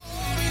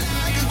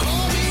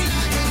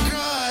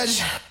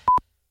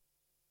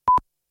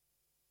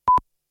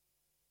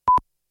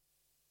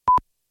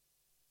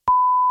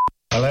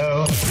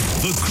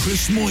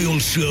Chris Moyle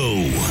Show.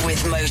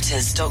 With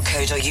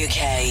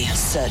motors.co.uk.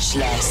 Search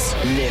less,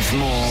 live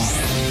more.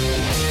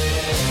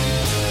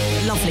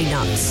 Lovely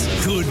nuts.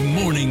 Good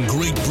morning,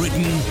 Great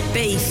Britain.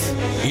 Beef.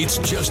 It's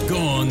just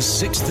gone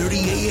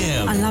 6:30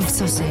 a.m. I love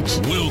sausage.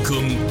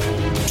 Welcome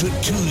to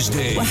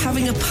Tuesday. We're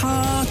having a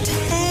party.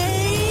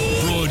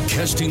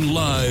 Broadcasting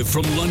live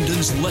from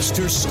London's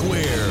Leicester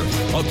Square,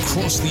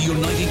 across the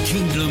United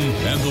Kingdom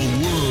and the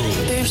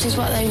world. Boobs is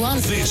what they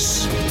want.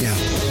 This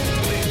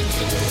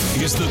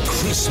is the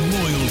Chris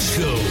Moyle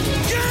Show.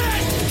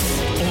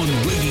 On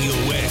Radio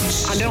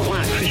X. I don't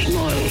like Chris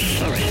Moyle,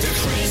 sorry. The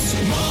Chris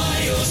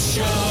Moyle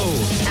Show.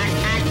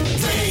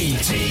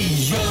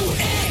 Radio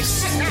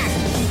X.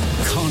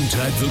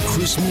 Contact the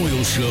Chris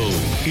Moyle Show.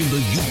 In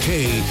the UK,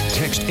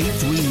 text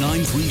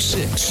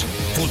 83936.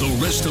 For the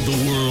rest of the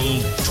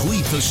world,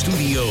 tweet the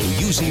studio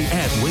using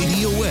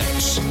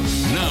 @RadioX.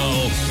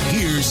 Now,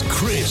 here's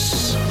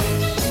Chris.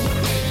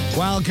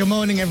 Well, good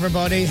morning,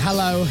 everybody.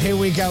 Hello, here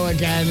we go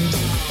again.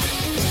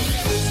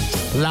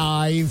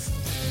 Live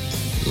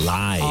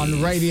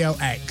on Radio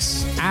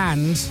X.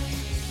 And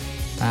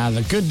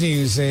the good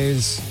news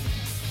is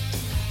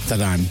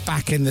that I'm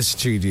back in the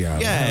studio.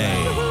 Yay!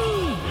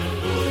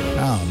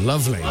 Oh,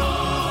 lovely.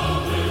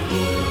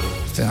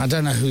 I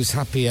don't know who's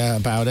happier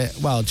about it.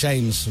 Well,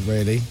 James,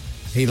 really.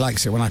 He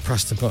likes it when I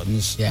press the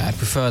buttons. Yeah, I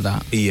prefer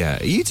that.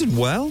 Yeah, you did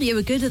well. You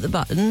were good at the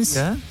buttons.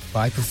 Yeah. But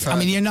I prefer... I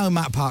mean, you know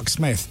Matt Park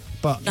Smith,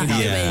 but you, know,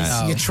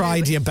 Yeah. you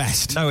tried your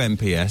best. No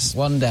MPS.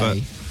 One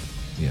day.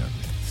 Yeah.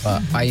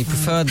 But I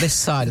prefer this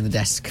side of the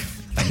desk.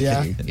 Thank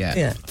you.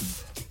 Yeah.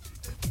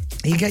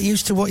 You get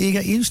used to what you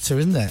get used to,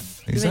 isn't it?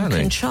 You're in Exactly.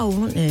 control,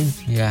 weren't you?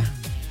 Yeah.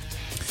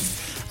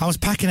 I was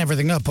packing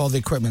everything up, all the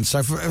equipment. So,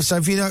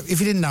 if you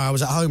didn't know, I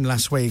was at home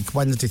last week,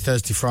 Wednesday,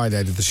 Thursday, Friday.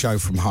 I did the show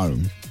from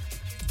home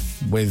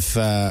with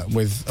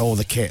all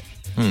the kit,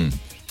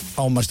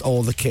 almost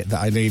all the kit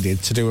that I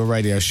needed to do a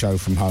radio show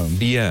from home.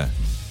 Yeah.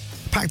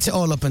 Packed it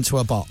all up into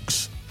a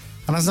box,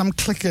 and as I'm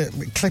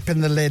clipping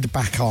the lid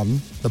back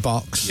on the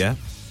box, Yeah.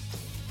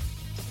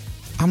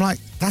 I'm like,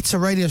 that's a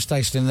radio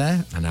station in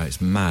there. I know,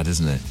 it's mad,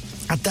 isn't it?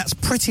 And that's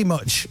pretty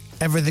much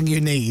everything you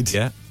need.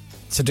 Yeah.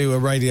 To do a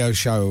radio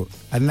show,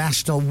 a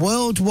national,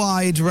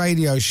 worldwide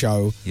radio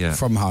show Yeah.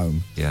 from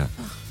home. Yeah.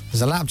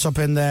 There's a laptop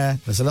in there.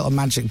 There's a little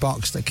magic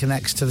box that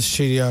connects to the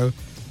studio.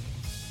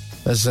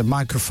 There's a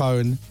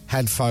microphone,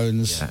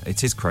 headphones. Yeah,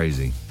 it is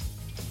crazy.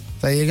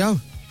 There you go.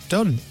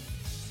 Done.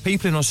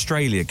 People in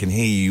Australia can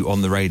hear you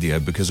on the radio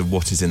because of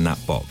what is in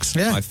that box.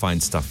 Yeah. I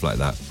find stuff like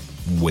that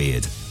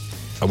weird.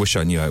 I wish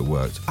I knew how it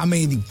worked. I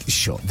mean,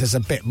 sure, there's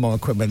a bit more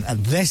equipment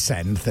at this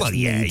end that's Well,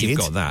 yeah, needed. you've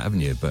got that, haven't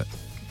you? But,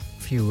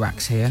 A few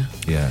racks here.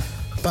 yeah.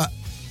 But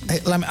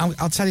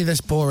I'll tell you this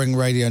boring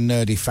radio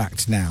nerdy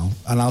fact now,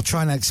 and I'll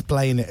try and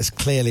explain it as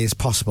clearly as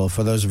possible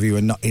for those of you who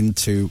are not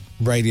into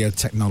radio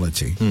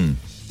technology.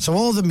 So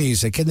all the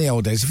music in the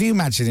old days, if you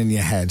imagine in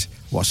your head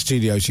what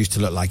studios used to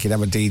look like, you'd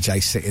have a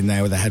DJ sitting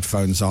there with the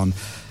headphones on,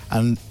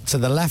 and to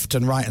the left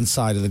and right hand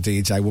side of the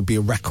DJ would be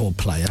a record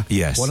player.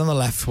 Yes. One on the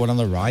left, one on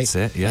the right.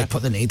 That's it, yeah. They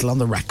put the needle on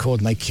the record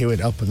and they cue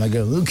it up and they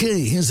go,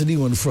 okay, here's a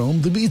new one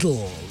from the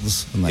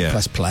Beatles. And they Yeah.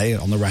 press play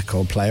on the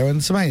record player and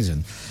it's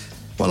amazing.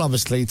 Well,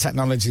 obviously,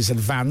 technology's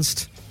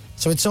advanced,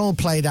 so it's all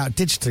played out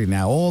digitally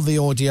now. All the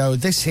audio,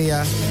 this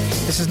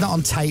is not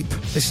on tape.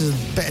 This is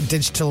a bit of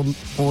digital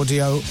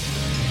audio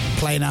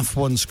playing off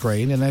one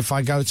screen, and if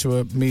I go to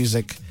a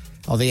music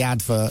or the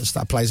adverts,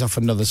 that plays off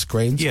another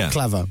screen. It's Yeah.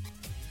 clever.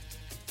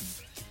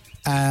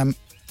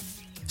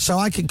 So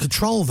I can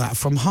control that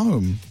from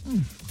home.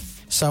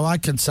 So I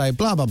can say,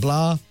 blah, blah,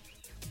 blah.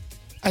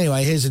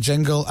 Anyway, here's a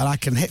jingle, and I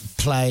can hit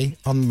play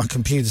on my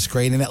computer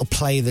screen, and it'll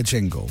play the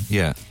jingle.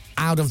 Yeah.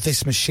 Out of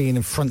this machine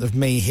in front of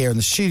me here in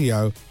the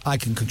studio, I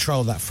can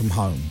control that from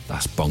home.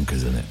 That's bonkers,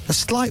 isn't it? The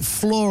slight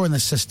flaw in the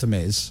system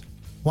is,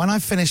 when I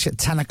finish at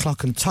 10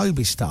 o'clock and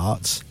Toby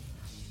starts,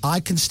 I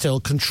can still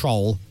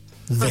control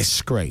this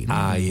screen.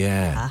 Ah,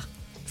 yeah.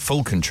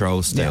 Full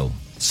control still.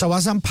 So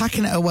as I'm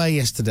packing it away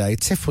yesterday,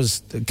 Tiff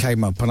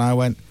came up and I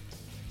went...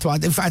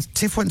 In fact,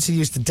 Tiff went to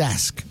use the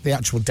desk, the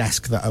actual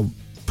desk that I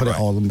put it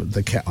all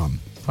the kit on.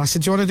 I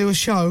said, do you want to do a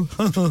show?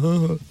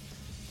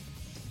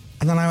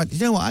 And then I went, you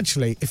know what,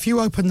 actually, if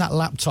you open that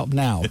laptop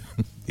now,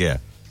 Yeah.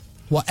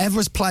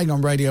 whatever's playing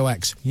on Radio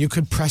X, you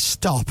could press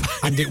stop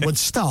and it would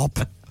stop.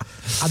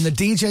 And the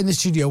DJ in the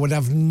studio would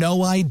have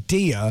no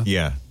idea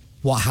Yeah.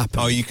 what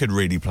happened. Oh, you could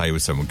really play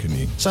with someone, couldn't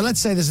you? So let's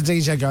say there's a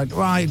DJ going,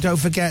 right, don't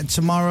forget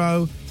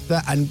tomorrow,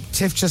 and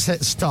Tiff just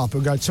hit stop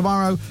and go,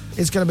 tomorrow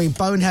it's going to be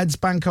Boneheads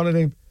Bank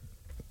Holiday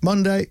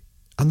Monday,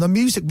 and the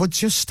music would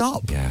just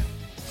stop. Yeah.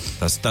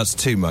 That's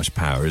too much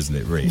power, isn't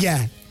it, really?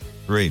 Yeah.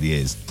 Really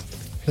is.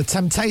 The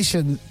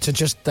temptation to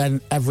just then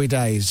every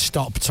day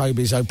stop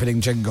Toby's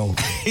opening jingle.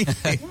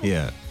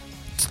 Yeah.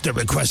 The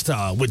request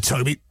with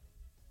Toby.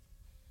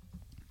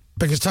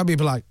 Because Toby would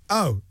be like,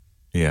 oh,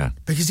 Yeah.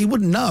 because he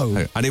wouldn't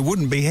know. And it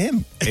wouldn't be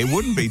him. It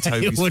wouldn't be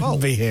Toby's It wouldn't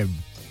fault. be him.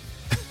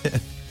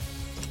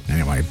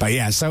 Anyway, but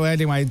yeah, so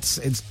anyway,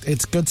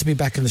 it's good to be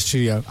back in the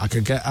studio. I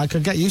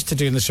could get used to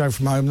doing the show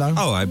from home though.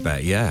 Oh, I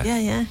bet, yeah. Yeah,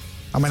 yeah.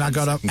 I mean, I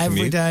got up And every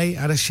commute. day,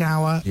 had a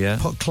shower, Yeah.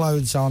 put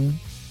clothes on.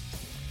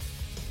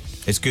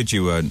 It's good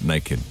you were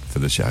naked for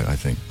the show, I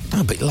think.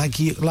 No, but like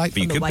you, like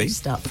But you the could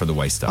waist be up. for the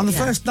waist up. on the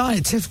Yeah. first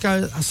night, Tiff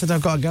goes, I said,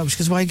 I've got to go. She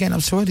goes, why are you getting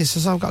up so early? She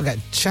says, I've got to get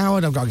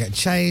showered, I've got to get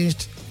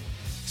changed.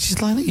 She's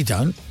like, no, you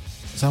don't.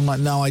 So I'm like,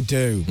 no, I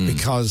do,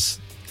 because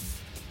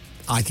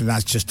I think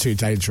that's just too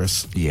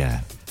dangerous.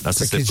 Yeah,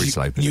 that's a Because slippery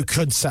slope. isn't you it?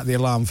 could set the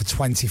alarm for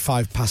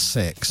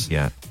 6:25,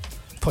 Yeah.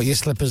 put your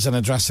slippers and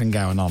a dressing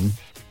gown on,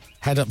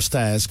 head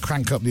upstairs,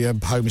 crank up your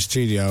home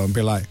studio and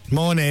be like,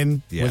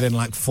 morning, Yeah. within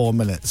like 4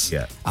 minutes.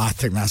 Yeah. I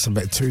think that's a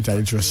bit too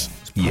dangerous.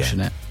 pushing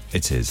Yeah, it.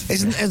 it is.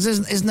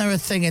 Isn't there a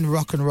thing in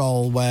rock and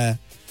roll where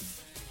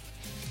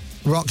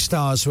rock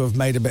stars who have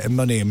made a bit of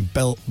money and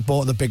bought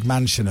the big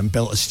mansion and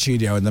built a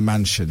studio in the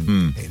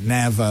mansion, it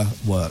never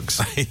works.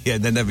 Yeah,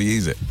 they never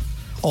use it.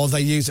 Or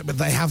they use it, but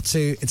they have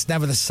to, it's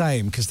never the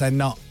same because they're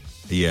not,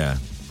 Yeah.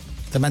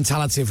 the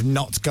mentality of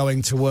not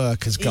going to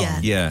work has gone. Yeah.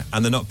 Yeah,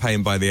 and they're not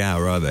paying by the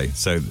hour, are they?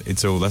 So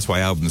it's all, that's why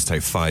albums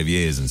take 5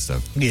 years and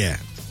stuff. Yeah.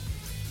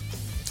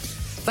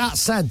 That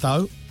said,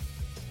 though,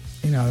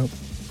 you know,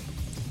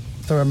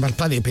 there are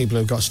plenty of people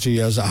who've got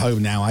studios at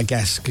home now, I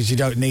guess, because you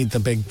don't need the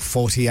big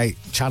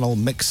 48-channel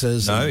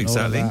mixers. No, and all of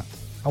exactly. that.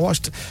 I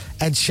watched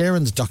Ed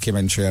Sheeran's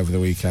documentary over the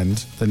weekend,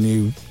 the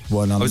new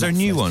one on Oh, is there a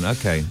new Netflix. one?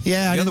 Okay.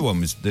 Yeah, I The other didn't- one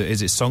was,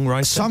 is it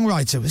Songwriter?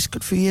 Songwriter. It's a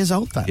good few years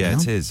old, that Yeah,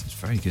 now. it is. It's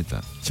very good,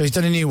 that. So he's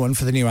done a new one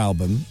for the new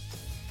album.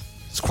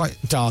 It's quite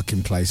dark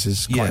in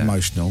places, quite Yeah.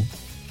 emotional.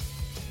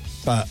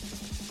 But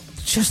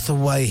just the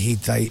way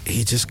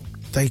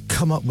they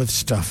come up with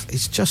stuff,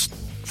 it's just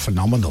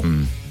phenomenal.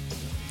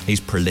 He's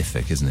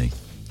prolific, isn't he?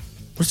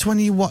 It's when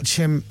you watch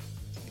him,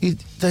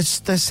 they're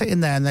sitting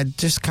there and they're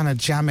just kind of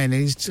jamming.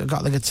 He's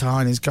got the guitar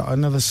and he's got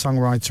another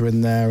songwriter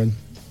in there and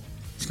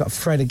he's got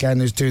Fred again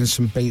who's doing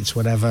some beats,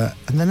 whatever.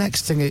 And the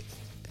next thing, he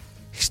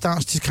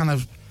starts to kind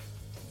of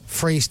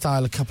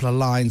freestyle a couple of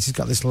lines. He's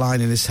got this line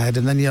in his head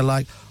and then you're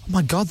like, oh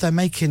my God, they're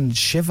making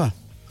Shiver.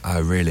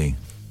 Oh, really?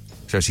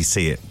 To actually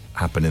see it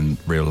happen in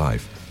real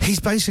life. He's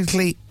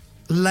basically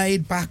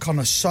laid back on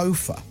a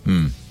sofa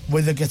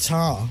with a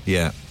guitar.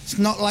 Yeah. It's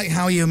not like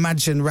how you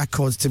imagine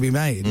records to be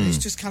made. He's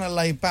just kind of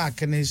laid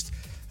back and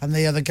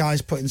the other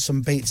guy's putting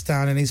some beats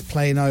down and he's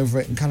playing over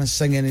it and kind of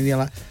singing and you're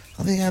like,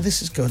 oh yeah,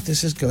 this is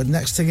good.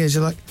 Next thing is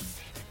you're like,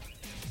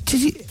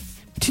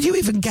 did you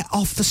even get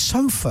off the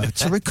sofa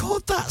to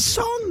record that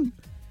song?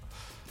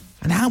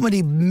 And how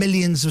many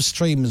millions of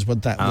streams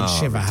would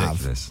Shiver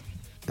ridiculous.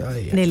 have? Oh,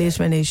 yeah. Nearly as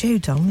many as you,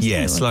 Dom. isn't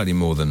Yeah, it? slightly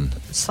more than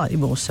Slightly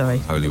more, sorry.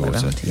 Holy All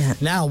Water. around, Yeah.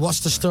 Now, what's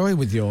the story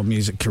with your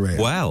music career?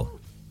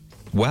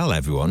 Well,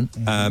 everyone.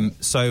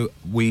 So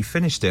we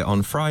finished it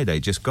on Friday,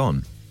 just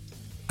gone.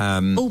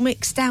 All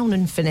mixed down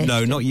and finished.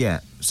 No, not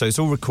yet. So it's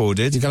all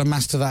recorded. You got to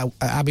master that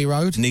at Abbey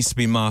Road? Needs to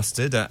be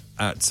mastered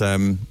at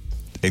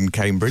in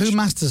Cambridge. Who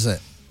masters it?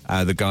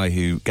 The guy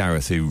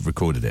Gareth, who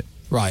recorded it.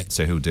 Right.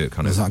 So he'll do it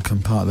kind Does of. that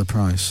come part of the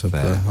price of the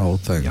there. whole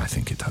thing? Yeah, I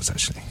think it does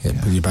actually. Yeah,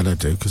 but you better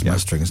do because Yeah.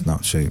 mastering is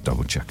not cheap.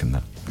 Double checking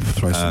that.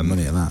 Throw some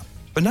money at that.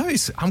 But no,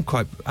 I'm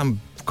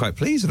quite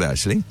pleased with it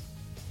actually.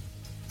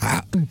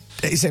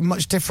 Is it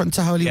much different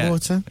to Holy Yeah,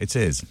 Water? it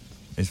is.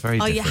 It's very.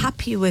 Are you different.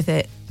 happier with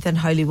it than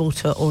Holy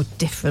Water or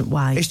different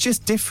way? It's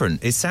just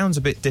different. It sounds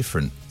a bit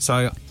different.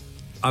 So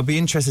I'll be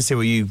interested to see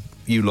what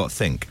you lot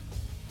think.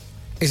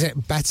 Is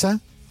it better?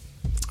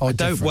 Or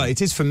different? Well,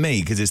 it is for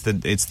me because it's the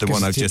one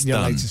 'Cause I've it's just your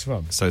done. latest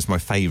one. So it's my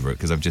favourite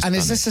because I've just. And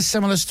done is this it. a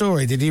similar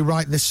story? Did you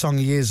write this song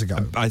years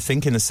ago? I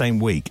think in the same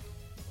week.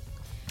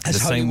 As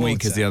the Holy same week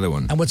Water? as the other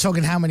one. And we're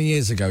talking how many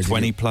years ago? did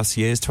 20 you- plus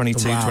years,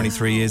 22, Wow.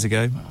 23 years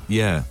ago.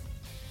 Yeah.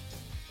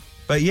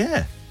 But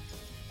yeah.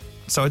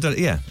 So I don't.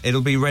 Yeah,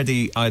 it'll be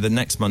ready either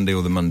next Monday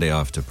or the Monday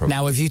after. Probably.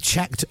 Now, have you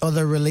checked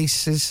other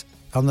releases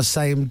on the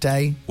same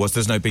day?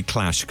 There's no big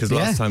clash because Yeah.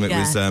 last time it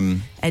was.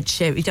 Ed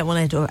Sheeran. You don't want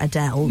Ed or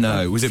Adele.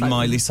 No, was it Float.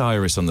 Miley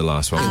Cyrus on the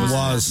last one? It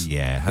was.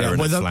 Yeah, her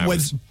and with, her a- flowers.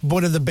 with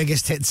one of the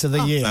biggest hits of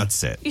the year.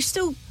 That's it. You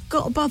still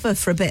got above her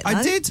for a bit, though.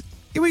 I did.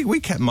 Yeah, we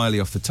kept Miley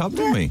off the top,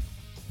 didn't we?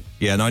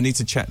 Yeah, and I need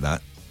to check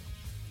that.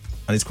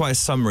 And it's quite a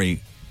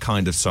summary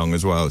kind of song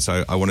as well,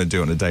 so I want to do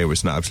it on a day where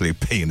it's not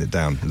absolutely peeing it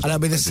down. And it'll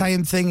be the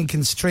same thing. You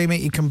can stream it.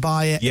 You can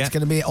buy it. Yeah. It's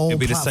going to be all It'll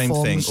be the same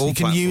platforms. thing, all you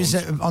can use it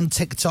platforms. on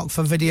TikTok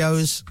for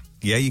videos.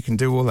 Yeah, you can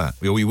do all that.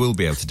 Or we will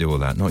be able to do all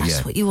that. Not That's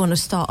yet. what you want to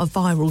start a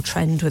viral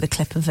trend with a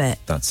clip of it.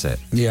 That's it.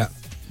 Yeah.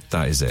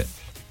 That is it.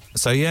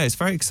 So yeah, it's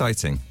very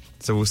exciting.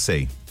 So we'll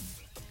see.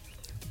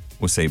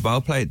 We'll see. But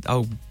I'll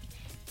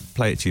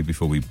play it to you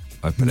before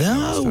I put it out.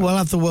 No, So- we'll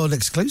have the world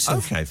exclusive.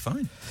 Okay,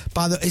 fine.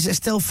 By the, is it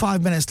still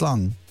 5 minutes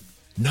long?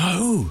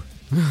 No.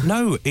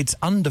 No, it's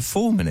under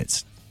 4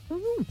 minutes.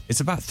 It's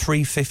about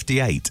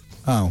 3:58.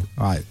 Oh,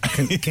 right.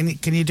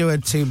 Can you do a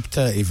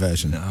 2:30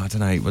 version? No, I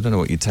don't know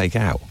what you take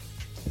out.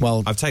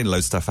 Well, I've taken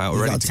loads of stuff out You've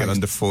already got to to get take-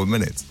 under 4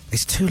 minutes.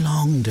 it's too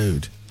long,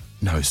 dude.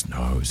 No, it's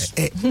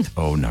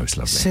oh no, it's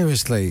lovely.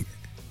 Seriously.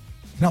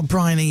 You're not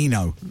Brian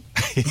Eno.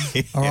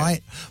 All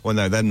right? Well,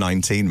 no, they're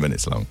 19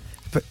 minutes long.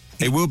 But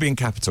It will be in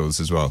capitals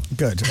as well.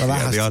 Good. Well,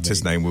 that has The to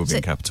artist be. name will be in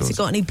Has capitals. it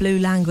got any blue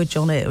language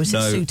on it, or is No.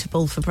 it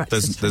suitable for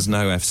breakfast? There's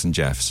no F's and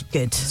Jeffs.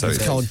 Good. So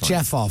It's called fine.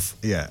 Jeff Off.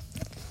 Yeah.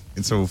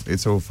 It's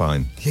all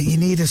fine. Yeah, you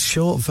need a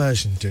short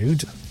version,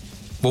 dude.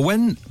 Well,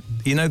 when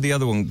you know the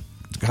other one,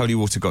 Holy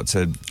Water got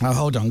to. Oh,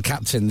 hold on.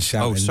 Captain's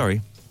shouting. Oh,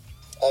 sorry.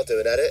 I'll do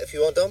an edit if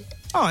you want, Dom.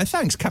 Oh,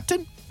 thanks,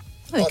 Captain.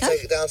 There you I'll go.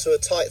 take it down to a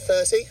tight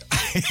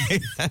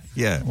 30.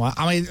 Yeah. Well,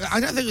 I mean, I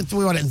don't think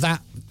we want it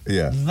that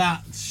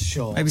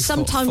short. Maybe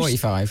Sometimes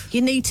 45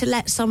 you need to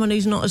let someone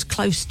who's not as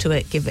close to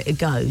it give it a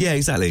go. Yeah,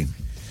 exactly.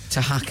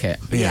 to hack it.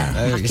 Yeah.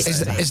 Oh, Hack it.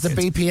 Is the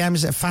BPM,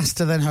 is it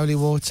faster than Holy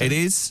Water? It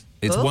is.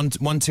 It's Oh.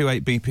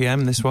 128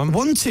 BPM. This one.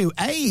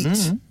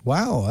 128.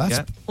 Wow, that's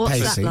Yeah. What's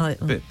pacey. that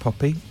like? Bit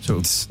poppy. Sort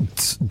of.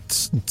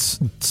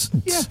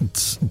 Yeah. Oh,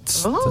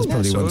 That's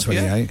probably sort of,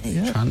 128.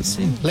 Yeah.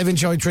 Fancy. Live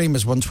Enjoy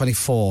Dreamers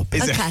 124.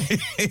 Is Okay.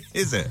 it?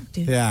 Is it?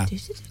 Yeah.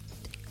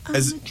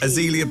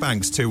 Azealia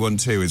Banks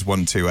 212 is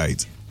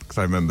 128. Because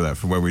I remember that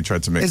from when we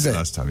tried to mix Is it it?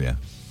 last time. Yeah,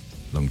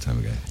 long time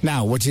ago.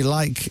 Now, would you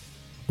like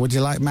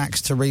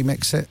Max to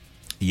remix it?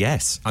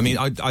 Yes, I mean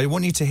I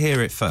want you to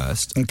hear it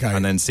first, Okay.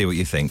 and then see what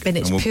you think. In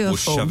its and pure we'll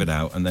form. shove it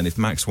out, and then if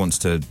Max wants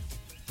to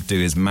do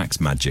his Max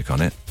magic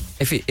on it,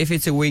 If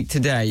it's a week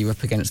today, you're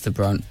up against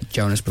the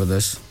Jonas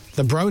Brothers.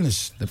 The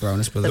Broners. The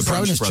Bronus Brothers. The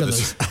Bronus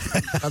Brothers.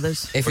 Brothers.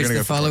 Others. If We're it's gonna the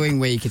go for following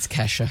week, it's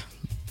Kesha.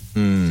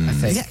 I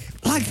think. Yeah,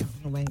 like,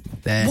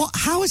 There. what?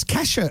 How has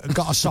Kesha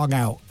got a song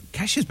out?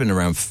 Kesha's been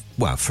around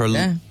for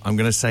Yeah. I'm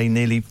going to say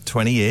nearly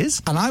 20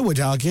 years. And I would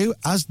argue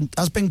has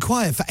been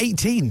quiet for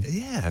 18.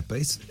 Yeah, but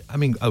it's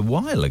a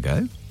while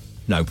ago.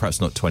 No,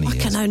 perhaps not 20 I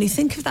years. can only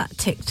think of that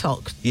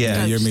TikTok. Yeah,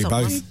 Don't You and me stop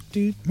both.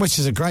 one. Which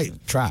is a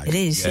great track. It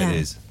is, yeah. It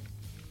is.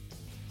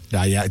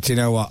 Yeah. Do you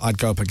know what? I'd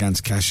go up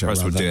against Kesha. Perhaps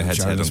we'll rather do a than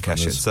head-to-head on Jonas Kesha.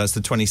 Brothers. So that's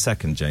the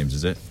 22nd, James,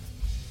 is it?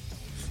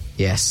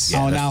 Yes.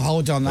 Yeah, Oh, let's- now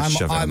hold on. let's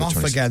shove it on I'm the off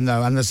 22nd. again,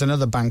 though, and there's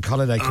another bank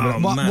holiday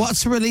coming Oh, up. man.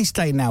 What's the release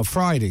date now?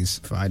 Fridays?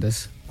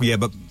 Fridays. Yeah,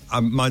 but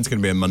mine's going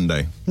to be a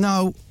Monday.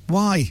 No.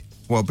 Why?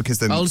 Well, because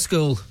then... Old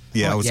school.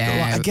 Yeah, old school.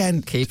 Yeah,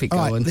 Again, keep it all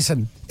right, going.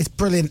 listen, it's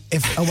brilliant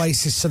if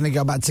Oasis suddenly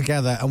got back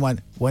together and went,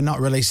 we're not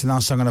releasing our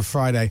song on a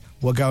Friday,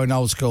 we're going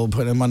old school and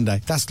putting it on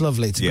Monday. That's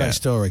lovely. It's a Yeah, great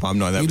story. but I'm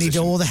not in that You need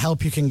position. all the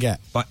help you can get.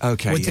 But,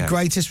 okay, With yeah. the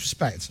greatest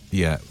respect.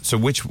 Yeah. So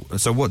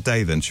what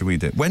day then should we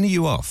do? When are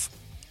you off?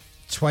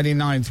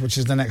 29th, which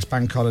is the next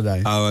bank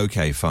holiday. Oh,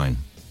 okay, fine.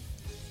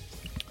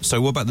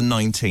 So what about the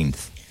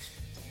 19th?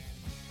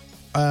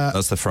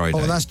 That's the Friday.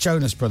 Oh, that's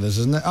Jonas Brothers,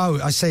 isn't it? Oh,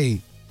 I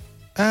see.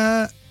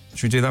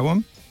 Should we do that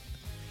one?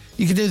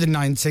 You could do the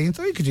 19th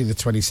or you could do the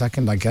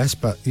 22nd, I guess,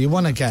 but you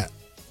want to get...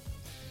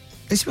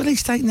 Is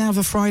release date now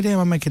the Friday or am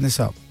I making this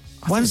up?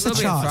 When's the it'll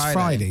be a charts? Friday.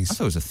 Fridays? I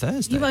thought it was a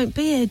Thursday. You won't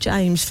be here,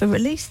 James, for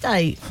release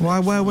date. Why?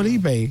 Where will he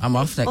be? I'm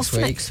off next Off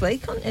week. next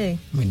week, aren't you?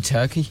 I'm in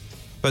Turkey.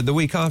 But the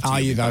week after. Are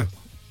you, though?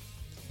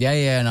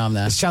 Yeah, no, I'm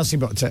there. Has Chelsea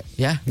booked it?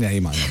 Yeah. Yeah,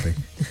 you might not be.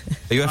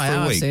 Are you off I for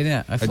have a week? seen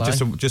it. I fly.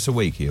 Just a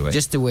week, are you away?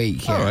 Just a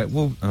week, yeah. All right,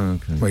 well,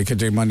 okay. Well, you could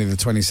do Monday the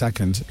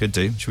 22nd. Could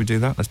do. Should we do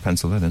that? Let's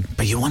pencil that in.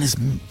 But you want as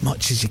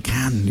much as you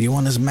can. You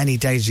want as many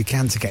days as you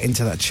can to get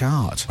into that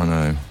chart. I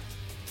know.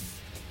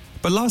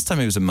 But last time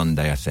it was a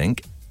Monday, I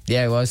think.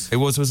 Yeah, it was. It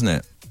was, wasn't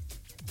it?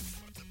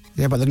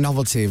 Yeah, but the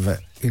novelty of it,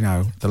 you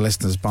know, the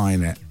listeners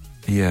buying it,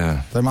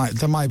 Yeah. they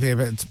might be a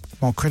bit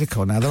more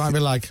critical now. They might be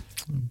like,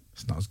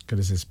 it's not as good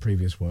as his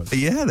previous work.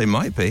 Yeah, they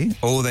might be.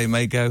 Or they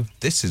may go,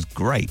 this is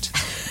great.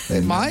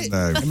 It might.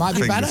 No, It might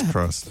be fingers better.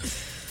 crossed.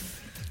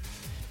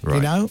 Right.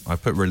 You know? I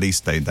put release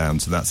date down,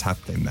 so that's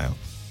happening now.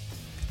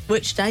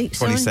 Which date?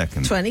 sorry?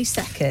 22nd.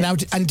 22nd. Now,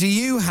 and do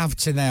you have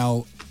to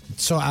now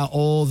sort out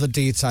all the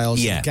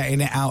details Yeah. of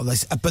getting it out?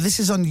 But this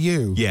is on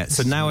you. Yeah,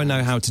 so now I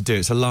know how to do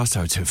it. So last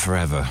time I took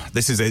forever.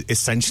 This is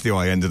essentially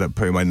why I ended up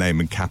putting my name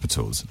in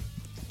capitals.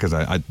 Because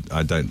I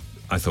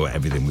thought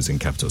everything was in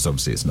capitals.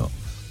 Obviously it's not.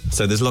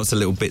 So there's lots of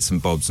little bits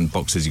and bobs and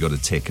boxes you got to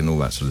tick and all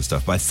that sort of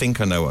stuff. But I think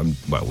I know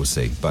what we'll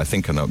see. But I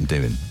think I know what I'm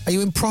doing. Are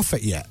you in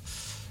profit yet?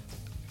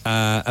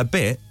 A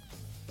bit.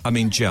 I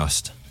mean,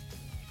 just.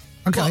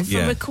 Okay. What, for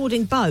yeah.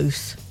 recording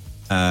both?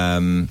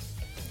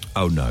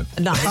 Oh, no.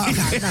 No,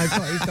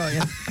 got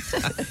you.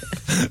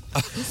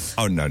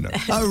 Oh, no.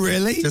 Oh,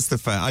 really? Just the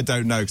fact. I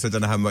don't know because I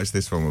don't know how much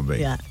this one will be.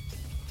 Yeah.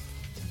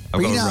 I've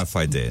Well, got you a know- rough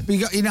idea.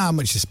 But you know how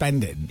much you're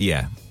spending.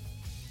 Yeah.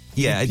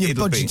 Yeah, You're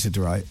it'll be.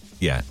 budgeted, right?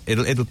 Yeah,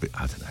 it'll be.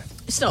 I don't know.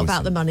 It's not We'll about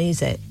see. the money,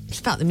 is it? It's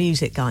about the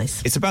music,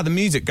 guys. It's about the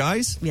music,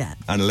 guys. Yeah.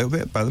 And a little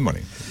bit about the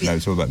money. No,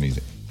 it's all about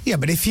music. Yeah,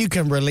 but if you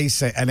can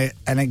release it and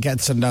it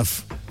gets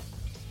enough,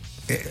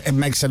 it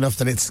makes enough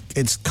that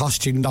it's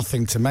cost you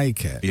nothing to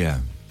make it.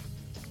 Yeah.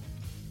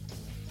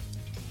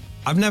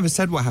 I've never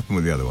said what happened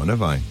with the other one,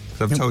 have I?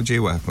 'Cause I've told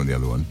you what happened with the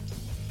other one.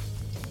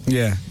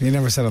 Yeah, you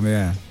never said on the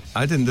air.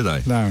 I didn't, did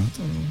I? No.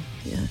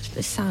 Yeah, it's a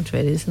bit sad,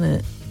 really, isn't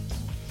it?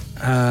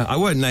 I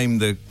won't name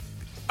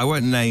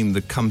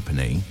the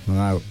company.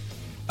 No.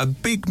 A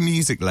big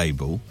music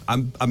label.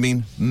 I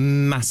mean,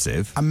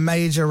 massive, A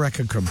major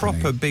record company.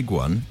 proper big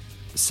one.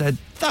 Said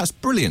that's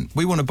brilliant.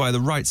 We want to buy the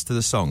rights to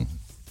the song.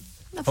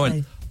 I Lovely.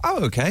 went,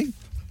 oh, okay.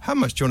 How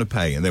much do you want to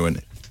pay? And they went,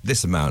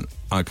 this amount.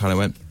 I kind of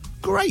went,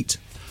 great.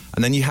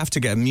 And then you have to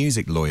get a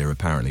music lawyer,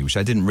 apparently, which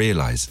I didn't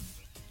realise.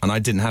 And I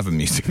didn't have a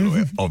music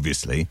lawyer,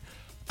 obviously.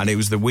 And it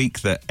was the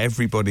week that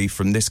everybody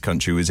from this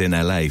country was in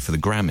LA for the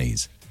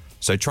Grammys.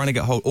 So trying to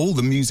get hold... All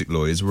the music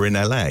lawyers were in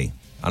LA.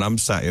 And I'm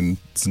sat in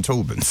St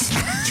Albans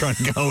trying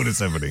to get hold of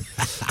somebody.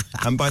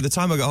 And by the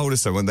time I got hold of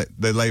someone,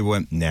 the label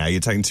went, nah,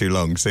 you're taking too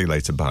long. See you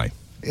later, bye.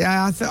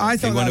 Yeah, I thought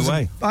He went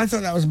away. I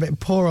thought that was a bit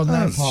poor on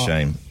their That's part. a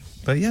shame.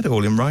 But he had it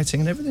all in writing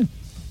and everything.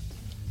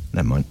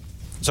 Never mind.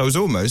 So I was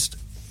almost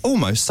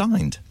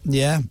signed,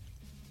 Yeah.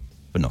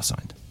 but not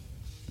signed.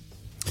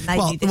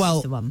 Maybe this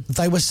is the one.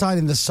 they were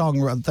signing the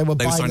song. They were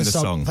buying signing the the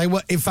song. song. They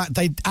were, in fact,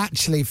 they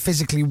actually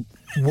physically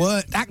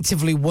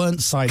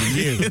weren't signing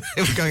you.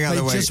 They were going out of They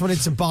their way. just wanted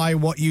to buy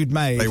what you'd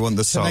made. They want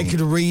the so they song. could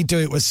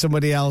redo it with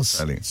somebody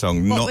else.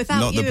 Song, What, not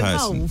without the you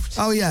person. involved?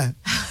 Oh yeah,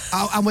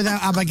 and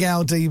without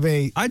Abigail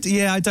DB.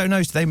 I don't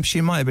know.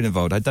 She might have been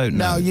involved. I don't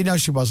know. No, you know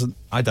she wasn't.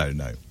 I don't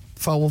know.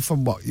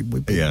 From what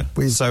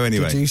we So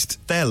anyway,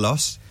 produced. their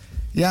loss.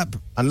 Yep.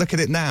 And look at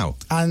it now.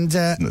 And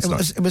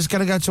it was going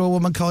to go to a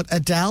woman called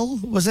Adele,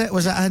 was it?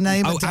 Was that her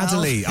name? Oh, Adele?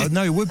 Adelie. Oh,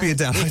 no, it would be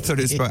Adele. I thought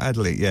it was about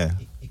Adelie, yeah.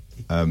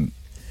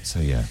 So,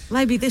 yeah.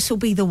 Maybe this will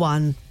be the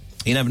one.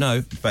 You never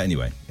know. But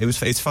anyway,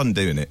 it's fun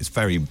doing it. It's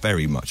very,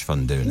 very much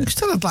fun doing We it.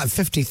 still have like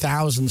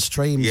 50,000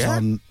 streams Yeah.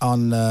 on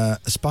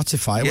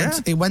Spotify. Yeah.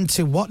 It went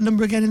to what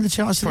number again in the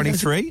charts?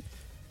 23.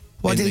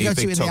 What did it go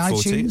to in the top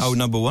 40. iTunes? Oh,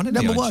 number one in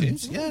Number the one.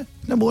 iTunes. Yeah.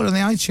 Number one on the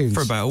iTunes.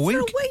 For about a week.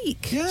 For a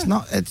week.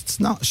 Yeah. It's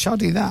not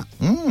shoddy, that.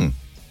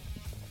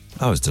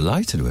 I was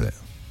delighted with it.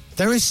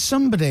 There is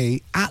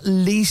somebody, at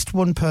least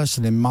one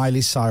person in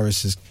Miley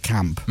Cyrus's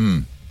camp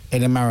in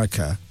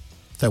America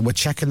that were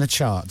checking the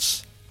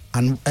charts,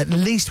 and at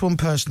least one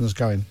person was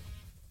going,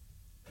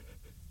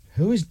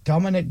 who is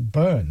Dominic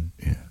Byrne?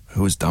 Yeah.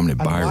 Who is Dominic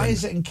And Byron? why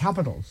is it in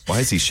capitals? Why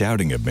is he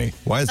shouting at me?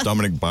 Why is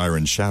Dominic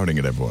Byron shouting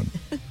at everyone?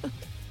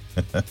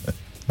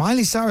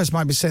 Miley Cyrus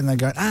might be sitting there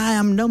going, I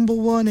am number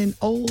one in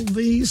all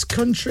these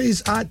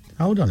countries.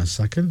 Hold on a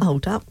second.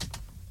 Hold up.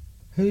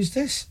 Who's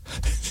this?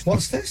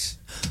 What's this?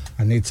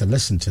 I need to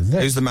listen to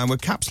this. Who's the man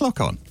with caps lock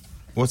on?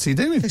 What's he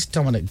doing? This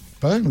Dominic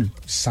Byrne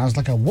sounds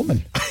like a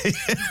woman.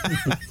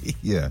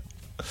 Yeah.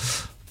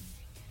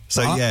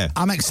 So, yeah.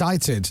 I'm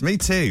excited. Me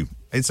too.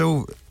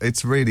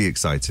 It's really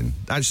exciting.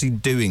 Actually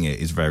doing it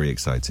is very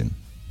exciting.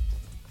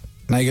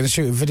 Now you're going to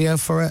shoot a video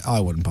for it? I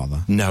wouldn't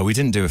bother. No, we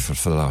didn't do it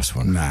for the last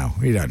one. No,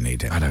 you don't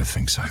need it. I don't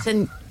think so.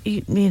 Then,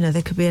 you know,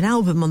 there could be an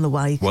album on the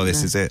way. Well,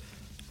 couldn't this there? is it.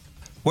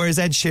 Whereas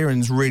Ed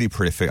Sheeran's really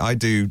prolific. I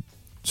do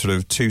sort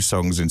of 2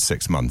 songs in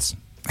 6 months.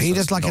 He So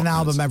does it's like an not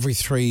album bad. every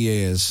 3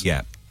 years.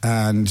 Yeah.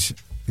 And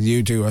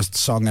you do a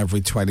song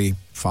every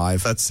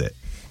 25. That's it.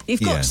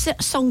 You've got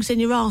songs in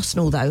your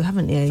arsenal, though,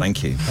 haven't you?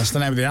 Thank you. That's the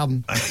name of the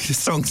album.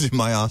 Songs in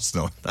my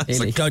arsenal. That's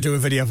Really? Go do a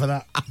video for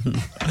that.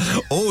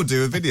 or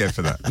do a video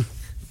for that.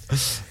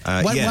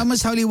 When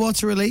was Holy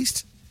Water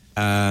released?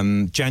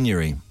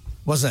 January.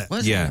 Was it?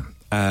 Yeah.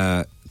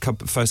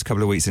 First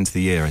couple of weeks into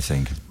the year, I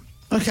think.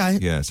 Okay.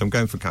 Yeah, so I'm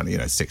going for kind of,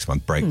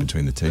 6-month break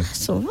between the two.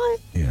 That's all right.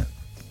 Yeah.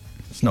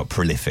 It's not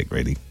prolific,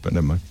 really, but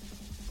never mind.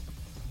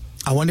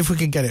 I wonder if we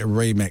could get it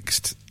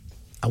remixed.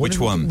 Which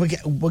one?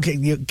 We'll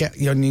get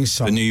your new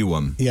song. The new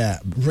one. Yeah,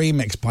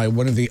 remixed by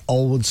one of the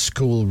old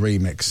school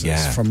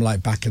remixes from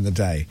like back in the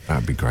day.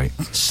 That'd be great.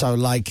 So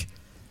like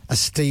a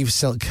Steve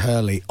Silk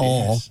Hurley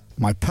or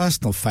my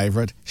personal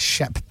favourite,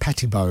 Shep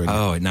Pettibone.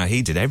 Oh, no,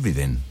 he did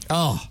everything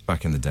Oh,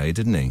 back in the day,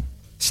 didn't he?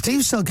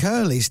 Steve Silk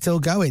Hurley's still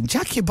going.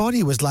 Jack Your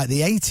Body was like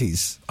the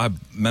 80s. I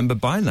remember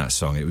buying that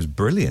song. It was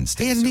brilliant.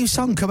 He had a new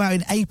song come out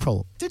in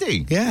April. Did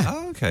he? Yeah.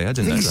 Oh, okay. I I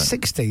didn't know think he's that.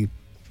 60.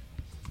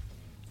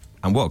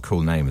 And what a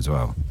cool name as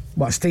well.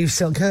 What, Steve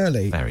Silk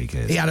Hurley? Very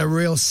good. He had a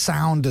real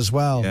sound as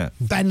well. Yeah.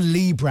 Ben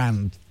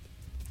Liebrand.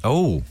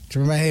 Oh, Do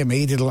you remember him?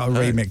 He did a lot of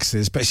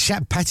remixes. But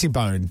Shep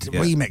Pettibone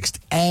remixed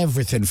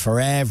everything for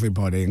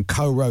everybody and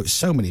co-wrote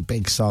so many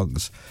big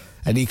songs.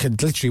 And he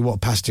could literally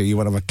walk past you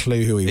wouldn't have a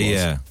clue who he was.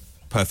 yeah.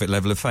 Perfect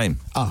level of fame.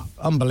 Oh,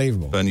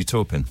 unbelievable. Bernie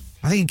Taupin.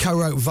 I think he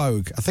co-wrote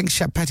Vogue. I think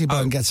Shep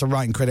Pettibone gets a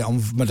writing credit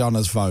on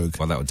Madonna's Vogue.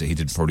 Well, he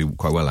did probably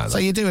quite well out of So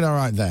that. you're doing all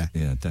right there.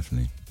 Yeah,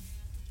 definitely.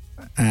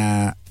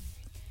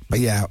 But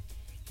yeah,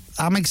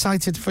 I'm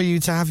excited for you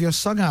to have your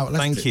song out.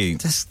 Thank you.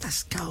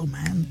 Let's go,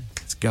 man.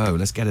 Let's go.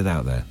 Let's get it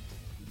out there.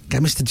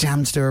 Get Mr.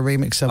 Jam to do a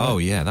remix of Oh,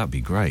 it. yeah, that'd be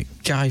great.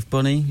 Jive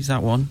Bunny, is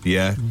that one?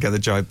 Yeah, get the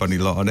Jive Bunny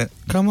lot on it.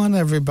 Come on,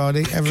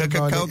 everybody. Come on,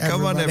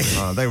 everybody.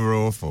 Oh, they were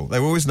awful. They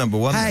were always number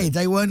one. Hey,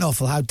 they weren't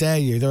awful. How dare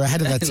you? They're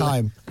ahead of their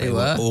time. They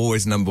were.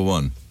 Always number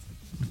one.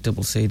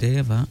 Double CD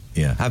of that.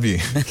 Yeah. Have you?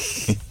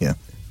 Yeah.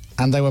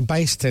 And they were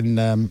based in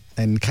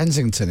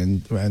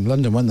Kensington, in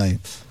London, weren't they?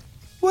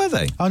 Were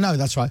they? Oh, no,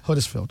 that's right.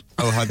 Huddersfield.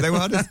 Oh, they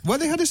were were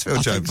they Huddersfield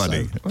I Jive think so.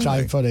 Bunny? Were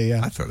Jive they? Bunny,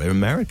 yeah. I thought they were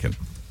American.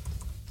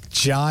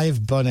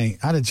 Jive Bunny.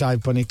 I had a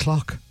Jive Bunny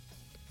clock.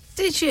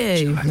 Did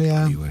you?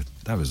 Yeah.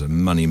 That was a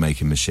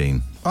money-making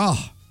machine.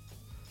 Oh,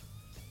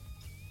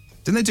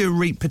 Didn't they do a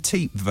Reet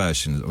Petite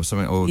version or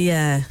something? Or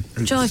Yeah.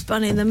 Jive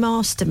Bunny and the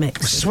Master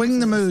Mix. Swing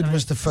the Mood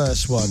was the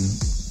first one,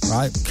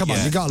 right? Come on,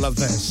 Yeah. you got to love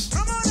this.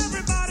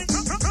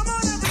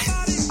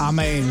 I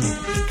mean,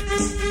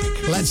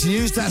 let's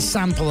use that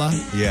sampler.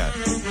 Yeah.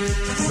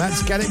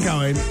 Let's get it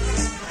going.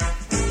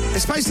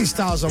 It's basically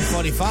Stars on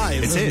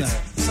 45, isn't it?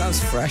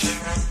 Sounds fresh.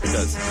 It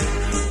does.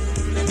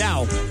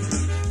 Now,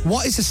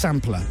 what is a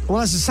sampler? Well,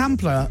 as a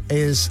sampler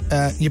is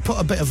you put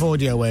a bit of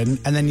audio in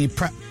and then you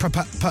press the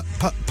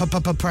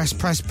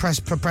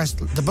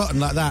button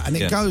like that and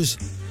it goes.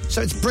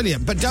 So it's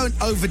brilliant, but don't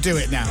overdo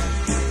it now.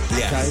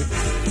 Yeah. Okay?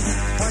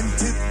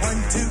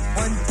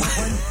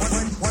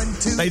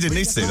 They didn't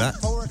need to do that.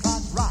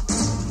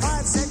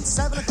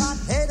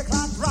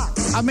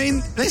 I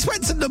mean, this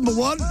went to number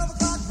 1.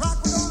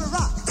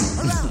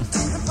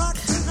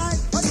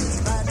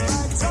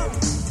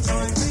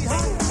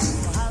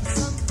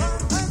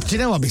 Do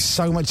you know what would be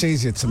so much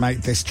easier to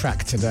make this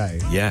track today?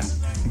 Yeah.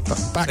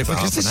 Back Take about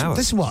because half an hour.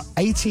 this is what,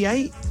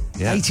 88?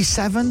 Yeah.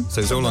 87?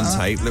 So it's all on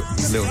tape,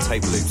 little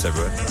tape loops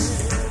everywhere.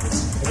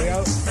 Here we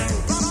go.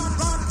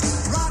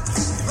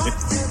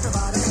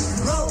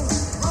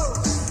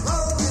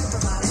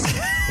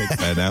 It's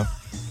fair now.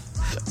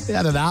 They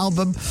had an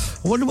album.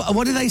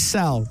 What do they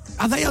sell?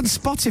 Are they on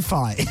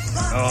Spotify?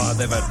 Oh,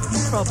 they've had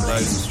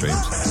loads of streams.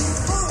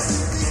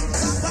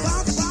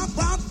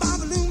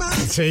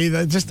 See,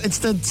 it's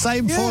the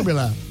same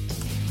formula.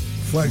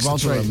 Works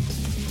Rotherham.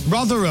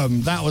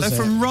 Rotherham, that was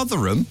They're it. from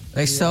Rotherham?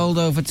 They sold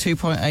over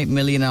 2.8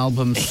 million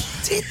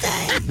albums. Did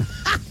they?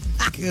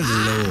 Good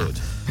Lord.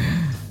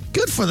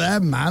 Good for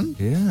them, man.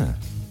 Yeah.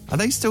 Are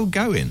they still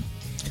going?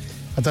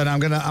 I don't know.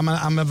 I'm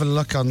having a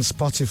look on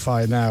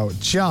Spotify now.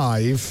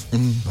 Jive.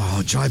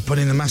 Oh, Jive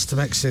Bunny and the Master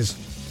Mixes.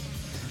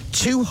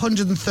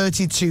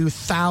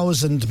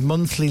 232,000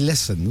 monthly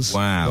listens.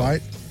 Wow.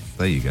 Right.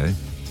 There you go.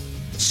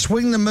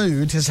 Swing the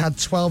Mood has had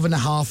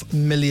 12.5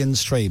 million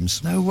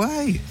streams. No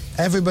way.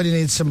 Everybody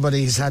Needs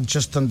Somebody has had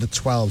just under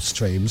 12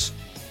 streams.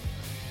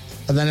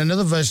 And then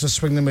another version of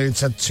Swing the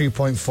Mood's had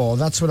 2.4.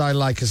 That's What I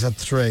Like has had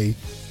 3.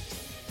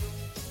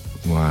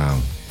 Wow.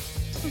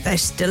 They're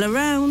still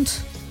around.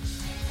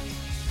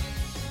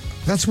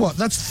 That's what?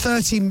 That's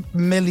 30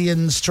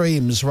 million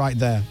streams right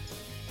there.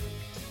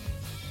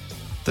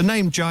 The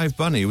name Jive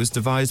Bunny was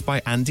devised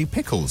by Andy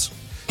Pickles.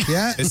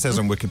 Yeah. It says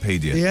on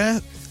Wikipedia. Yeah.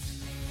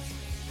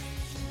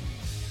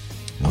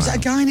 Was that a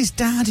guy and his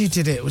dad who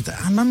did it?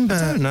 I remember.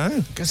 I don't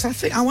know. Because I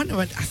think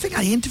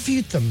I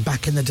interviewed them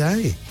back in the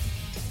day.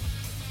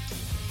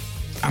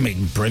 I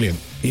mean, brilliant.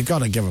 You've got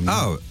to give them that.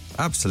 Oh,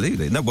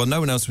 absolutely. No one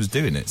else was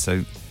doing it,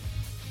 so...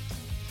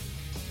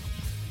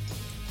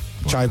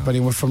 Jive Bunny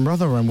were from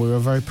Rotherham. We were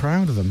very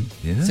proud of them.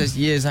 Yeah. It says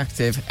years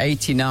active,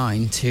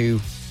 89 to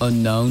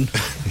unknown.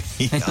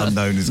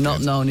 Unknown is Not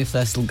good. known if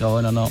they're still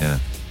going or not. Yeah.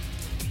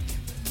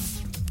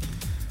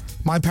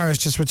 My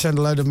parents just returned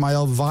a load of my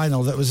old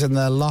vinyl that was in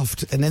their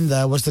loft, and in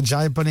there was the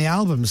Jive Bunny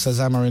album, says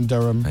Emma in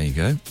Durham. There you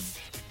go.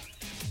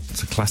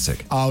 It's a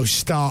classic. Oh,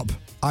 stop.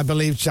 I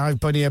believe Jive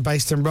Bunny are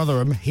based in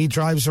Rotherham. He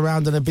drives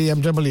around in a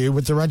BMW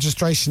with the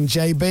registration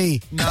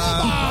JB. No!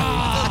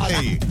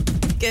 Hey.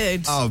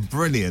 Good. Oh,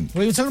 brilliant.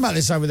 We were talking about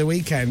this over the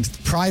weekend.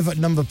 Private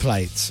number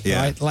plates,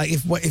 Yeah. right? Like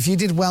if you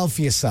did well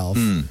for yourself,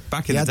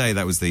 Back in Yeah. the day,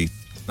 that was the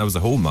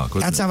hallmark,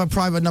 you had wasn't to it? have a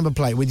private number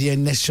plate with your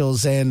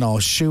initials in, or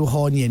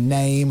shoehorn your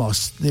name, or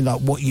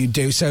what you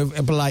do. So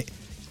it'd be like,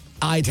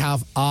 I'd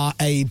have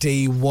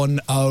RAD10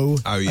 Oh,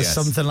 or yes.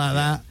 something like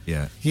that.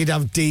 Yeah. You'd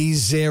have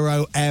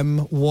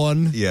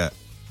D0M1. Yeah,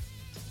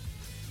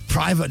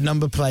 Private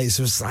number plates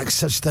was like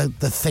such the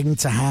thing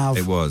to have.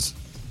 it was.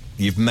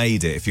 You've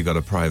made it if you got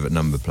a private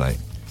number plate.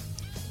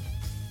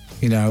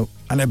 You know,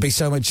 and it'd be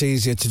so much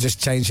easier to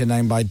just change your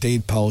name by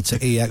deed poll to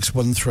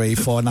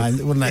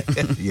EX1349, wouldn't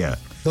it? Yeah.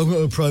 I've got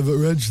a private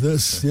reg,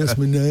 that's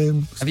my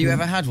name. Have you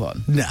ever had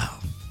one? No.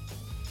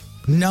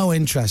 No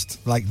interest.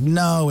 Like,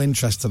 no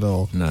interest at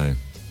all. No.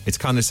 It's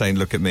kind of saying,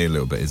 look at me a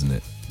little bit, isn't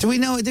it? Did we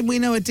know a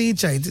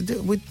DJ?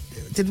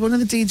 Did one of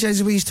the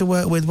DJs we used to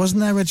work with,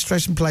 wasn't their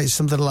registration plate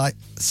something like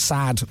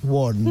Sad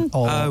One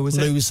or was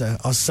it? Loser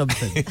or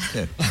something?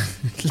 Yeah.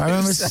 I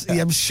remember,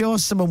 I'm sure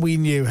someone we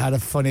knew had a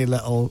funny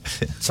little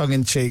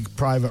tongue-in-cheek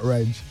private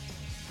reg.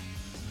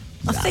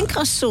 I think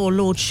I saw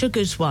Lord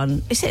Sugar's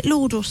one. Is it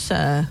Lord or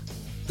Sir?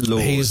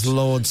 Lord. He's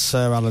Lord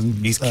Sir Alan.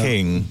 He's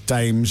King.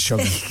 Dame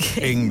Sugar.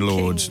 King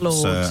Lord, King Lord.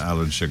 Sir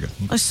Alan Sugar.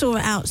 I saw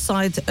it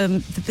outside the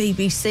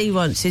BBC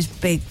once. His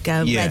big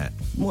Yeah. red,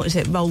 what is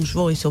it, Rolls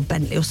Royce or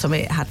Bentley or something.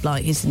 It had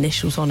like his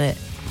initials on it.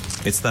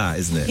 It's that,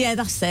 isn't it? Yeah,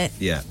 that's it.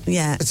 Yeah.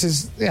 Yeah. It's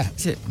his, yeah.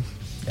 Is it?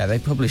 Yeah, they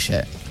publish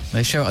it.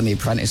 They show it on The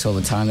Apprentice all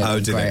the time. They Oh,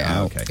 do grey they? it Oh,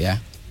 out. okay. Yeah.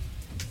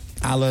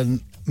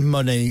 Alan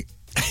Money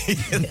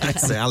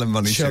That's it, Alan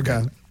Money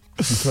Sugar. Sugar.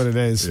 That's what it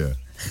is. Yeah.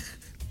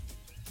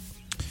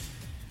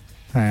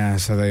 Yeah,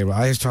 so there you go.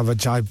 I used to have a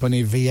Jive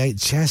Bunny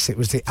VHS. It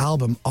was the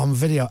album on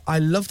video. I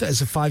loved it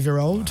as a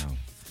 5-year-old. Wow.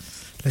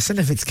 Listen,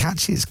 if it's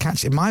catchy, it's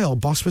catchy. My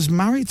old boss was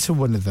married to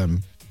one of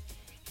them.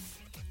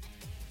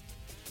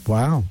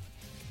 Wow.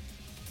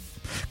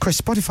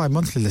 Chris, Spotify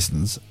monthly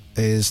listens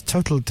is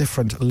total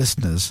different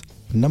listeners.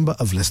 Number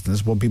of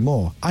listeners will be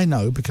more. I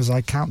know because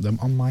I count them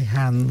on my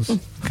hands.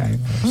 Okay,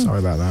 sorry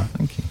about that.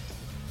 Thank you.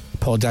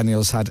 Paul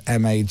Daniels had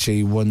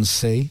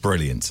MAG1C.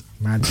 Brilliant.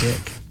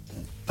 Magic.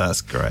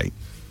 That's great.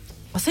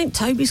 I think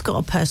Toby's got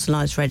a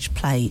personalised reg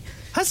plate.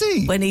 Has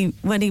he? When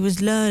he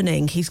was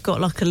learning, he's got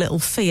like a little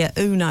Fiat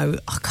Uno.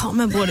 I can't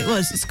remember what it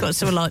was. It's got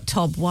something like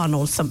Tob 1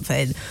 or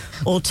something,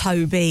 or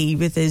Toby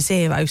with a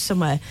 0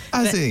 somewhere.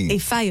 Has he? He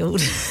failed.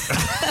 He's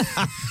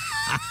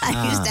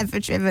never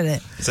driven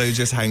it. So he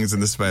just hangs in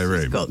the spare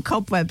room. He's got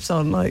cobwebs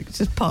on, like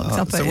just parked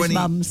up at his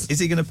mum's. Is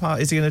he going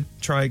to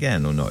try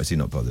again or not? Is he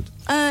not bothered?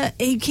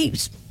 He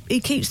keeps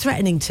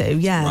threatening to.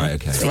 Yeah. Right.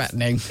 Okay.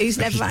 Threatening. He's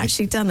never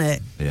actually done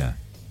it. Yeah.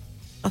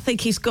 I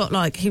think he's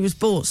got he was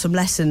bought some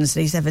lessons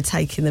and he's never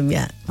taken them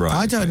yet. Right.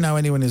 I don't know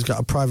anyone who's got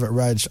a private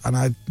reg,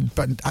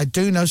 but I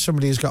do know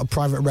somebody who's got a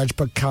private reg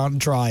but can't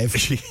drive.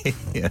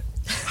 Yeah.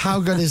 How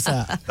good is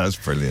that? That's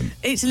brilliant.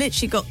 It's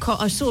literally got.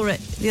 I saw it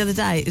the other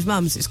day at his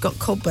mum's. It's got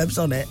cobwebs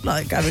on it,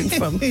 like going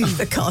from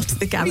the car to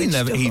the garage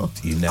door.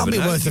 You never That'll be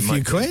know. worth a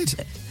few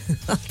quid.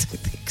 I don't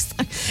think so.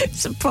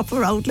 It's a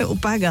proper old little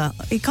banger.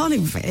 He can't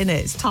even fit in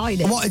it. It's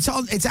tiny. What?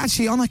 It's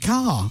actually on a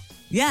car.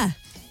 Yeah.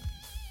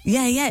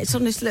 Yeah, it's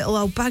on this little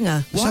old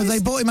banger. So they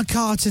bought him a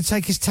car to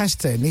take his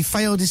test in. He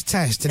failed his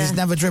test and he's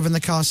never driven the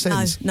car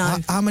since. No.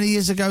 How many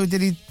years ago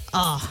did he?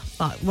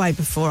 Like way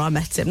before I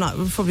met him. Like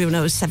probably when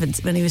he was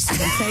 17.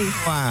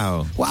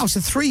 Wow. Wow, so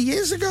 3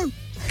 years ago.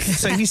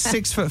 So he's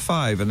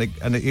 6'5",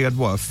 and he had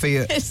what? A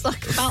Fiat. It's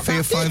like about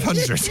Fiat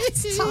 500.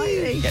 It's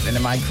tiny. Getting in the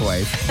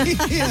microwave.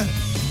 Yeah.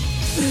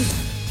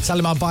 Tell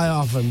him I'll buy it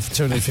off him for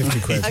 250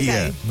 quid. Okay.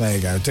 Yeah. There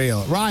you go,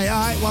 deal. Right, all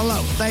right, well,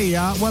 look, there you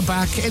are. We're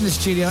back in the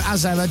studio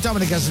as ever.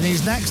 Dominic has the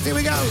news next. Here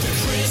we go.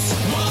 It's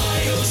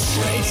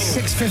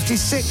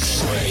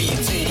 6:56.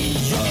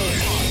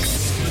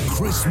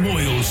 Chris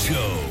Moyle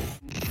Show.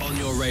 On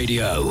your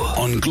radio,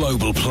 on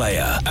Global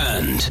Player,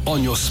 and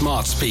on your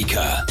smart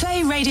speaker.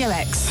 Play Radio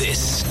X.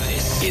 This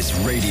is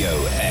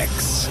Radio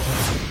X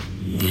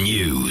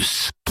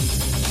News.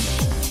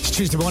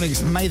 Tuesday morning,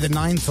 it's May the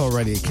 9th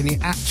already. Can you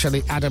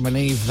actually Adam and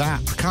Eve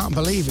that? I can't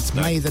believe it's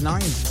May the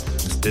 9th.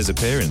 It's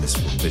disappearing this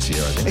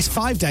year, I think. It's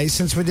 5 days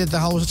since we did the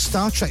whole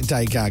Star Trek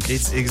Day gag.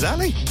 It's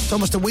exactly. It's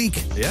almost a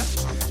week. Yeah.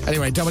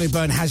 Anyway, Dominic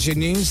Byrne has your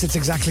news. It's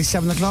exactly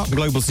 7 o'clock.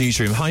 Global's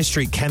newsroom. High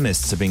street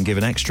chemists have been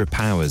given extra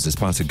powers as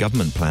part of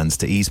government plans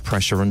to ease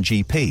pressure on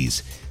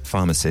GPs.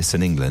 Pharmacists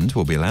in England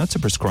will be allowed to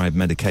prescribe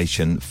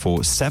medication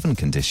for 7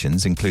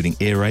 conditions, including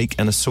earache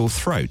and a sore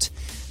throat.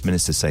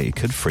 Ministers say it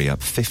could free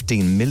up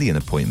 15 million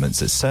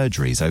appointments at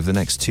surgeries over the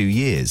next 2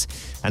 years.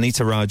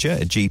 Anita Raja,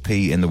 a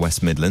GP in the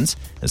West Midlands,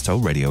 has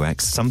told Radio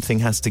X something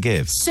has to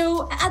give.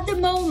 So at the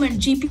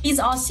moment,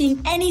 GPs are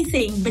seeing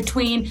anything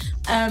between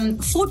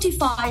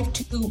 45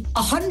 to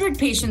 100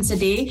 patients a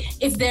day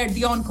if they're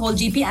the on-call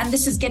GP, and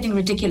this is getting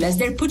ridiculous.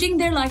 They're putting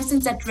their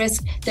license at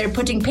risk. They're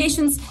putting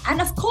patients, and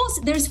of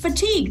course, there's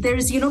fatigue.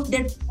 There's,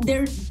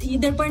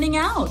 they're burning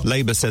out.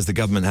 Labour says the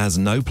government has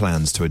no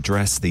plans to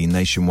address the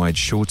nationwide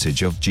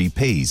shortage of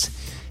GPs.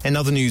 In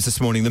other news this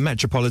morning, the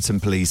Metropolitan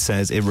Police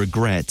says it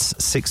regrets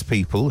 6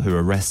 people who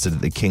were arrested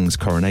at the King's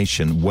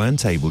coronation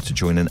weren't able to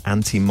join an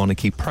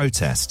anti-monarchy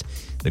protest.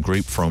 The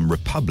group from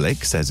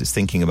Republic says it's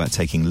thinking about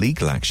taking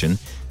legal action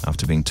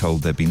after being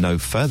told there'd be no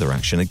further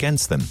action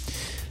against them.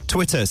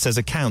 Twitter says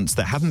accounts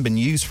that haven't been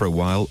used for a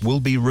while will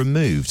be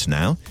removed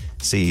now.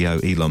 CEO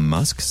Elon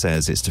Musk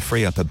says it's to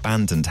free up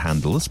abandoned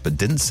handles, but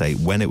didn't say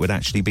when it would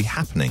actually be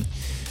happening.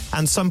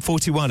 And Sum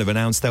 41 have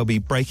announced they'll be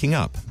breaking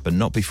up, but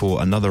not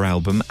before another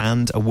album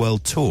and a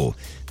world tour.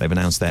 They've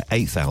announced their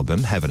 8th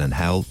album, Heaven and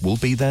Hell, will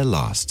be their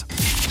last.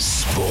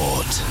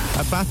 Sport.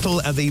 A battle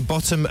at the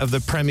bottom of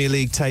the Premier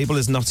League table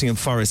as Nottingham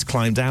Forest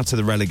climbed out of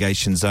the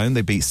relegation zone.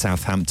 They beat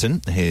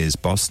Southampton. Here's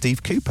boss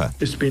Steve Cooper.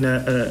 It's been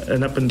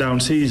an up and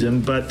down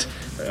season, but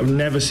I've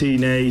never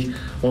seen a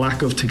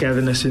lack of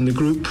togetherness in the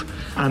group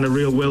and a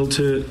real will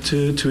to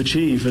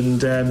achieve.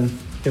 And,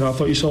 I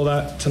thought you saw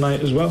that tonight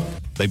as well.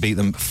 They beat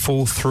them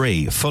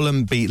 4-3.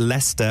 Fulham beat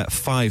Leicester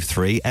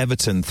 5-3.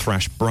 Everton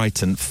thrashed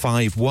Brighton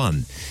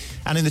 5-1.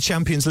 And in the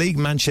Champions League,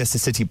 Manchester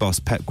City boss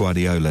Pep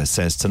Guardiola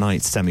says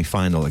tonight's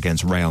semi-final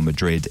against Real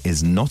Madrid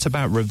is not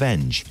about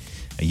revenge.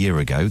 A year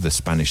ago, the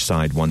Spanish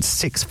side won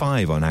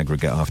 6-5 on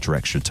aggregate after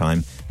extra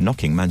time,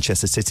 knocking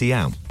Manchester City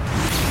out.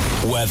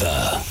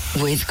 Weather.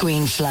 With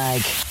Green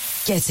Flag.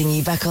 Getting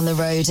you back on the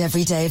road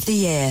every day of the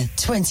year,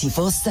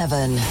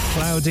 24/7.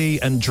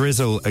 Cloudy and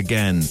drizzle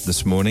again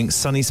this morning.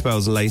 Sunny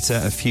spells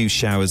later. A few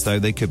showers, though.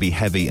 They could be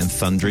heavy and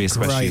thundery,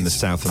 especially in the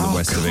south and the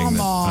west of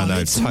England. I know,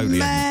 it's totally.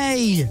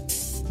 May.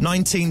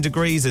 19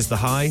 degrees is the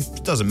high.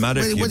 Doesn't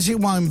matter. What's it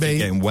won't be?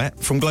 Getting wet.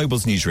 From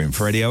Global's newsroom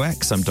for Radio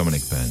X, I'm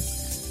Dominic Byrne.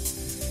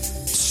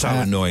 So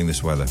annoying,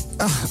 this weather.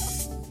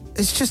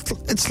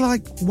 It's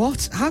like,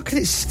 what? How can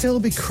it still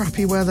be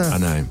crappy weather? I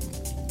know.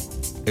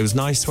 It was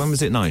nice. When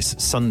was it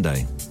nice?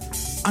 Sunday.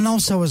 And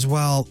also, as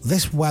well,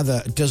 this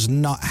weather does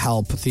not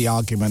help the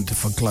argument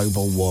for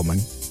global warming.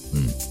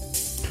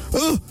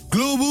 Oh,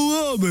 global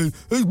warming?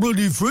 It's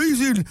bloody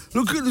freezing.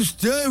 Look at the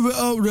state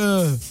out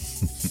there.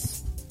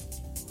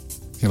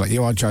 You're like,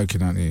 you are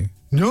joking, aren't you?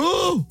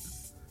 No!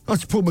 I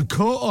have to put my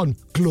coat on.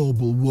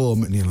 Global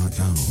warming. And you're like,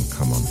 oh,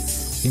 come on.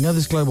 You know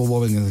there's global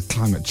warming and there's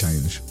climate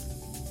change.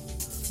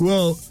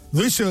 Well,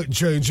 this ain't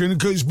changing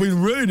because it's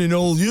been raining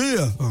all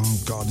year.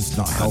 Oh, God, it's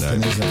not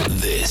helping, is it?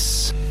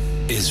 This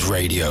is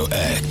Radio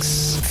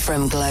X.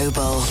 From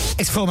Global.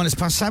 It's 4 minutes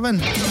past 7.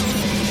 Good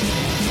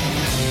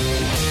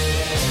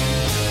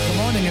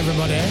morning,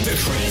 everybody. The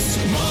Chris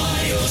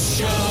Miles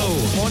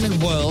Show. Morning,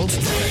 world.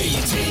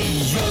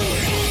 Radio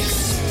X.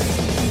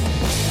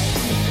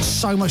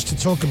 So much to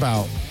talk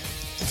about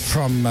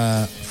from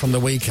the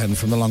weekend,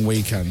 from the long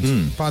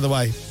weekend. By the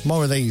way,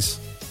 more of these.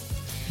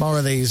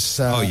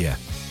 Oh, yeah.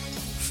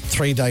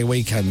 3-day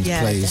weekend,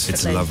 Yeah, please.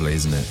 It's lovely,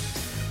 isn't it?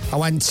 I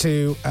went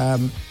to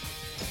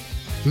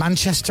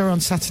Manchester on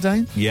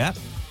Saturday. Yeah.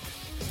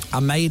 I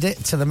made it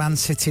to the Man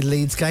City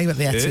Leeds game at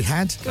the Good.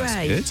 Etihad. That's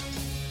Great. good.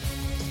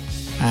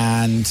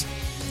 And,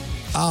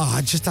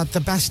 I just had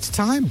the best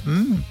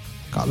time.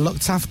 Got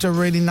looked after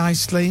really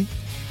nicely.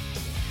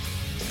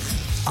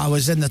 I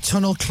was in the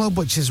Tunnel Club,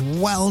 which is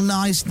well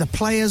nice. The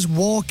players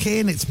walk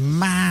in. It's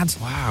mad.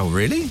 Wow,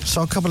 really?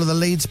 Saw a couple of the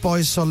Leeds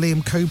boys. Saw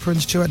Liam Cooper and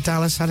Stuart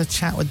Dallas. Had a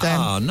chat with them.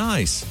 Oh,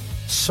 nice.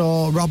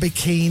 Saw Robbie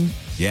Keane.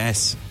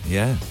 Yes.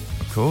 Yeah,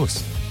 of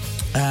course.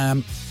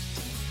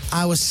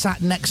 I was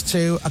sat next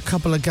to a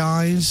couple of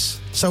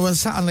guys. So we're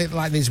sat on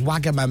like these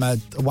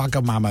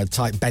Wagamama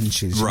type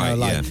benches. you Right, know,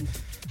 like, yeah.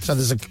 So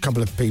there's a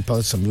couple of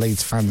people, some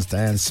Leeds fans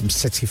there and some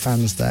City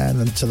fans there. And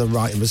then to the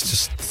right, it was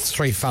just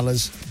 3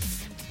 fellas.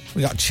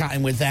 We got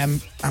chatting with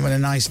them, having a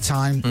nice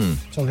time,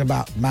 talking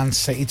about Man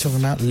City, talking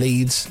about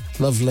Leeds.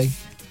 Lovely.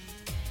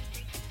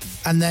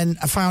 And then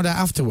I found out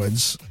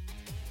afterwards,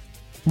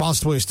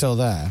 whilst we were still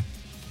there,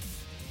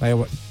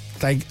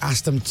 they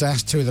asked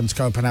 2 of them to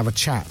go up and have a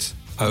chat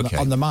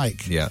on the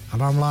mic. Yeah.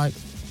 And I'm like,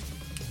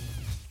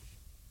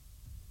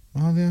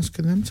 why are they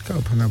asking them to go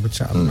up and have a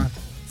chat on the mic?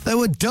 They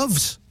were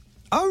doves.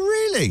 Oh,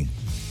 really?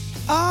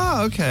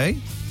 Oh, okay.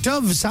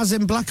 Doves, as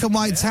in Black and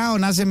White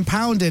Town, as in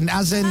Pounding,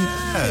 as in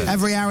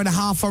every hour and a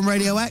half on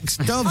Radio X.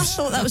 I Doves.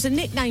 thought that was a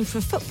nickname for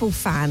a football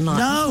fan. Like,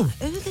 No.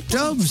 who are the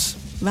Doves.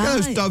 Right.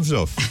 Those doves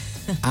off.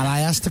 And I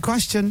asked a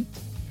question.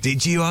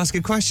 Did you ask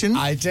a question?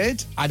 I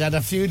did. I'd had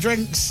a few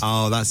drinks.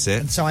 Oh, that's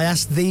it. So I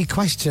asked the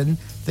question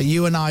that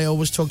you and I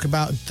always talk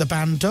about, the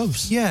band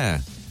Doves.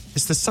 Yeah.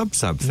 It's the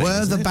sub-sub thing.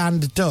 Were isn't the it?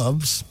 band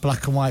Doves,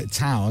 Black and White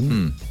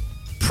Town,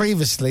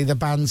 previously the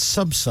band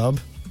Sub-Sub,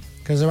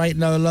 because there ain't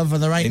no love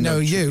and there ain't no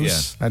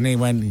use. yeah. And he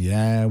went,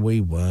 yeah, we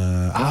were.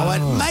 And I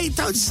went, mate,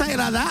 don't say it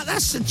like that.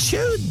 That's a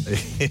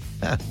tune.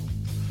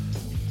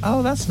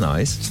 Oh, that's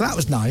nice. So that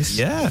was nice.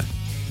 Yeah.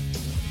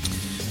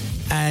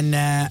 And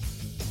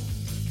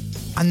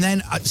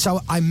then,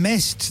 so I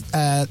missed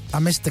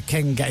the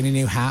King getting a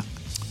new hat.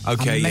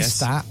 Okay, I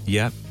missed that.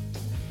 Yeah,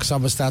 Because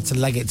obviously I had to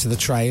leg it to the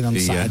train on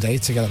Saturday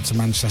to get up to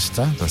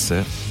Manchester. that's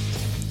it.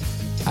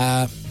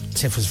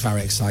 Tiff was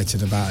very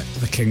excited about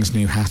the King's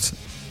new hat.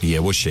 Yeah,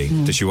 was she?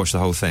 Did she watch the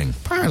whole thing?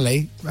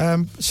 Apparently,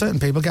 certain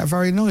people get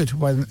very annoyed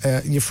when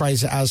you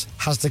phrase it as,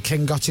 has the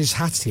King got his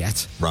hat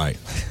yet? Right.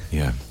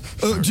 Yeah.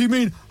 Do you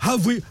mean,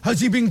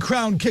 has he been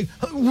crowned King?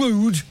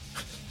 Rude.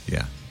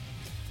 Yeah.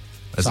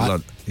 There's So a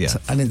lot. Yeah. So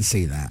I didn't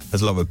see that.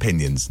 There's a lot of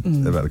opinions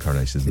about the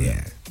coronation, isn't there?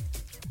 Yeah.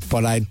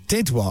 But I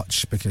did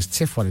watch, because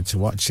Tiff wanted to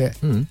watch it,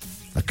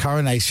 the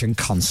coronation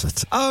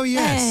concert. Oh,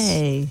 yes.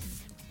 Hey.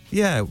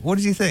 Yeah. What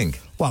did you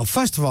think? Well,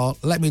 first of all,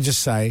 let me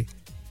just say,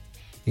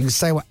 you can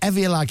say whatever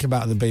you like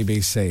about the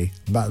BBC,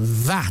 but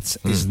that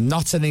is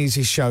not an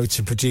easy show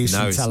to produce No,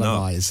 and it's not.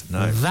 televise.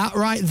 No. That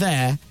right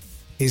there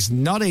is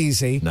not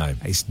easy. No.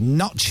 It's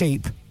not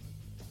cheap.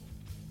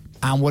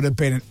 And would have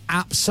been an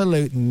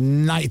absolute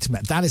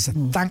nightmare. That is a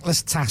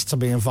thankless task to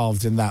be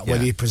involved in that. Yeah.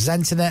 Whether you're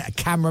presenting it, a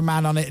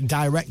cameraman on it,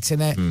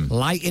 directing it,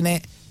 lighting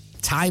it,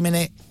 timing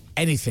it,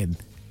 anything.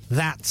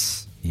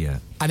 That's... Yeah.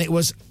 And it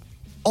was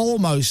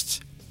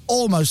almost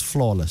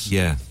flawless.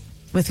 Yeah.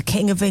 With the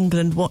King of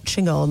England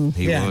watching on.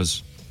 He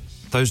was.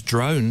 Those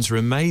drones were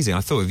amazing. I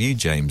thought of you,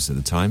 James, at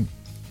the time.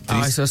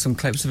 I saw some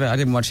clips of it. I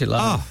didn't watch it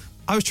live. Oh,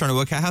 I was trying to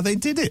work out how they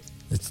did it.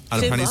 And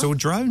apparently it's all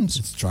drones.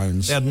 It's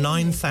drones. They had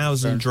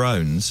 9,000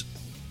 drones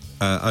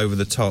over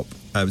the top,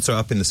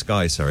 up in the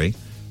sky, sorry.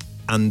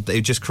 And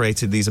they just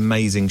created these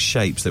amazing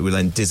shapes that would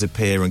then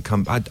disappear and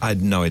come. I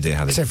had no idea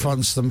how they Tiff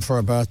wants them for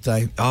her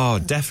birthday. Oh,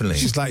 definitely.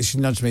 She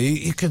nudged me,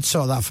 you could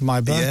sort that for my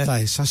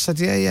birthday. So I said,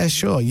 yeah,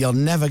 sure. You'll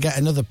never get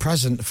another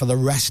present for the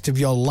rest of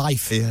your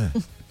life. Yeah.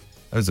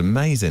 That was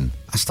amazing.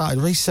 I started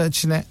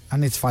researching it. I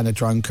need to find a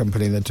drone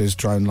company that does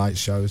drone light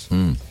shows.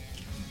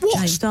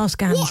 What's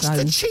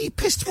the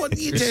cheapest one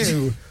you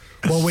do?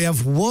 Well, we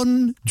have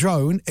one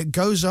drone. It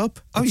goes up.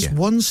 It's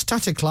one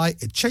static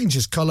light. It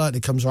changes colour and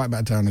it comes right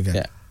back down again.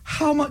 Yeah.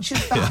 How much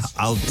is that? Yeah,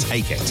 I'll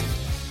take it.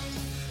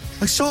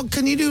 I saw,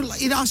 can you do,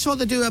 I saw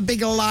they do a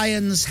big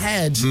lion's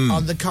head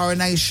on the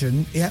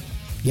coronation. Yep.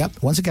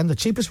 Once again, the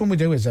cheapest one we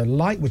do is a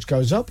light which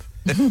goes up,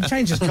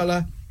 changes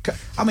colour.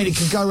 I mean, it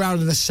can go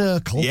around in a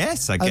circle.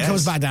 Yes, I and guess. it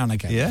comes back down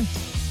again. Yeah.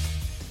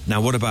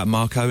 Now, what about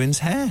Mark Owen's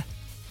hair?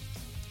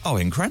 Oh,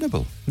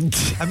 incredible.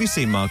 Have you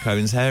seen Mark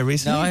Owen's hair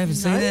recently? No, I haven't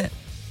seen it.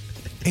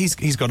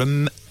 He's got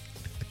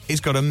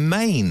a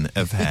mane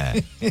of hair.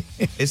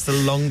 It's the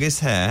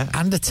longest hair.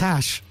 And a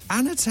tash.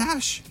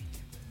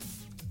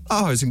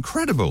 Oh, it's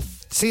incredible.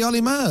 See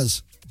Ollie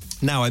Murs?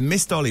 Now, I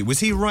missed Ollie. Was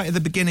he right at the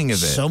beginning of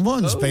it?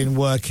 Someone's been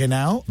working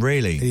out.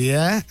 Really?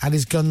 Yeah, had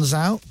his guns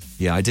out.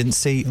 Yeah, I didn't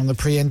see on the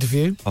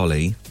pre-interview.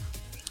 Ollie.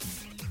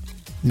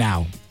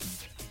 Now,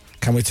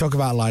 can we talk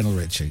about Lionel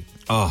Richie?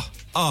 Oh.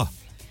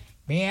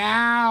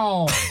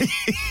 Meow.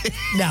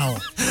 No.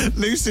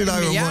 Lucy and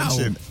I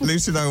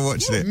were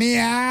watching it.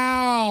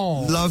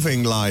 Meow.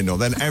 Loving Lionel.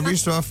 Then every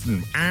so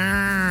often,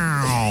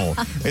 ow.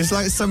 It's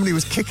like somebody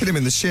was kicking him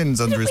in the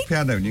shins under his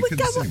piano and you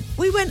couldn't sing.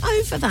 We went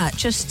over that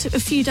just a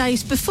few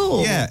days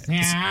before. Yeah.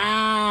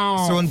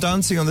 Meow. So on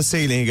Dancing on the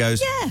Ceiling, he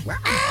goes, yeah.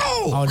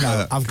 Ow. Oh,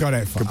 no, I've got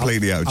it.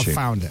 Completely out of tune. I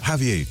found it.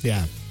 Have you?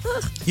 Yeah.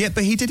 Yeah,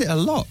 but he did it a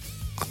lot.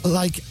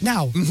 Like,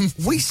 now,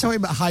 we saw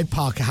him at Hyde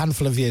Park a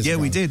handful of years ago.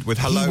 Yeah, we did, with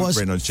Hello he was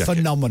written on his jacket.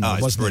 phenomenal, Oh,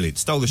 it's wasn't brilliant. he?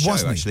 Stole the show,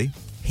 actually.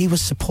 He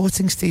was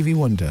supporting Stevie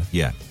Wonder.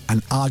 Yeah.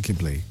 And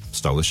arguably...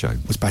 Stole the show.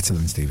 Was better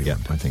than Stevie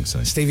Wonder. I think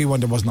so. Stevie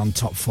Wonder wasn't on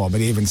top form, but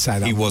he even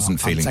said... He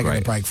wasn't feeling I'm taking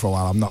great. a break for a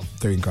while. I'm not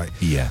doing great.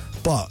 Yeah.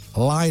 But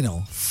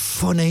Lionel,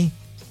 funny,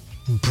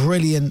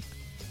 brilliant,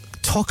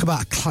 talk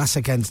about a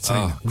classic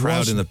entertainer. Oh,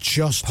 crowd in the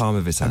just palm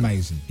of his hand.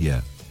 Amazing. Yeah.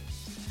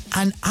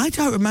 And I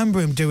don't remember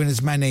him doing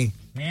as many...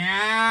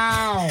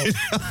 Meow.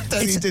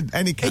 He did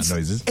any cat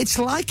noises. It's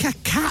like a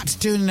cat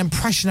doing an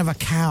impression of a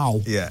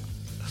cow. Yeah.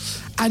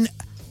 And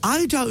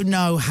I don't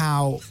know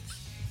how...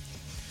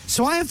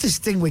 So I have this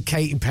thing with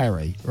Katy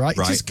Perry, right?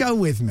 Just go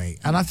with me.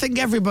 And I think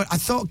everybody... I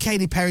thought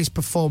Katy Perry's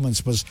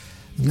performance was...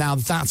 Now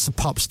that's a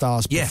pop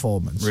star's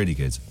performance. Really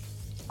good.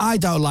 I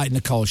don't like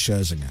Nicole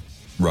Scherzinger.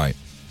 Right.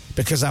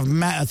 Because I've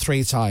met her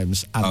 3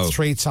 times, and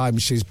 3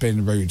 times she's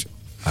been rude.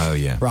 Oh,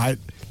 yeah. Right?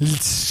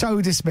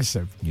 So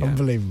dismissive. Yeah.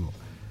 Unbelievable.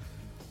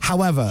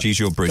 However... She's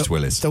your Bruce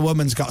Willis. The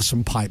woman's got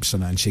some pipes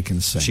in her and she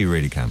can sing. She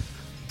really can.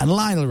 And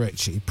Lionel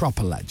Richie,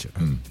 proper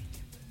legend.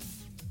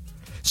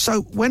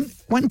 So when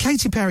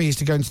Katy Perry used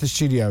to go into the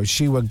studio,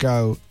 she would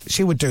do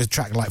a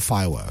track like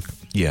Firework.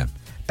 Yeah.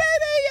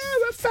 Baby,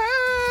 you're a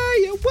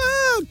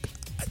firework.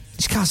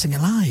 She can't sing it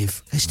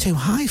live. It's too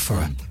high for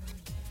her.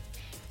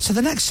 So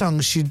the next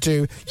song she'd do,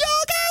 You're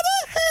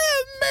gonna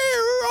hear me.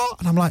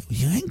 And I'm like,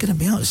 you ain't gonna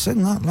be able to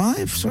sing that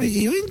live,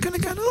 sweetie. You ain't gonna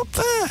get up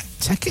there.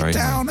 Take it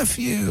down a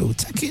few.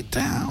 Take it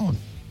down.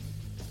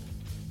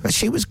 But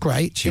she was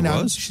great. She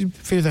was. A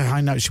few of the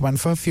high notes she went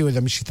for. A few of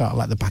them she thought,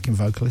 like the backing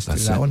vocalist.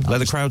 That's that it. one. Let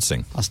the crowd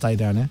sing. I'll stay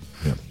down here.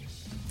 Yeah.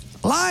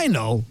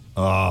 Lionel.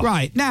 Oh.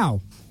 Right, now.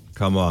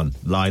 Come on,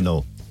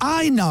 Lionel.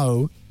 I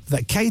know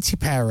that Katy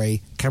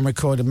Perry can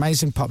record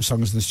amazing pop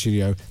songs in the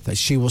studio that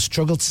she will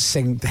struggle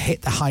to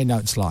hit the high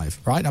notes live,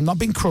 right? I'm not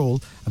being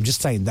cruel. I'm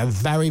just saying they're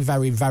very,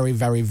 very, very,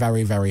 very,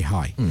 very, very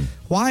high.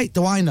 Why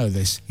do I know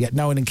this, yet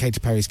no one in Katy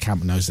Perry's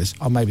camp knows this?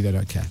 Or maybe they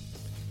don't care.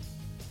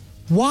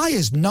 Why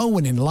has no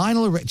one in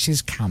Lionel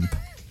Richie's camp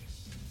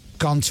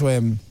gone to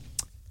him,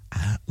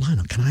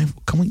 Lionel, can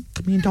me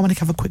and Dominic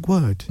have a quick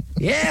word?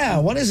 Yeah,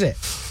 what is it?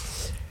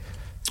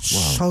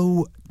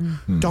 So,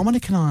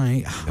 Dominic and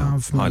I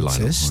have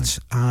noticed,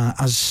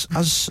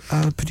 as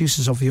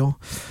producers of your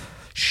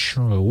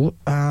show,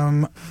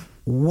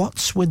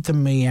 what's with the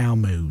meow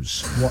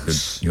moos?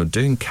 You're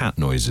doing cat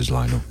noises,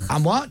 Lionel.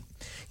 And what?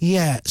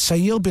 Yeah, so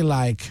you'll be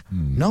like,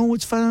 no,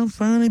 it's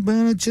funny,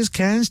 but I just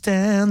can't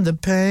stand the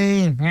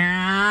pain.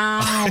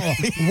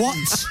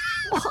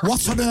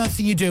 What on earth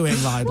are you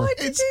doing, Lionel? Why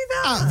did you do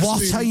that?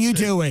 What are you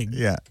doing?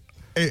 Yeah.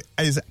 It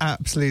is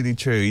absolutely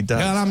true. He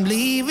does. Girl, I'm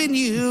leaving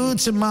you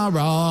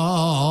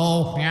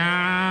tomorrow.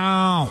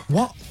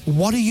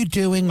 What are you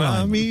doing,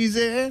 Lionel? I'm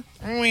easy.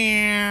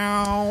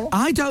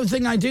 I don't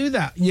think I do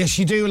that. Yes,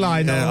 you do,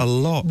 Lionel. Yeah, a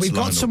lot. We've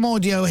got some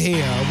audio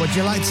here. Would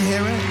you like to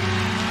hear it?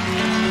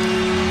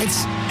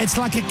 It's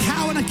like a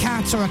cow and a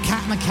cat or a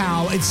cat and a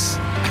cow.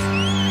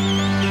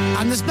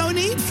 And there's no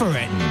need for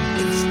it.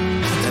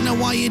 I don't know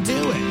why you do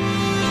it.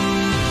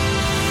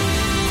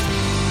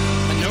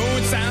 I know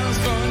it sounds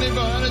funny,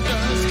 but I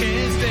just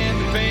can't stand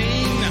the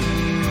pain.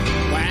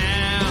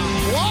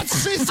 Wow.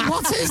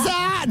 What is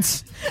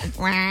that?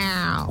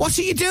 Wow. What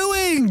are you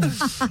doing?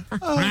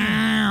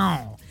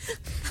 Wow.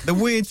 The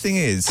weird thing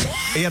is,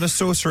 he had a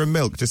saucer of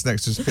milk just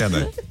next to his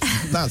piano.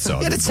 That's odd.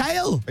 He had a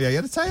tail. Yeah, he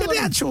had a tail. He had the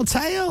actual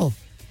tail.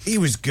 He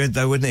was good,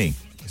 though, wasn't he?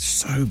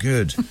 So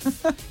good.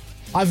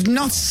 I've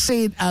not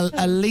seen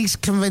a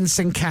least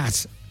convincing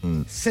cat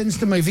since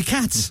the movie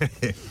Cats.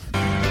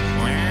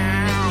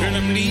 And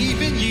I'm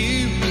leaving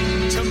you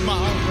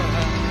tomorrow.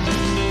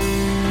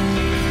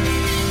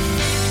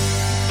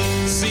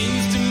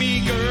 Seems to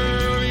me,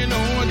 girl, you know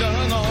I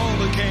done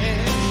all I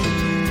can.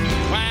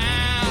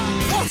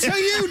 Wow. What are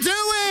you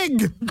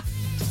doing?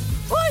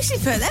 Why should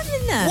you put them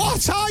in there?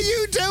 What are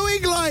you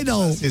doing,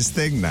 Lionel? It's his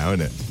thing now,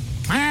 isn't it?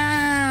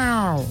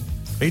 Wow.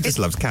 He just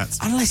loves cats.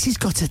 Unless he's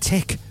got a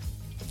tick.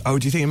 Oh,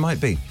 do you think it might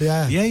be?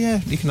 Yeah.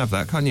 Yeah. You can have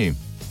that, can't you?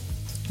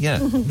 Yeah.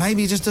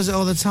 Maybe he just does it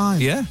all the time.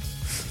 Yeah.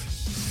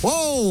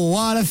 Whoa,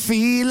 what a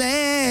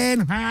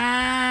feeling.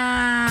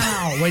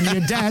 Wow. When you're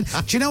dead.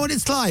 Do you know what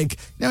it's like? You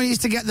know when you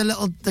used to get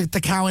the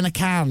cow in a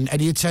can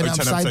and you turn it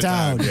upside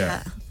down?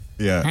 Yeah.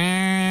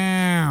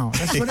 Wow.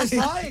 That's what it's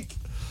like.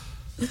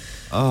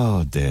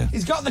 Oh, dear.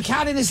 He's got the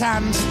can in his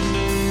hand.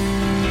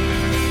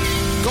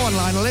 Go on,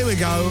 Lionel, here we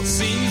go.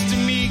 Seems to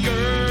me,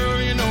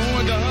 girl, you know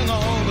I done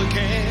all the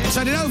can.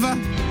 Turn it over.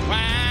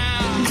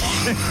 Wow.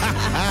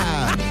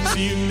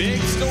 See a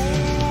big store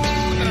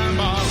that I'm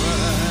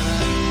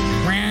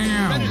borrowing.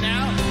 Wow. Better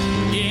now.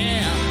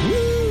 Yeah.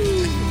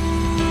 Woo.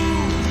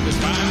 Just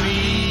find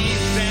me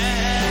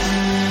that.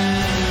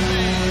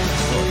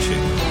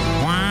 Watching.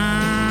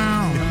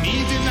 Wow.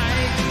 Me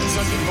tonight,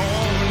 Sunday morning.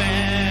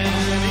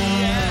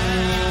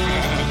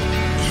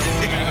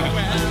 Yeah.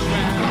 Well.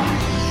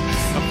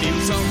 I feel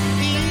so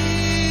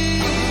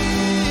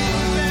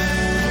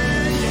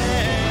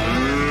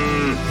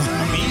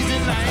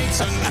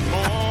Sunday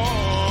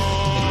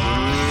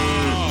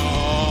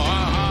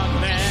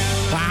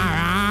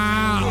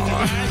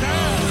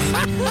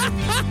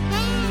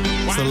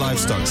It's the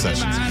livestock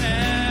sessions.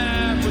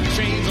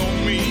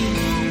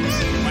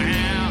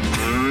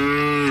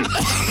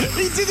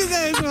 He did it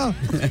there as well.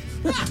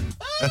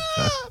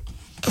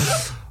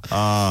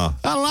 Ah.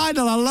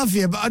 Lionel, I love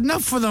you, but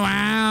enough for the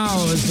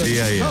wows.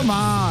 Yeah. Come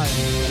on.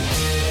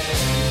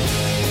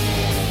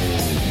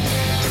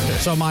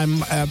 So my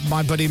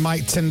buddy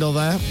Mike Tyndall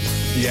there.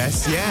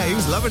 Yes, yeah, he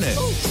was loving it.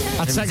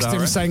 I texted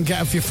him saying, get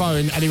off your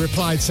phone, and he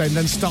replied saying,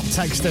 then stop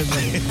texting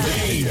me.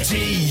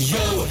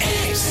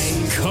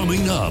 ADOX.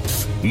 Coming up,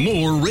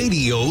 more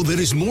radio that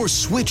is more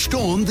switched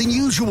on than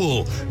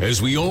usual,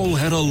 as we all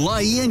had a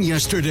lie-in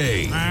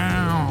yesterday.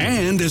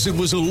 And as it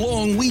was a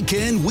long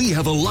weekend, we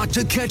have a lot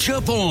to catch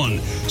up on.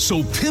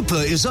 So Pippa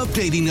is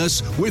updating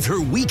us with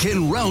her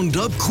weekend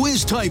roundup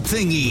quiz type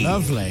thingy.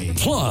 Lovely.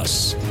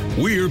 Plus,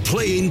 we're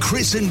playing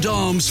Chris and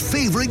Dom's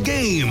favorite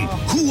game,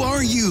 Who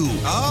Are You?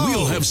 Oh.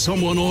 We'll have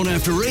someone on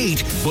after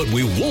 8, but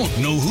we won't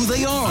know who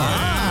they are.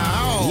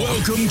 Wow.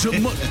 Welcome to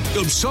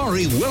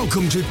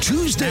welcome to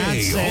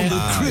Tuesday on the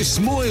Chris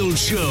Moyle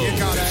Show. You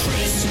got it.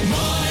 Chris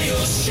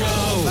Moyle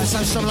Show. Let's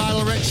have some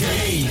Lionel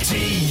Richie.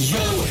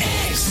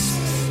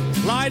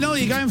 ADOX. Lionel,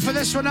 you going for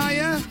this one, are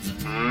you?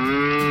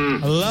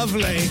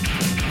 Lovely.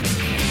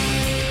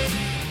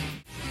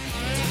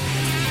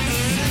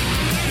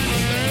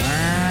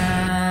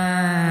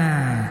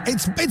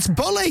 It's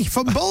Bully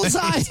from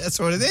Bullseye. That's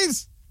what it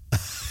is.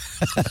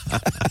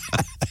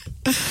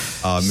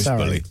 Oh, Miss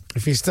Bully.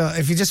 If you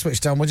just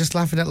switched on, we're just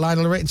laughing at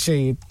Lionel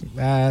Richie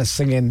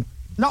singing.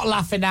 Not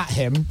laughing at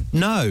him.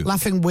 No.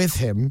 Laughing with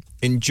him.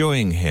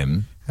 Enjoying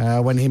him.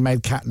 When he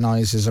made cat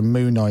noises and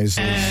moo noises.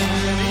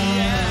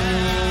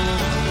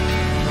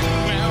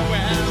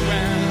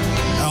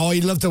 Oh, he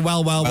loved the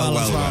well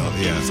as well.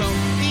 Yeah.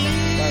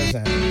 Where is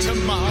it?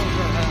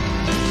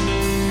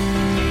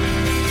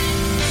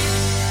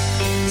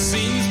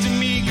 Seems to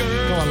me,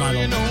 girl, Go on,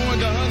 Lionel. you know I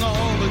done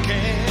all the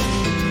can.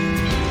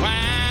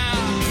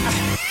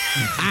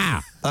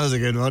 Wow. That was a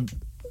good one.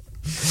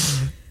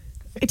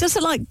 He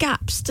doesn't like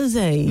gaps, does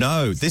he?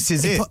 No, this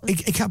is it.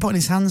 He kept putting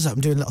his hands up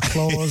and doing little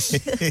claws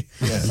at the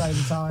same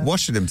time.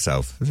 Washing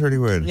himself. It's really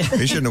weird.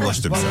 He shouldn't have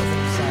washed himself.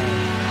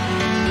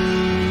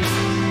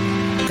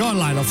 Go on,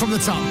 Lionel, from the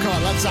top. Come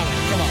on, let's have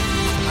it. Come on.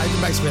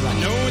 It makes me laugh. I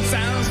know it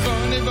sounds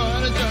funny, but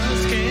I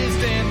just can't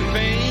stand the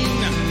pain.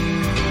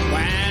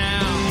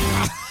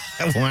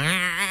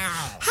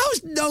 Wow.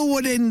 How's no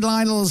one in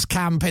Lionel's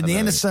camp in the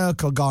inner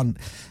circle gone,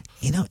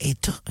 you know,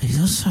 it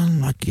does sound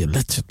like you're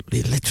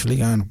literally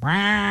going,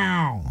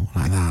 wow,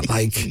 like that.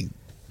 Like,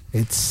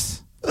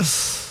 it's,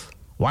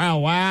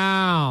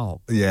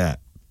 wow. Yeah.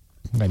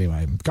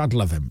 Anyway, God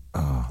love him.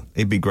 Oh,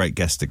 he'd be a great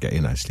guest to get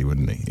in, actually,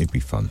 wouldn't he? He'd be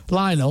fun.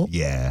 Lionel?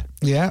 Yeah.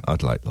 Yeah.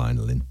 I'd like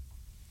Lionel in.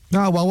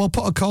 Oh, well, we'll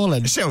put a call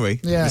in. Shall we?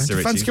 Yeah. Mr. Do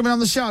fans Ritchie? coming on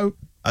the show?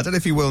 I don't know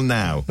if he will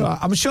now.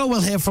 I'm sure we'll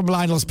hear from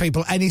Lionel's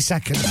people any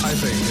second. I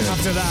think, yeah.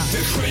 After that.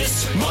 The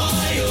Chris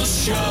Moyle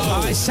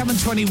Show. It's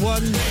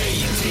 7:21.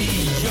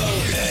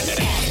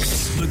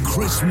 The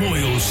Chris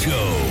Moyle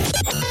Show.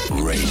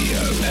 Radio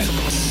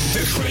X.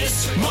 The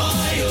Chris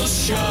Moyle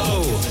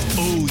Show.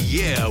 Oh,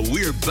 yeah,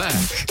 we're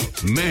back.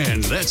 Man,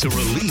 that's a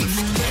relief.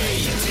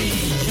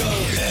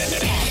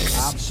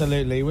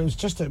 Absolutely. It was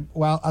just as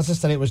I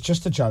said, it was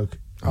just a joke.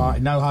 All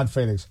right, no hard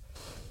feelings.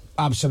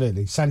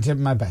 Absolutely. Send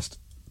him my best.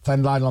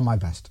 Send Lionel my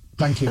best.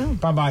 Thank you.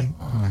 Bye-bye.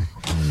 Oh,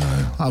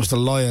 no. That was the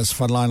lawyers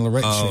for Lionel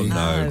Richie. Oh,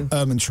 no.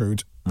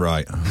 Ermintrude.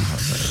 Right.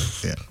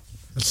 Yeah.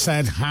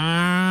 Said,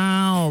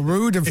 how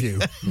rude of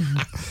you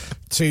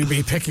to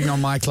be picking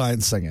on my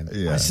client singing.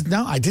 Yeah. I said,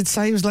 no, I did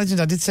say he was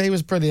legend. I did say he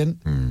was brilliant.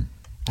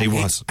 He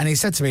was. And he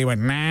said to me, he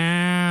went,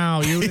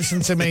 now, you listen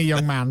to me,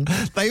 young man.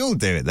 They all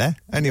do it there.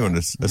 Anyone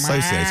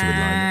associated with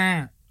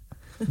Lionel.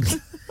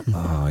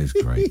 Oh, he's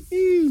great.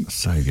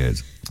 So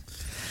good.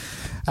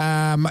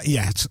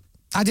 Yeah,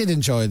 I did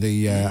enjoy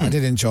I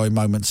did enjoy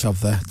moments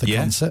of the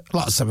concert.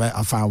 Lots of it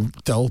I found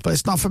dull, but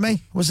it's not for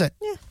me, was it?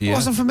 Yeah. It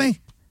wasn't for me.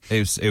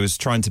 It was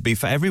trying to be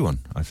for everyone,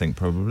 I think,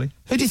 probably.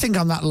 Who do you think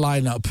on that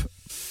lineup,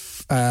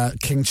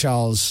 King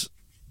Charles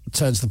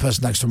turns to the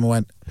person next to him and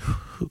went,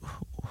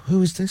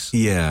 who is this?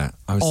 Yeah,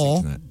 I was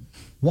thinking that.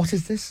 What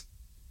is this?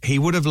 He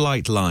would have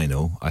liked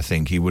Lionel, I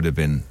think. He would have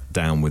been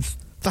down with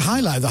The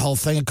highlight of the whole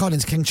thing, according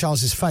to King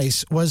Charles's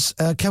face, was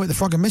Kermit the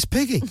Frog and Miss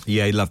Piggy.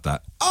 Yeah, he loved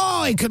that.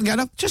 Oh, he couldn't get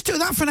up. Just do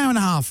that for an hour and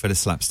a half. Bit of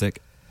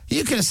slapstick.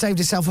 You could have saved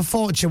yourself a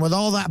fortune with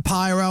all that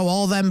pyro,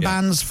 all them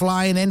bands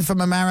flying in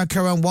from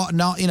America and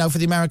whatnot, for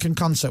the American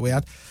concert we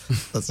had.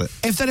 That's it.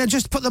 If they'd have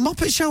just put the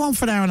Muppet Show on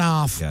for an hour and a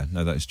half. Yeah,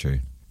 no, that is true.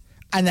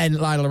 And then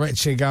Lionel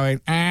Richie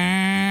going,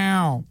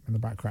 ow, in the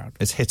background.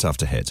 It's hit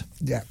after hit.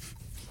 Yeah.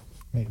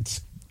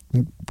 It's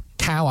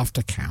cow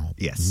after cow.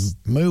 Yes.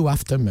 Moo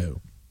after moo.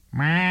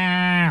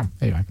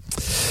 Anyway.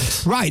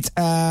 Right,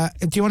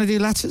 do you want to do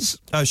letters?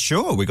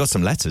 Sure, we got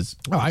some letters.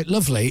 All right,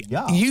 lovely.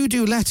 Yeah. You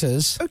do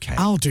letters. Okay.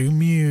 I'll do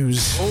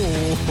Muse.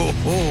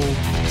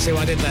 Oh. See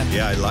what I did there?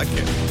 Yeah, I like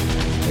it.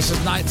 This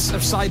is Knights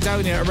of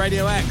Sidonia at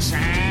Radio X.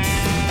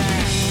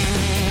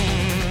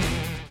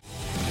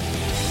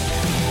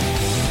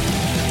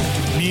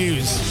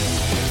 Muse.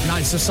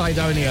 Knights of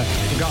Sidonia.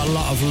 We've got a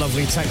lot of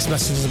lovely text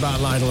messages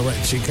about Lionel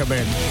Richie. Come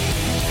in.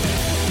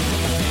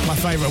 My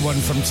favourite one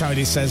from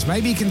Tony says,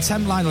 maybe you can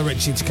tempt Lionel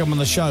Richie to come on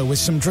the show with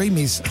some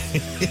dreamies.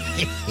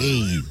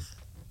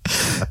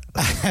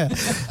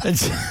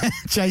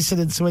 Jason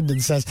in Swindon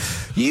says,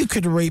 you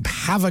could reap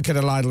havoc at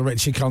a Lionel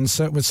Richie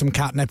concert with some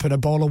catnip and a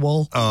ball of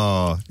wool.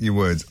 Oh, you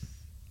would.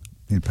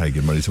 You'd pay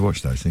good money to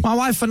watch those things. My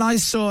wife and I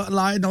saw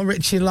Lionel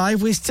Richie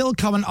live. We still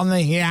comment on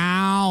the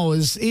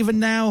yows, even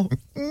now.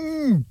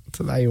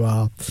 So there you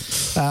are.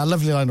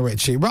 Lovely Lionel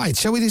Richie. Right,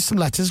 shall we do some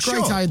letters?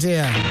 Great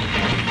idea.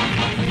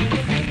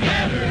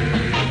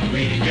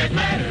 We get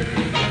letters.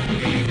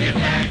 We get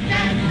back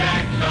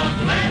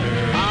those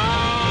letters.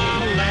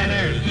 Oh,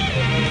 letters.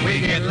 We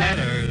get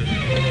letters.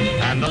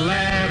 And the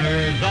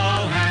letters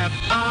all have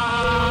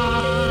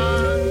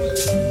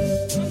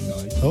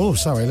Oh,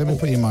 sorry, let me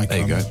put your mic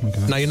there on. There you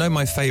go. Now, you know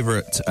my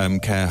favourite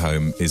care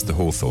home is the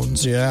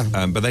Hawthorns. Yeah.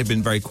 But they've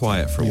been very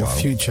quiet for a Your while.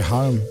 future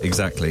home.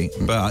 Exactly.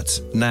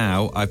 But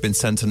now I've been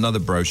sent another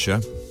brochure.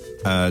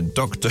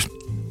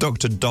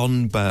 Dr.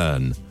 Don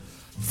Byrne.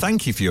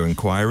 Thank you for your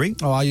inquiry.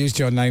 Oh, I used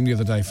your name the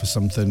other day for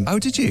something. Oh,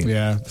 did you?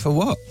 Yeah. For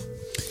what?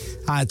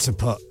 I had to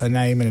put a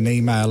name and an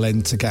email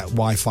in to get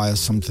Wi-Fi or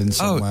something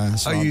somewhere.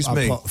 I used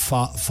me. I put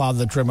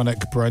Father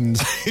Drimonic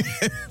Bruns.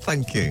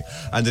 Thank you.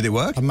 And did it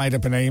work? I made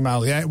up an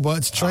email. Yeah, it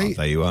worked a treat.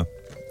 There you are.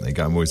 There you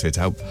go. I'm always here to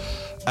help.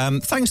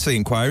 Thanks for the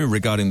inquiry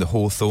regarding the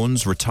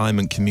Hawthorns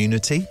retirement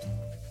community.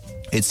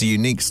 It's a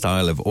unique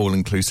style of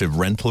all-inclusive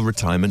rental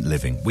retirement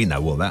living. We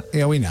know all that.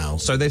 Yeah, we know.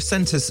 So they've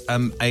sent us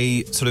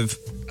a sort of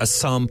a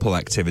sample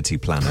activity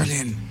planner.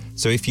 Brilliant.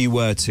 So if you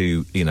were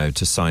to,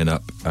 to sign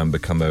up and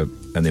become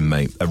an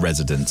inmate, a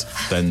resident,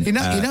 then... You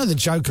know the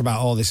joke about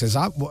all this is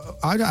I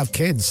don't have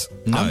kids.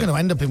 No. I'm going to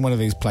end up in one of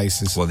these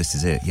places. Well, this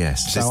is it,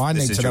 yes. So I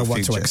need to know what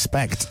future. to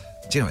expect.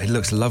 Do you know, it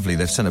looks lovely.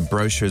 They've sent a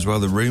brochure as well.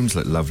 The rooms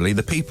look lovely.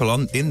 The people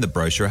in the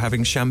brochure are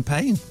having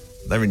champagne.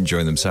 They're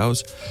enjoying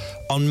themselves.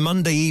 On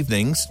Monday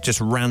evenings,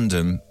 just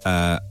random,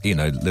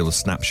 little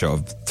snapshot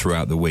of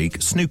throughout the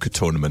week, snooker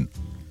tournament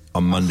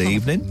on Monday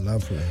evening.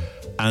 Lovely.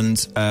 And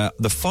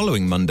the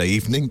following Monday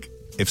evening,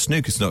 if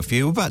snooker's not for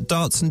you, what about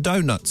darts and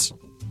donuts?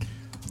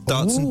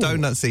 Darts and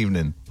donuts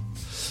evening.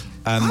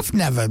 I've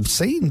never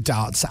seen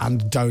darts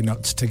and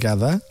donuts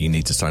together. You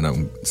need to sign up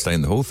and stay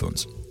in the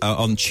Hawthorns.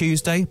 On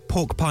Tuesday,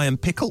 pork pie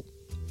and pickle.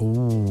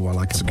 Ooh, I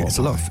like a pork It's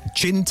a lot of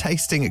gin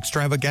tasting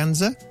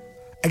extravaganza.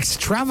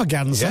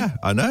 Extravaganza? Yeah,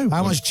 I know.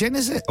 How much gin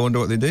is it? I wonder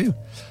what they do.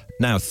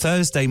 Now,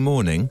 Thursday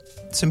morning,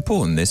 it's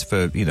important this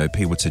for,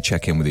 people to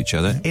check in with each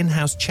other.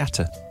 In-house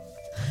chatter.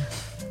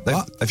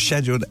 They've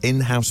scheduled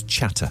in-house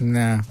chatter.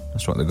 No.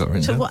 That's what they've got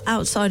written So down. what,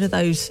 outside of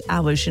those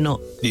hours you're not...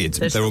 Yeah,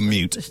 they're on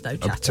mute. There's no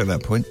Up chatter. to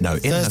that point. No,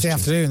 in-house Thursday chatter.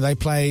 afternoon, they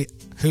play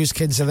Whose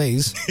Kids Are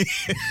These?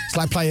 It's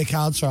like play your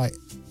cards right.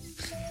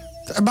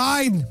 They're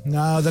mine!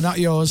 No, they're not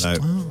yours. No.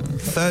 Oh,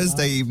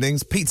 Thursday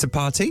evenings, pizza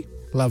party.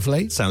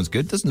 lovely. Sounds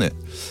good, doesn't it?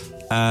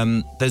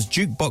 There's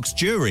Jukebox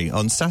Jury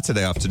on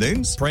Saturday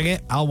afternoons. Bring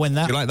it. I'll win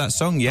that. Do you like that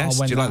song? Yes. I'll Do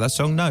win you like that. that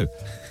song? No.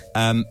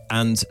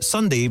 And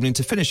Sunday evening,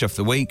 to finish off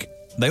the week,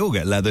 they all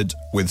get leathered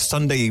with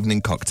Sunday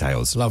evening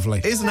cocktails.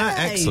 Lovely. Isn't that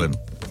Yay. excellent?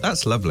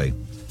 That's lovely.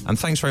 And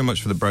thanks very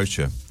much for the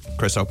brochure.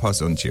 Chris, I'll pass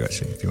it on to you,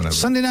 actually, if you want to have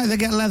Sunday night they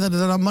get leathered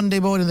and on Monday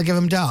morning they give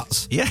them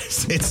darts.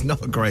 Yes, it's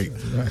not great.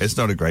 It's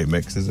not a great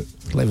mix, is it?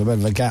 Leave a bit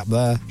of a gap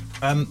there.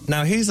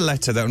 Now, here's a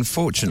letter that,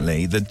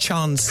 unfortunately, the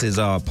chances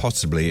are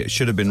possibly it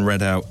should have been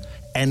read out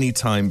any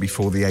time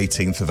before the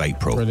 18th of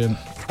April. Brilliant.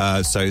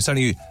 So it's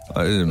only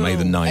May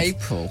the 9th.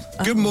 April.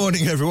 Good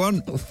morning,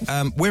 everyone.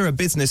 We're a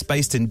business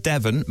based in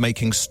Devon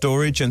making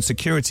storage and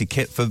security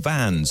kit for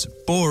vans.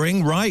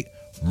 Boring, right?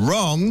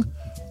 Wrong.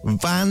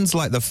 Vans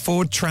like the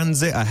Ford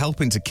Transit are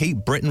helping to keep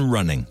Britain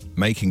running,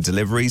 making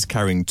deliveries,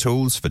 carrying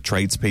tools for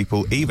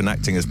tradespeople, even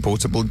acting as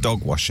portable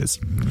dog washers.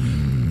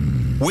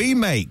 We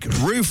make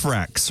roof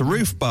racks,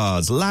 roof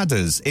bars,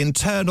 ladders,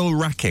 internal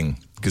racking,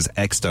 because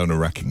external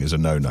racking is a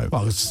no-no.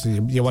 Well,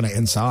 you want it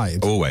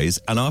inside. Always,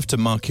 and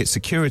aftermarket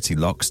security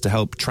locks to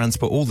help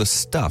transport all the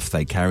stuff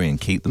they carry and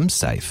keep them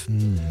safe.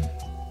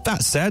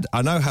 That said,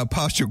 I know how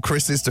partial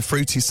Chris is to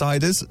fruity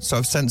ciders, so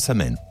I've sent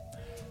some in.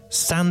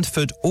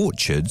 Sandford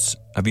Orchards,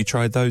 have you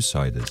tried those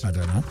ciders? I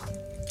don't know.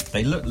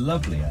 They look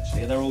lovely,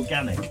 actually. They're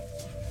organic.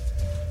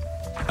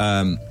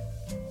 No,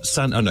 it's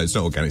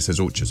not organic. It says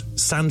Orchards.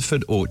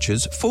 Sanford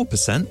Orchards,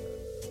 4%.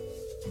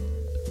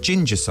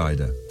 Ginger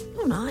cider.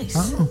 Oh, nice.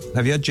 Oh.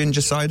 Have you had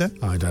ginger cider?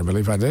 I don't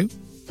believe I do.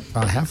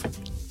 I have.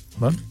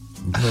 Well,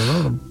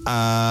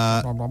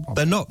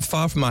 they're not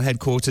far from our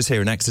headquarters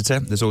here in Exeter.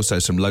 There's also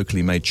some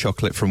locally made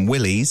chocolate from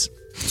Willys.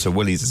 So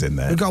Willys is in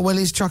there. We've got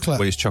Willys chocolate.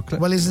 Willys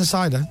chocolate. Willys and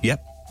cider.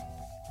 Yep.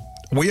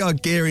 We are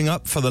gearing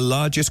up for the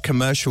largest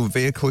commercial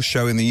vehicle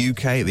show in the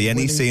UK at the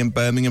NEC in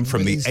Birmingham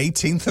from the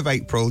 18th of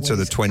April to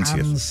the 20th.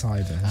 And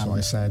cider, that's what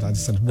I said. I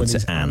just said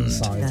Willys and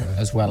cider.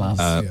 As well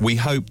as. We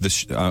hope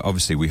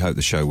obviously we hope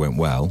the show went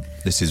well.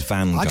 This is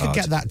Vanguard. I could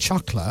get that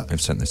chocolate I've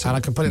sent this and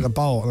I could put it in a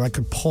bowl and I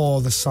could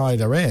pour the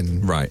cider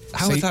in. Right.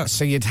 How so, would that...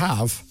 so you'd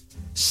have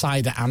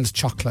cider and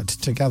chocolate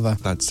together.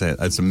 That's it.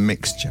 It's a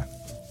mixture.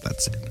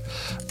 That's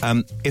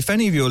it. If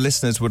any of your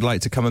listeners would like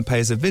to come and pay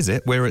us a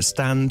visit, we're at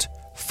stand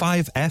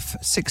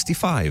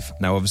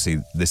 5F65. Now,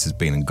 obviously, this has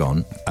been and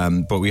gone,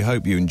 but we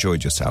hope you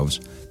enjoyed yourselves.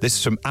 This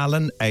is from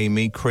Alan,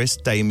 Amy, Chris,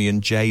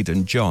 Damien, Jade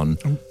and John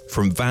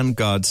from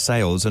Vanguard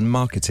Sales and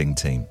Marketing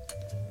Team.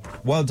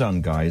 Well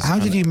done, guys. How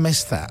did you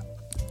miss that?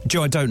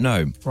 Joe, I don't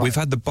know. Right. We've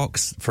had the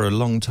box for a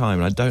long time,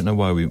 and I don't know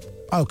why we...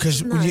 Oh,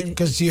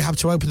 because you have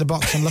to open the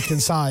box and look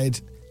inside.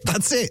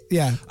 That's it.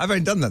 Yeah. I've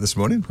only done that this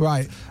morning.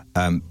 Right.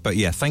 But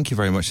yeah, thank you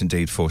very much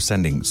indeed for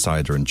sending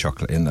cider and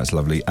chocolate in. That's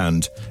lovely.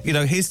 And,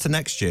 here's to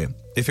next year.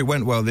 If it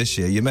went well this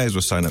year, you may as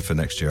well sign up for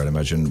next year, I'd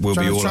imagine. We'll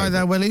be all try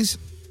their Willys?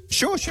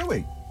 Sure, shall we?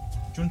 Do you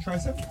want to try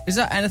some? Is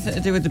that anything to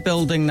do with the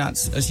building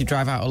that's, as you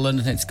drive out of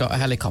London, it's got a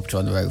helicopter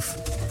on the roof?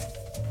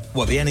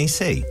 What, the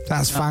NEC?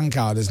 That's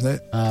Vanguard, isn't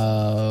it?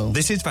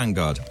 This is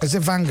Vanguard. Is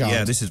it Vanguard?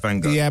 Yeah, this is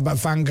Vanguard. Yeah, but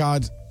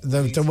Vanguard,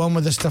 the one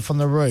with the stuff on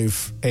the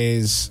roof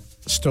is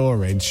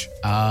storage.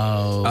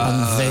 Oh.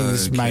 And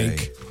these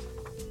make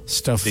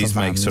stuff These for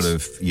make vans. sort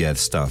of,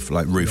 stuff,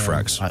 like roof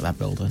racks. Like that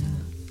building.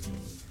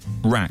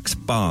 Racks,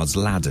 bars,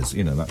 ladders,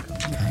 that kind of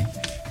thing. Okay.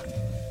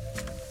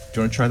 Do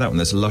you want to try that one?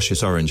 There's a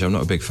luscious orange. I'm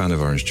not a big fan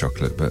of orange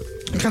chocolate, but...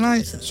 Can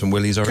I... Some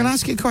Willys orange? Can I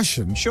ask you a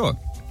question? Sure.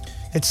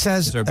 It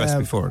says... Is there a best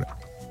before it?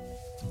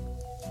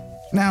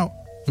 Now,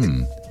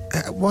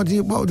 what do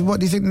you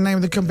think the name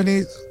of the company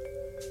is?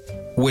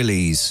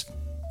 Willys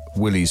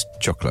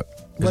chocolate.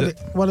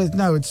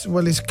 It's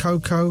Willys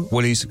Cocoa.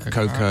 Willys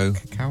Cocoa.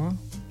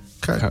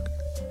 Cacao?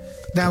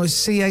 Now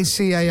it's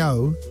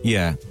CACAO.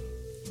 Yeah.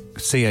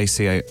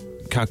 CACA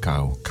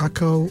Cacao.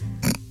 Cacao.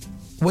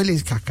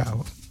 Willys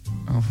Cacao.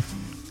 Oh.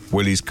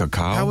 Willys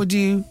Cacao. How would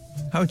you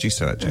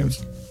say that,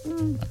 James?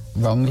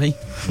 Wrongly.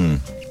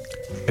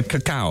 A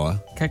cacao.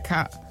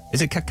 Cacao.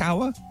 Is it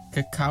cacao?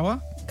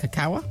 Cacao?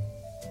 Cacao?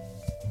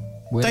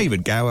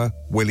 David Gower,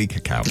 Willy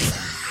Cacao.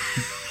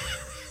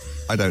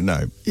 I don't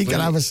know. You can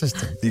have a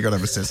system. You got to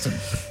have a system.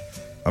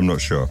 I'm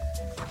not sure.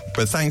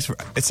 But thanks for...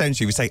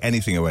 Essentially, we take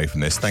anything away from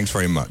this. Thanks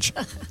very much.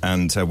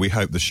 And we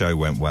hope the show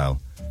went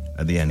well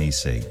at the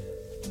NEC.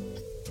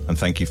 And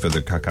thank you for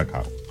the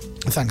cacao.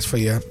 Thanks for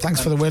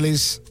the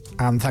Willys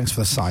and thanks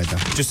for the cider.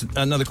 Just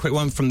another quick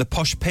one from the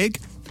Posh Pig.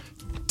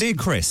 Dear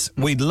Chris,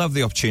 we'd love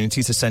the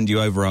opportunity to send you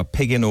over our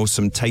Pig in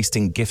Awesome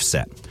tasting gift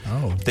set.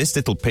 Oh. This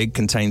little pig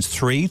contains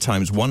 3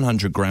 times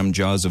 100 gram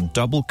jars of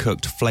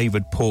double-cooked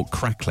flavoured pork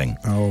crackling.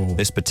 Oh.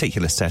 This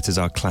particular set is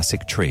our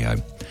classic trio.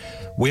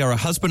 We are a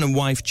husband and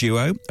wife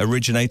duo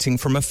originating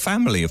from a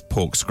family of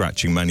pork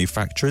scratching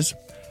manufacturers.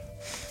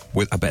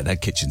 I bet their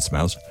kitchen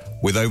smells.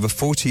 With over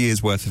 40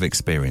 years' worth of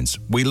experience.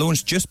 We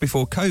launched just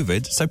before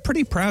COVID, so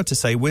pretty proud to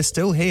say we're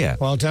still here.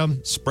 Well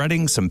done.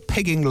 Spreading some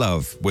pigging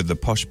love with the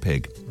Posh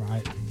Pig.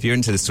 Right. If you're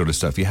into this sort of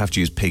stuff, you have to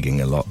use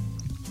pigging a lot.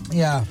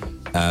 Yeah.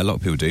 A lot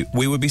of people do.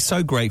 We would be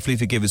so grateful if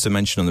you give us a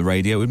mention on the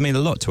radio. It would mean a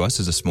lot to us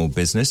as a small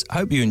business.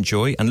 Hope you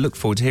enjoy and look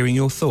forward to hearing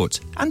your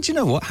thoughts. And do you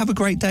know what? Have a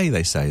great day,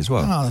 they say as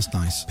well. Oh, that's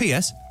nice.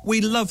 P.S.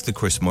 We love the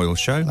Chris Moyle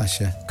Show. Bless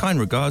you. Kind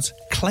regards,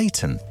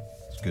 Clayton.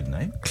 It's a good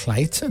name.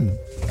 Clayton.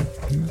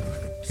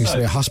 Used to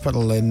be a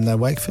hospital in the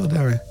Wakefield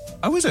area.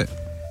 Oh, is it?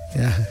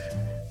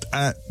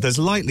 Yeah. There's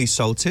lightly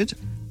salted,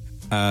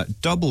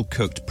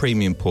 double-cooked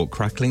premium pork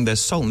crackling.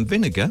 There's salt and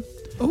vinegar.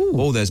 Ooh.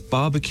 Or there's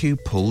barbecue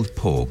pulled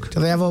pork.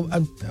 Do they have a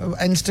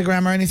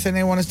Instagram or anything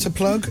they want us to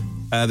plug?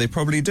 They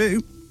probably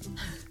do.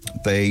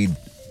 They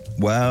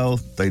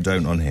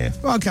don't on here.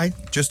 Okay.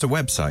 Just a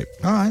website.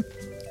 All right.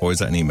 Or is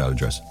that an email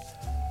address?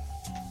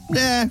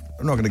 Nah,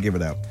 I'm not going to give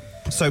it out.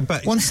 So,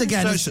 but once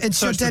again,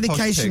 it's your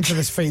dedication to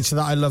this feature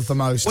that I love the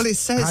most. Well, it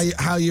says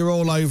how you're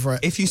all over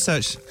it. If you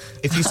search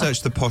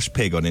the Posh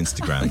Pig on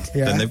Instagram,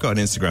 then they've got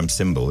an Instagram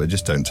symbol. They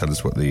just don't tell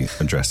us what the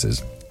address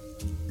is.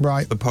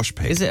 Right. The Posh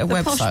Pig. Is it a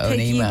website or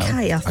an email? UK,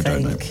 I think.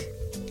 don't know.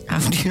 How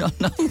do you not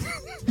know?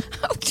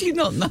 How do you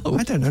not know?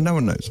 I don't know. No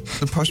one knows.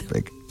 The Posh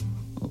Pig.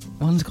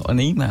 One's got an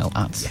email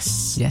at.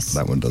 Yes.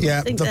 That one does.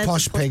 Yeah, the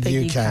Posh Pig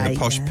UK. The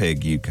Posh Pig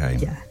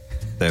UK. Yeah.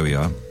 There we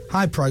are.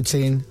 High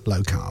protein,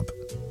 low carb.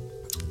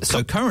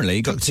 So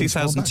currently got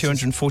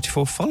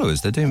 2,244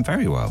 followers. They're doing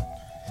very well.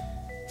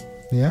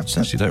 Yeah.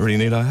 Essentially don't really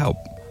need our help.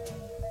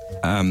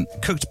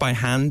 Cooked by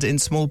hand in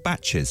small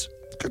batches.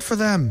 Good for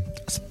them.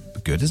 That's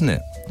good, isn't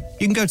it?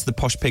 You can go to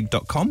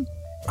theposhpig.com,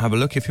 have a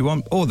look if you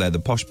want, or they're the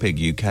Posh Pig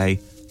UK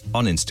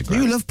on Instagram.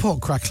 You love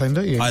pork crackling,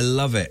 don't you? I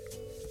love it.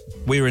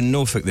 We were in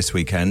Norfolk this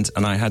weekend,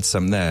 and I had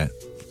some there,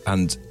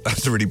 and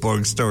that's a really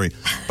boring story,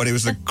 but it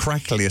was the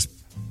crackliest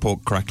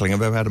pork crackling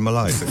I've ever had in my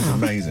life. It was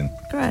amazing.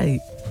 Great.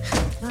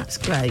 That's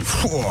great.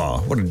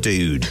 Whoa, what a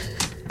dude.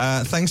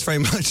 Thanks very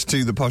much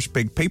to the Posh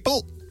Pig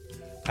people,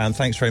 and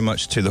thanks very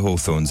much to the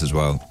Hawthorns as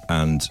well.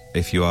 And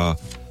if you are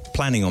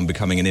planning on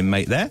becoming an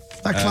inmate there...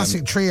 That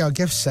classic trio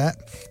gift set,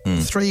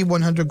 3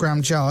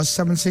 100-gram jars,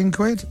 17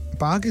 quid.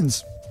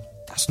 Bargains.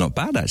 That's not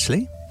bad,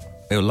 actually.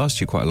 It'll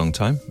last you quite a long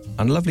time.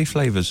 And lovely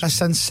flavours. Less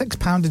than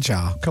 £6 a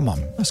jar. Come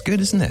on. That's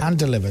good, isn't it? And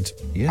delivered.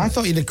 Yeah. I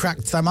thought you'd have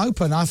cracked them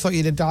open. I thought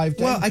you'd have dived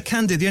in. Well, I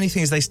can do. The only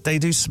thing is they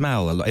do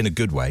smell, a lot, in a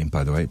good way,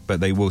 by the way, but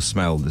they will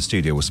smell, the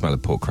studio will smell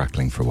of pork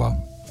crackling for a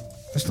while.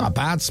 It's not a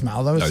bad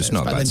smell, though, is No, it? it's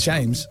not a better bad than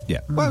smell. James. Yeah.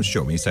 Well,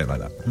 sure, when you say it like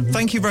that.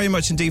 Thank you very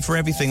much indeed for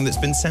everything that's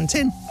been sent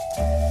in.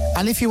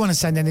 And if you want to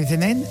send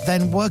anything in,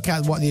 then work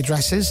out what the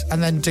address is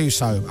and then do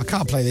so. I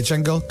can't play the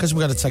jingle because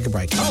we're going to take a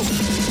break.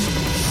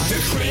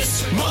 The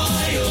Chris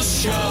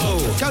Miles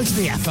Show. Go to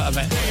the effort of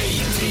it.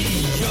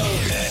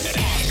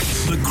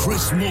 The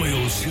Chris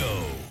Moyle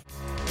Show.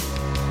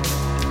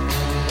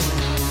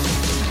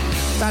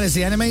 That is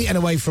the enemy, and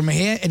away from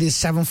here, it is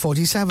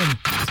 7:47.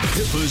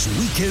 Pippa's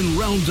Weekend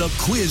Roundup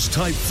quiz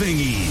type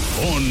thingy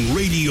on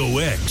Radio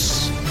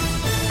X.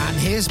 And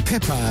here's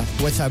Pippa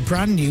with her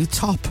brand new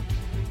top.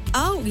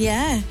 Oh,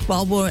 yeah.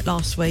 Well, I wore it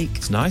last week.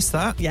 It's nice,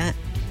 that. Yeah.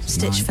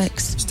 Stitch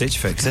Fix. Stitch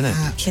Fix, isn't it?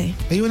 Okay.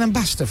 Are you an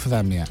ambassador for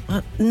them yet?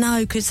 No,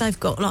 because they've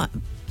got, like,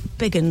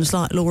 big uns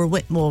like Laura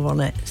Whitmore on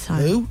it. So.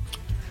 Who?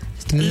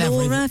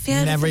 Laura, if you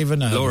heard Never of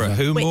even heard Laura of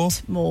her. who more?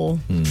 Whitmore.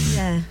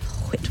 Yeah.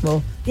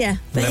 Whitmore. Yeah.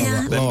 But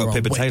yeah. They've got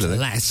Pippa Taylor then.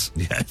 Less.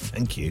 Yeah,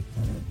 thank you.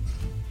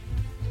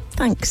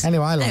 Thanks.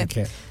 Anyway, I like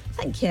it.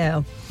 Thank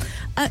you.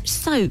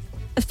 So,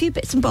 a few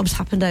bits and bobs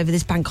happened over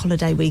this bank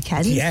holiday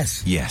weekend.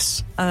 Yes.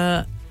 Yes.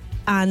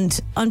 And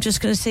I'm just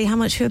going to see how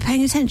much you were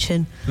paying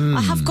attention.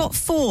 I have got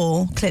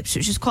 4 clips,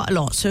 which is quite a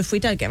lot. So if we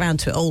don't get around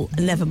to it all,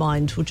 never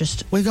mind. We'll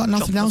just... We've got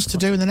nothing else to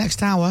do in the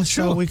next hour,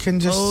 so we can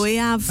just... Oh, we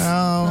have.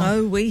 Oh.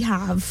 No, we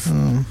have.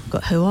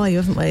 Got Who Are You,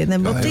 haven't we? And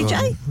then Rob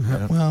DJ.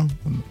 Well...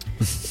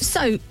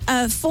 So,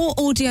 4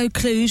 audio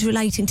clues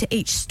relating to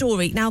each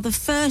story. Now, the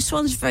first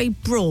one's very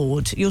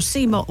broad. You'll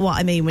see what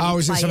I mean when you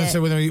is it play something to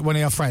do with one of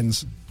your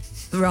friends?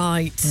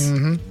 Right.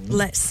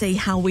 Let's see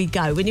how we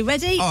go. When you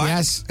ready? Oh,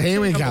 yes, here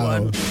we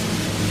go.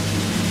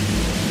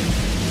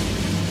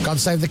 God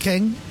Save the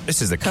King.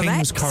 This is the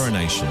King's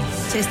coronation.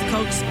 It is the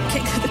Cogs.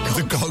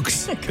 The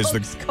Cogs.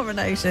 It's the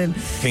coronation.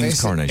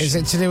 King's coronation. Is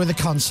it to do with the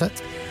concert?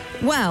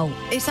 Well,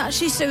 it's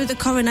actually to do with the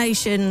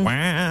coronation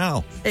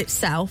Wow.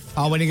 itself.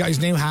 Oh, when he got his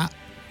new hat?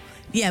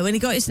 Yeah, when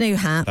he got his new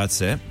hat. That's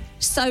it.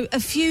 So a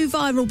few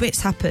viral bits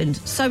happened.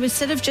 So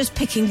instead of just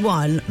picking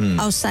one,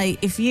 I'll say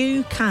if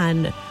you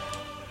can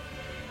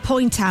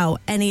point out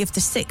any of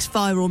the 6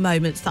 viral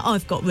moments that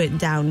I've got written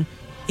down,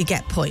 you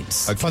get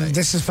points. Okay.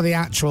 This is for the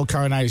actual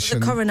coronation.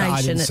 The coronation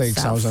I didn't see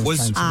 'cause I was on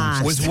itself. train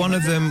to Was one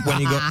of them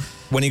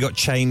when he got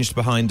changed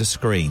behind a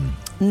screen?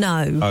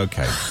 No.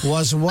 Okay.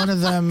 Was one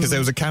of them... Because there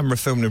was a camera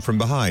filming him from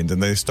behind,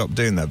 and they stopped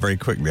doing that very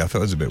quickly. I thought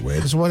it was a bit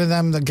weird. Was one of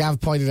them that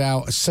Gav pointed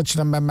out, such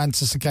a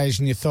momentous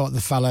occasion, you thought the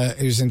fella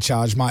who's in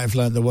charge might have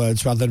learnt the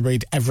words rather than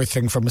read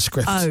everything from a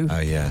script. Oh,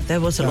 yeah.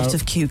 There was a lot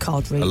of cue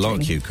card reading. A lot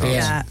of cue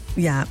cards.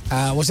 Yeah.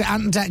 Was it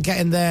Ant and Dec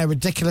getting there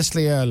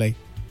ridiculously early?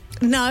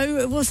 No,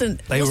 it wasn't.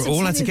 They were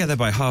all had to get there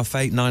by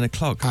 8:30, 9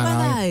 o'clock. Were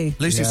they?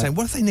 Lucy was saying,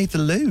 what if they need the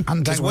loo?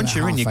 And Because Dec once went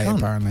you're at in, you 8:30 can't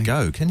apparently.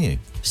 go, can you?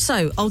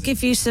 So, I'll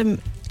give you some...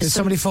 Did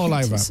somebody fall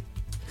over?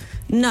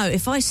 No,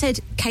 if I said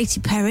Katy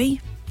Perry...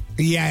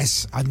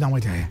 Yes, I had no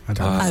idea. I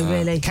don't know. Oh,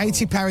 really?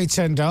 Katy Perry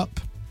turned up.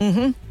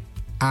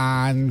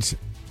 And...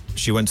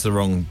 She went to the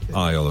wrong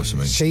aisle or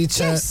something.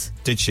 Yes.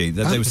 Did she?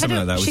 There was something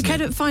like that, She wasn't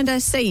couldn't it? find her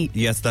seat.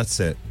 Yes, that's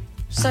it.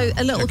 So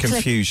a little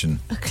confusion.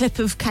 A clip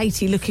of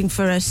Katie looking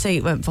for her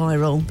seat went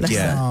viral. Bless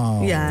Yeah. her.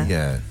 Oh. Yeah.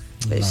 Yeah.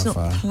 But it's not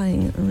Love her.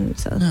 playing.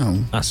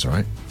 No. That's all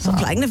right. It's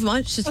not playing. Never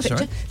mind. It's just a That's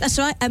picture. all right. That's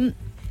all right.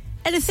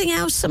 Anything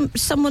else?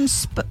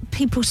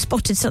 People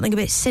spotted something a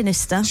bit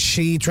sinister.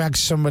 She dragged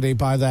somebody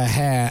by their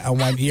hair and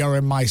went, "You're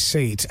in my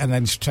seat," and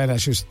then she turned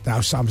out she was. No,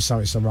 I'm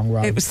sorry, it's the wrong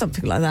row. It was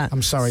something like that.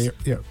 I'm sorry,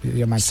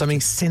 you're meant. Something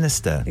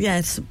sinister.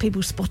 Yeah,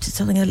 people spotted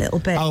something a little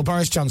bit. Oh,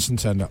 Boris Johnson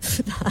turned up.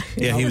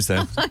 Yeah, he was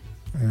there.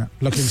 Yeah.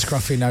 Looking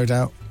scruffy, no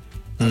doubt.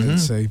 I didn't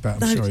see,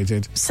 but I'm sure he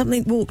did.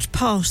 Something walked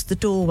past the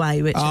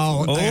doorway, which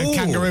A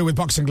kangaroo with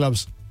boxing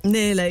gloves.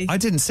 nearly. I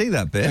didn't see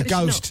that bit. A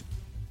ghost.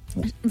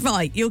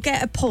 Right, you'll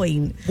get a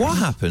point. What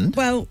happened?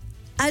 Well,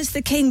 as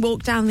the king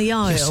walked down the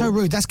aisle... You're so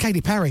rude. That's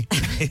Katy Perry.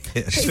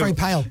 She's very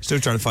pale. Still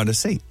trying to find a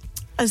seat.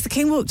 As the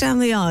king walked down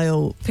the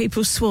aisle,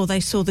 people swore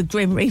they saw the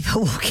Grim Reaper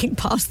walking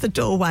past the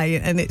doorway,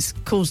 and it's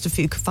caused a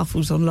few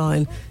kerfuffles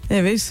online.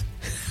 There is.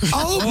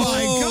 Oh,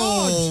 my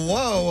God.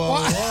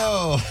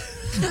 Whoa.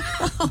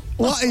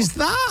 What is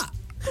that?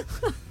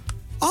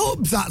 Oh,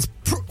 that's...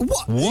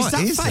 What What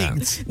is is that that?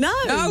 faked? No.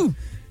 No.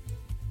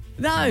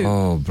 No.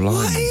 Oh, blimey.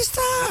 What is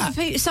that?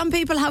 that? Some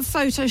people have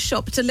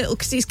photoshopped a little,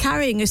 because he's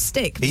carrying a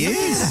stick. He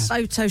is.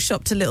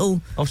 Photoshopped a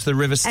little Off the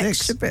River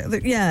Styx. extra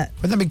bit. Yeah.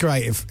 Wouldn't that be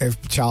great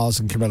if Charles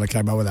and Camilla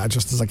came over with that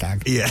just as a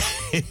gag? Yeah.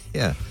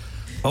 Yeah.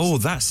 Oh,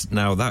 that's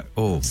now that.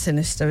 Oh,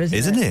 Sinister,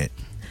 isn't it?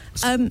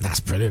 That's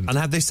brilliant. And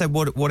have they said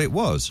what it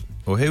was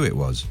or who it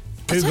was?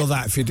 Google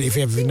that if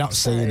you've not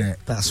seen it.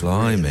 That's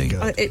Blimey. really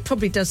good. It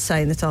probably does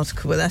say in that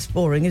article, but that's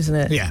boring, isn't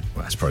it? Yeah.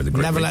 Well, that's probably the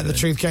great Never let the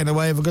truth get in the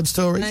way of a good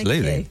story. Thank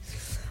Absolutely.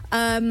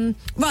 you.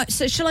 Right,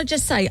 so shall I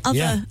just say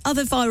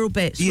other viral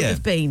bits would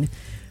have been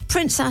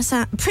Princess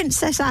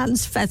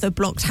Anne's feather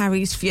blocked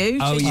Harry's view.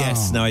 Oh,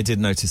 yes. No, I did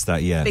notice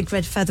that, yeah. Big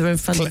red feather in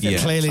front of him.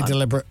 Clearly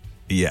deliberate.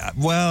 Yeah.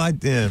 Well,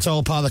 it's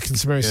all part of the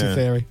conspiracy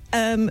theory.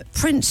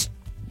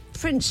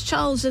 Prince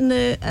Charles and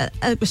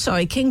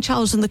King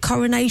Charles and the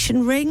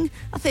coronation ring.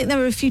 I think there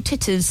were a few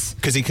titters.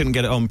 Because he couldn't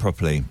get it on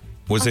properly.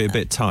 Was it a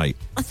bit tight?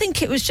 I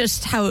think it was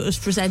just how it was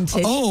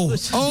presented. Oh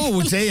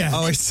dear.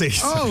 Oh, I see.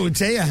 Oh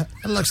dear.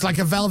 It looks like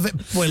a velvet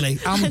willy.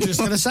 I'm just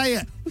going to say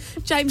it.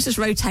 James has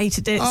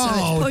rotated it,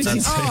 Oh, so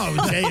it's pointing.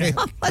 oh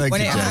dear.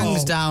 When it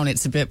hangs down,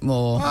 it's a bit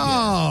more.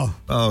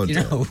 Oh, you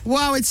know.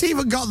 wow! It's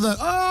even got the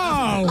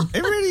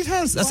It really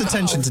has. That's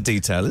attention to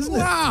detail, isn't it?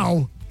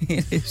 Wow.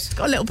 It's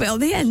got a little bit on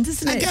the end,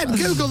 isn't it? Again,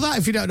 Google that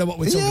if you don't know what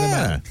we're talking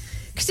about.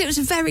 Because it was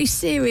a very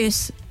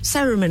serious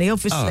ceremony,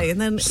 obviously, and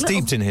then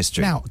steeped in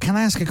history. Now, can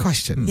I ask a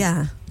question?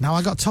 Yeah. Now,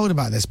 I got told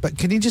about this, but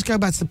can you just go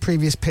back to the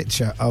previous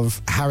picture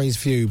of Harry's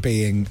view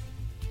being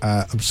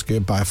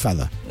obscured by a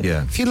feather?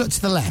 Yeah. If you look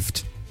to the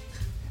left,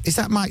 is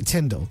that Mike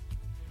Tyndall?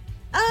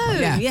 Oh,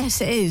 yes,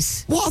 it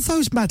is. What are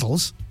those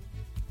medals?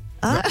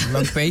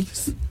 Rugby.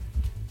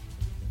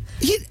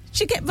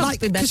 Should get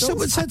rugby medals.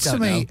 Someone said to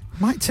me,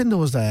 Mike Tyndall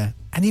was there,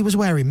 and he was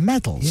wearing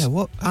medals. Yeah,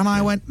 what? And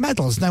I went,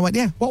 medals? And they went,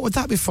 yeah, what would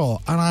that be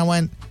for? And I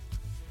went,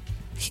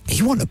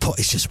 he wouldn't have put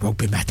his just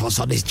rugby medals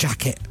on his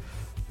jacket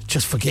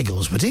just for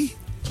giggles, would he?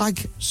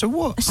 Like, so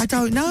what? I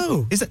don't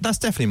know. That's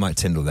definitely Mike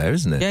Tyndall there,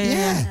 isn't it?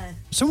 Yeah.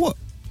 So what?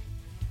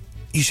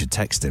 You should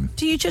text him.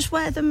 Do you just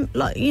wear them,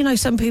 like,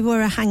 some people wear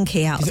a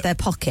hanky out of their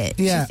pocket?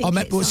 Yeah, so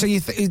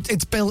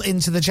it's built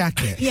into the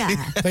jacket. Yeah.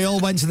 They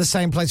all went to the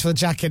same place for the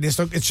jacket. It's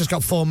just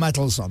got 4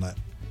 medals on it.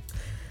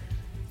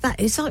 That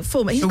is like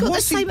 4 medals. He's got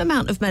the same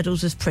amount of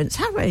medals as Prince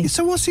Harry.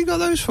 So what's he got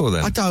those for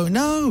then? I don't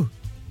know.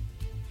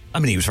 I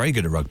mean, he was very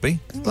good at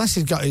rugby. Unless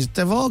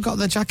they've all got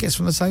their jackets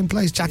from the same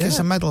place. Jackets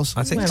and medals.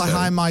 I think by so.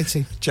 High and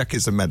Mighty.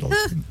 Jackets and medals.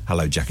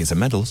 Hello, jackets and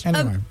medals.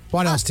 Anyway,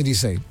 what else did you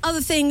see?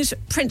 Other things,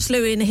 Prince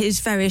Louis and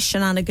his various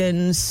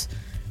shenanigans.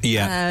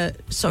 Yeah.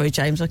 Sorry,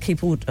 James, I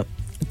keep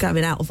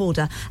going out of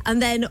order. And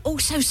then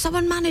also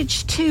someone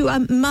managed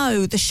to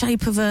mow the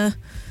shape of a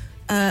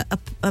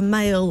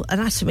male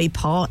anatomy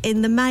part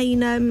in the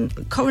main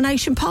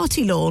coronation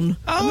party lawn.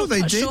 Oh, I'm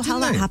not sure how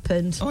that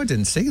happened. Oh, I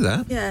didn't see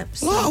that. Yeah.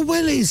 A lot of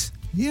willies.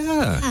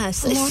 Yeah.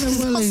 Yes, A lot of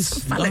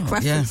willies. phallic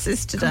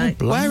references today.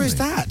 God, Where is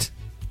that?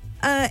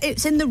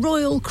 It's in the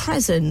Royal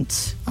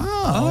Crescent.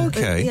 Oh,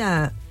 okay.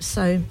 Yeah,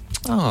 so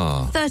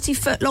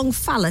 30-foot long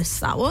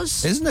phallus that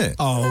was. Isn't it?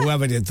 Oh,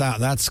 whoever did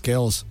that, that's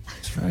skills.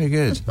 It's very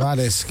good. That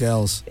is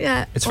skills.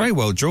 Yeah. It's very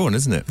well drawn,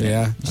 isn't it?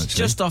 Yeah. It's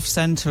just off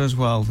centre as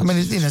well. I mean,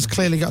 it's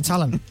clearly got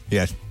talent.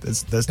 Yeah,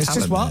 there's It's talent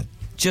just what? there.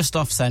 Just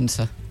off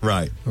centre.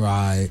 Right.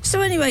 Right.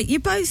 So anyway, you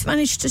both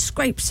managed to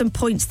scrape some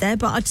points there,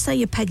 but I'd say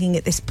you're pegging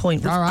at this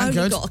point. We've All right, only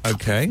good. got a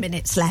couple of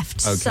minutes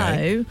left. Okay.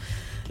 So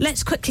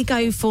let's quickly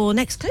go for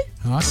next clue.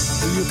 All right.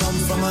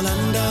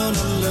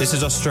 This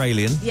is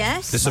Australian.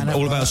 Yes. This is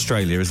all about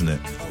Australia, isn't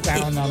it?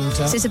 Down under.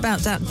 This is about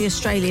the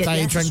Australian.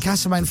 They yes. drink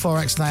Castlemaine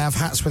 4X and they have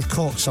hats with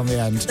corks on the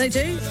end. They do?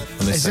 And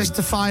they Is say- this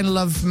the final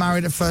of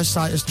Married at First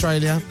Sight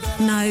Australia?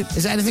 No.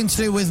 Is it anything to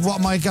do with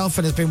what my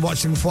girlfriend has been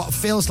watching for what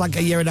feels like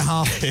a year and a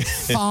half?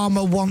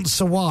 Farmer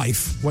Wants a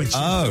Wife, which is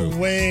the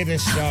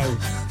weirdest show.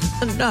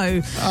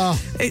 No.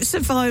 It's a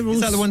viral.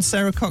 Is that the one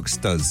Sarah Cox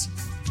does?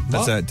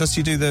 Does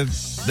she do the?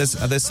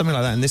 There's something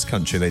like that in this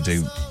country. They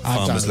do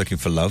farmers looking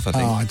for love. I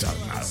think. Oh, I don't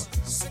know.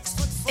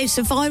 It's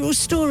a viral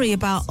story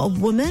about a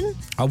woman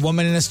A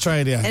woman in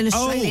Australia. in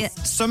Australia.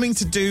 Oh, something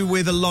to do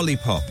with a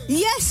lollipop.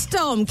 Yes,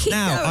 Dom. Keep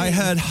Now, going. I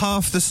heard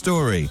half the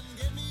story.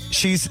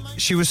 She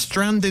was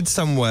stranded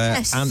somewhere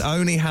Yes. and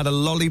only had a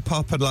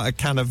lollipop and like a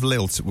can of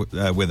lilt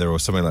with her or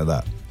something like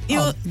that.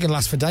 Oh, you can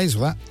last for days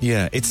with that.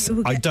 Yeah,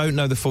 I don't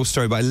know the full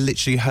story, but I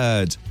literally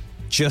heard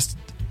just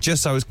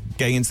as I was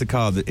getting into the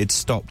car that it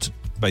stopped.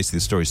 Basically,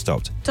 the story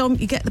stopped. Dom,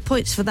 you get the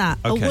points for that.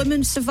 Okay. A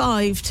woman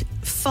survived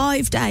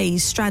 5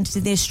 days stranded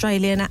in the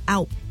Australian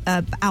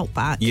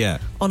outback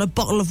on a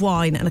bottle of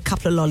wine and a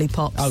couple of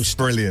lollipops. Oh,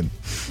 brilliant.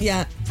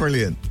 Yeah.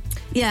 Brilliant.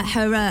 Yeah,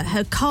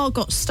 her car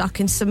got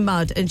stuck in some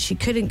mud and she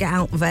couldn't get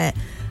out of it.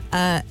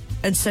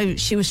 And so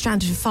she was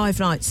stranded for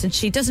 5 nights and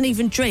she doesn't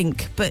even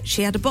drink, but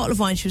she had a bottle of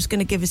wine she was going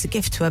to give as a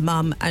gift to her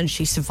mum and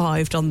she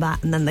survived on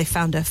that and then they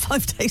found her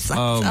 5 days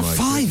later. Oh, my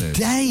 5 goodness.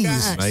 days?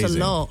 Yeah, it's a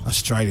lot.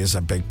 Australia's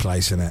a big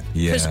place, isn't it?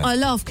 Because I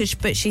laugh,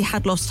 but she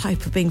had lost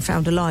hope of being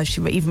found alive.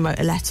 She even wrote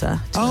a letter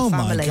to her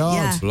family. My God.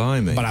 Yeah.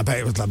 Blimey. But I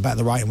bet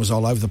the writing was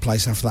all over the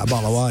place after that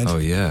bottle of wine. Oh,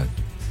 yeah.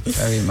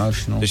 Very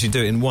emotional. Did she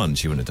do it in one?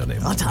 She wouldn't have done it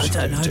in one. I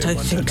don't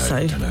think so.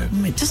 I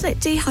mean, doesn't it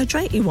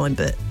dehydrate you wine?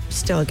 But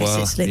still, I guess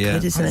it's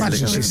liquid, isn't I it?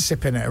 imagine she's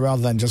sipping it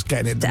rather than just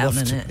getting it down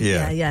woofed. in it.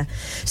 Yeah.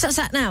 So that's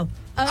that now.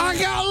 I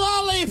got a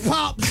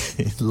lollipop.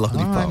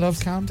 Lollipop. All right, love,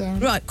 calm down.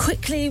 Right,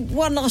 quickly,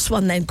 one last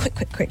one then. Quick.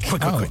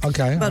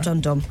 Okay. Well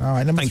done, Dom. All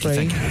right, number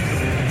three. Thank you.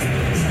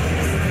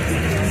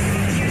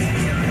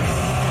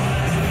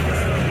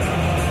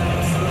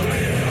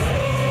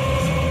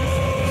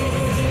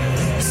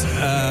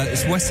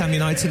 It's West Ham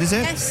United, is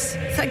it? Yes,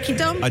 thank you,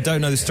 Dom. I don't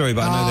know the story,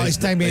 but I know it's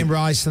Damien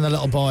Rice and the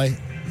little boy.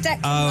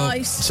 Declan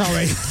Rice.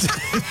 Sorry. It's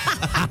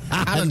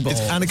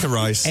Annika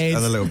Rice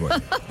and the little boy.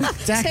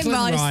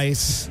 Declan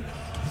Rice.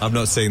 I've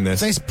not seen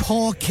this. This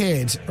poor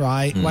kid,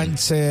 right, went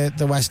to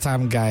the West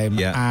Ham game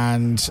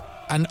and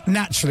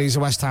naturally he's a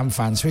West Ham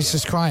fan, so he's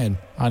just crying.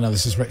 I know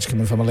this is Rich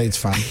coming from a Leeds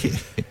fan.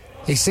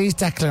 He sees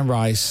Declan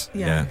Rice.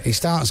 Yeah. He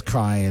starts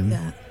crying.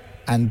 Yeah.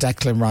 And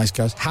Declan Rice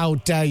goes, "How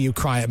dare you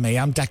cry at me?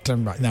 I'm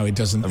Declan Rice." No, he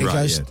doesn't. He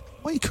goes,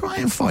 "What are you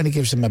crying for?" And he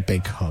gives him a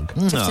big hug.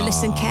 You have to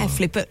listen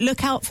carefully, but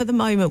look out for the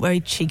moment where he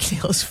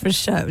cheekily asks for a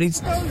shirt. And he's...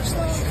 Don't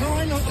start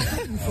crying, I'm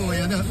looking for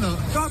you.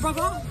 Look. Right,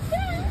 brother?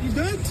 You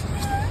good?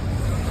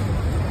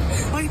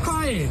 Why are you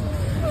crying?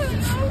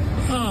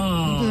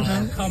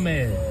 Oh, come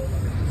here.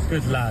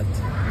 Good lad.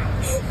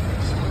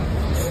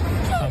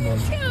 Come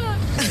on.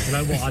 You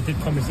know what? I did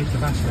promise it to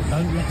Rashford.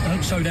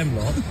 Don't show them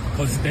lot,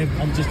 because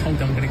I'm just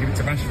told I'm going to give it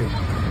to Rashford.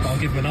 But I'll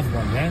give him another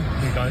one, yeah?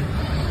 Here you go.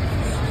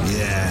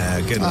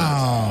 Yeah, good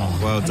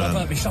lad. Well done.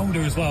 I've hurt my shoulder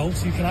as well,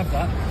 so you can have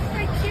that.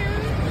 Thank you.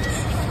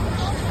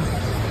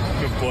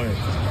 Good boy.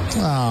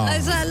 Oh.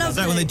 Is that lovely? Is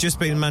that when they'd just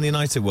beaten Man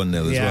United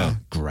 1-0 as well?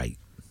 Great.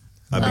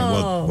 I mean,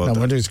 well no done.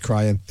 wonder he's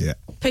crying. Yeah.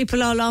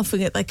 People are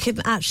laughing at they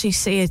couldn't actually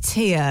see a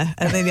tear,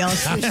 and then he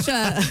asked for a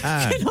shirt.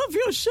 Get off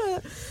your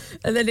shirt.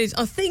 And then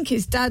I think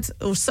his dad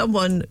or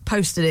someone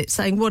posted it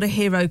saying, "What a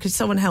hero, could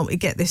someone help me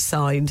get this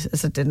signed?"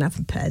 As I didn't have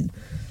a pen.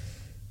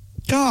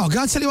 Oh, God,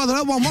 I tell you what, they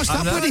don't want much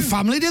that bloody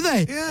family, do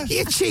they? Yeah.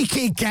 You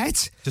cheeky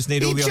get. Just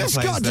need all the other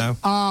players now.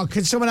 Oh,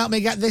 can someone help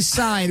me get this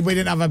signed? We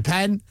didn't have a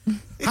pen.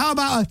 How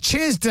about a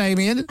cheers,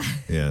 Damien?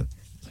 Yeah.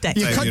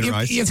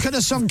 You could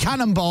have sung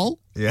Cannonball.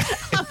 Yeah.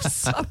 I'm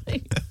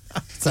sorry.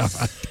 It's all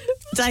right.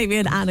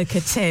 Damien,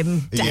 Annika,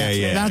 Tim.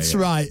 Yeah. That's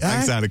right.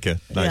 Thanks,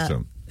 Annika. Nice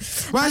one.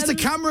 Where's the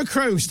camera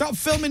crew? Stop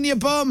filming your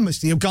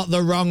bums. You've got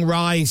the wrong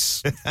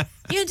rice.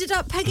 You ended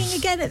up pegging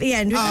again at the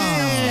end.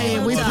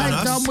 We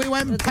pegged on, we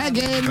went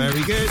pegging.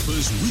 Very good.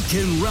 This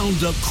weekend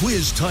roundup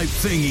quiz type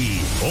thingy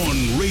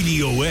on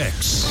Radio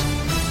X.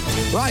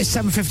 Right,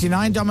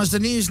 7:59. Dom has the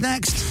news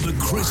next. The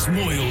Chris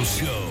Moyle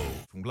Show.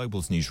 From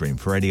Global's newsroom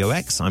for Radio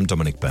X, I'm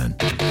Dominic Byrne.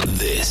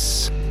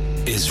 This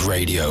is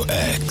Radio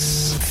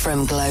X.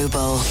 From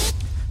Global.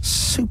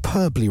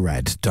 Superbly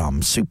read,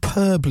 Dom.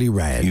 Superbly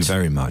read. Thank you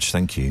very much.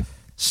 Thank you.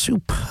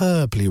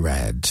 Superbly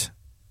read.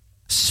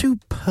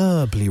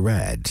 Superbly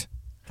read.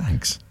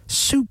 Thanks.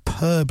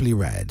 Superbly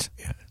read.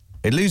 Yeah.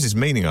 It loses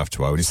meaning after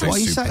a while when you say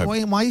superb.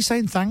 Why are you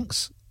saying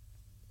thanks?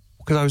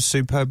 Because I was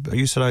superb.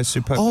 You said I was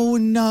superb. Oh,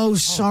 no,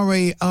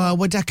 sorry.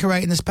 We're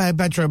decorating the spare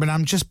bedroom and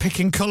I'm just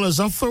picking colours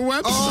off the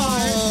website.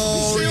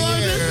 Oh, See what I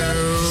did there?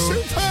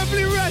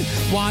 Superbly read.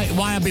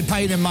 Why I'd be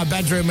painting my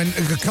bedroom in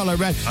colour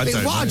red?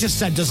 I just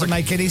said doesn't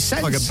make any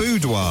sense. Like a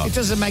boudoir. It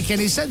doesn't make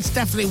any sense.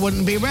 Definitely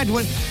wouldn't be red.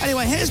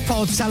 Anyway, here's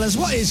Paul to tell us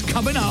what is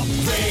coming up.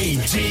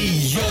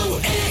 Radio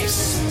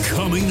X.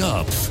 Coming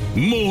up,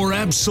 more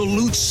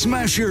absolute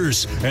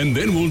smashers, and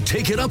then we'll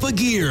take it up a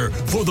gear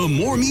for the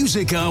More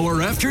Music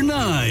Hour after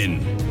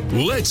 9.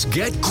 Let's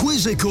get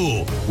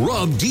quizzical.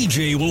 Rob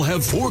DJ will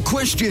have 4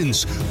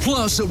 questions,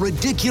 plus a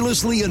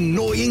ridiculously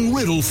annoying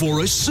riddle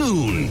for us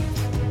soon.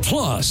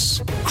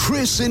 Plus,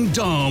 Chris and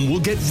Dom will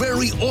get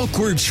very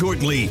awkward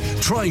shortly,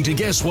 trying to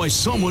guess why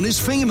someone is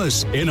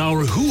famous in our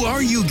Who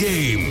Are You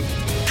game.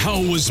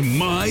 How was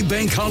my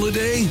bank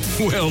holiday?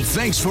 Well,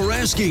 thanks for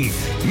asking.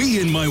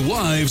 Me and my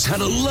wives had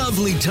a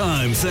lovely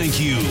time,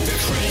 thank you. The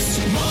Chris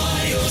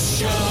Miles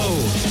Show.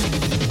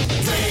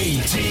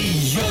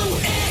 Radio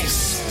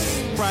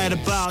X. Right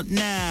about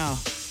now.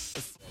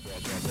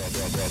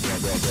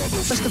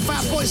 Mr.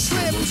 Fatboy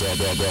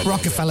Slim,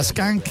 Rockefeller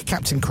Skank,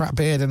 Captain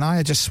Crapbeard and I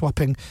are just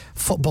swapping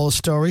football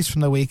stories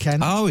from the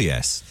weekend. Oh,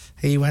 yes.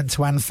 He went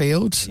to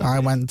Anfield. I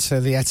went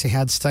to the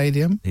Etihad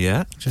Stadium.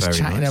 Yeah, just very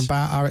chatting nice.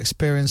 about our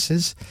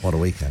experiences. What a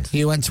weekend.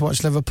 You went to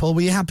watch Liverpool.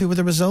 Were you happy with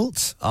the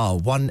results? Oh,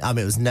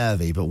 it was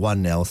nervy, but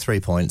 1-0, 3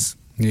 points.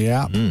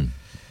 Yeah.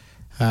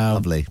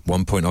 Lovely.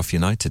 1 point off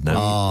United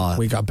now.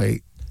 We got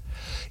beat.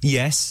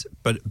 Yes,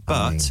 but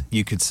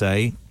you could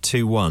say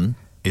 2-1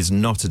 is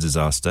not a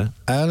disaster.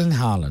 Erling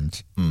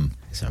Haaland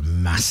is a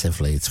massive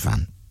Leeds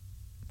fan.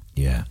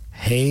 Yeah.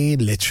 He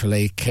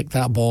literally kicked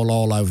that ball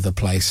all over the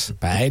place,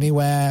 but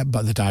anywhere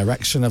but the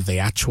direction of the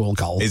actual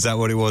goal. Is that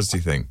what it was, do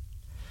you think?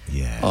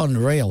 Yeah.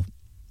 Unreal.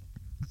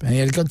 And he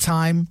had a good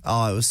time.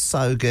 Oh, it was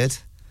so good.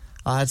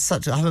 I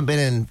haven't been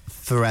in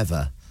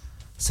forever.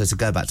 So to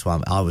go back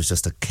to I was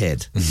just a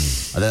kid.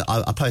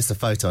 I post a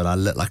photo and I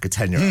look like a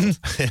 10-year-old.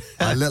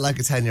 I look like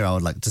a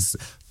 10-year-old, like just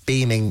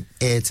beaming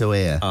ear to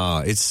ear. Oh,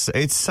 it's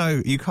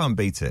so you can't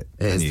beat it.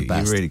 It is the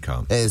best. You really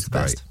can't. It is the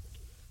best.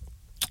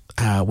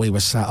 We were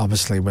sat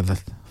obviously with a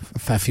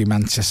fair few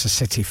Manchester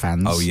City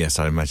fans. Oh yes,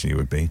 I imagine you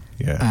would be.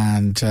 Yeah.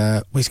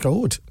 And we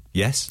scored.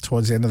 Yes.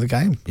 Towards the end of the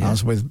game, Yeah. I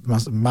was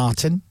with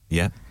Martin.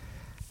 Yeah.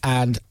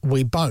 And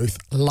we both,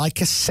 like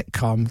a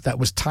sitcom that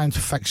was timed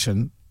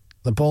perfection,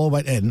 the ball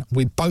went in.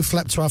 We both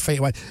leapt to our feet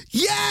and went,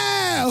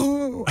 yeah!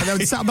 Ooh! And then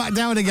we sat back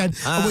down again.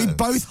 And we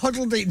both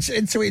huddled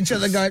into each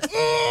other going,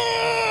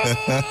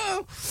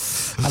 oh!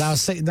 And I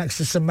was sitting next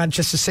to some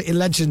Manchester City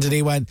legend and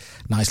he went,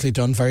 nicely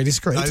done, very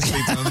discreet.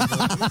 Nicely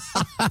done.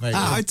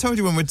 I told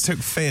you when we took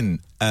Finn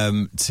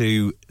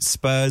to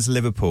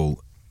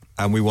Spurs-Liverpool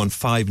and we won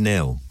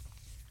 5-0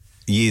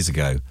 years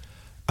ago.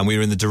 And we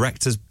were in the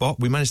director's box.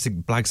 We managed to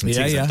blag some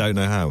tickets. I don't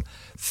know how.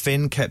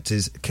 Finn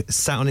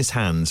sat on his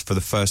hands for the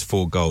first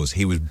 4 goals.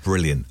 He was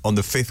brilliant. On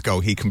the 5th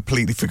goal, he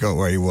completely forgot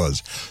where he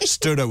was.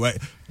 Stood up, went,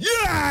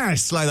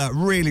 yes! Like that,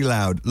 really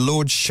loud.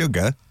 Lord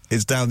Sugar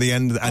is down the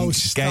end and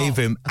gave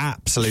him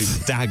absolute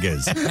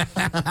daggers.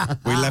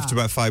 We left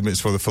about 5 minutes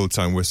before the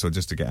full-time whistle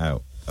just to get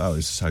out. Oh, it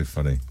was so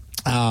funny.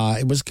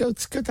 It was good.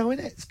 It's good though,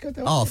 isn't it? It's good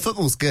though. Oh,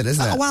 football's good,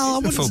 isn't it?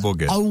 Well, football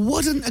good. I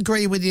wouldn't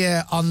agree with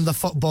you on the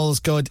football's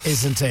good,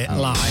 isn't it?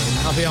 Line.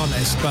 I'll be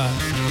honest, but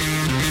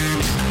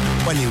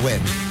when you win.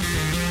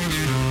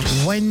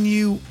 When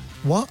you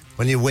what?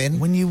 When you win.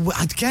 When you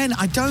again,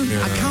 I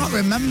can't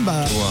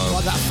remember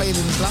what that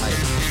feeling's like.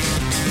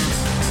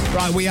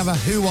 Right, we have a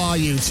Who Are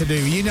You to do.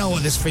 You know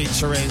what this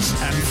feature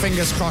is, and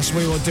fingers crossed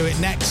we will do it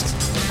next.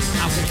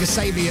 Alfred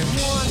Kasabian.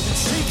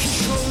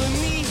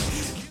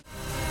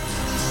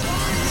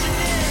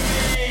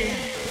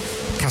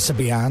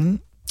 Kasabian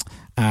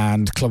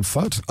and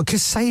Clubfoot. Oh,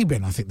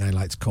 Kasabian, I think they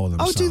like to call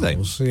themselves. Oh, do they?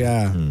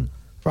 Yeah.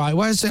 Right,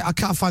 where's it? I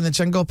can't find the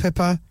jingle,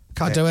 Pippa.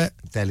 Can't do it.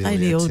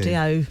 Daily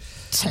Audio.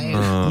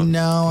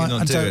 No, I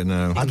not do don't. it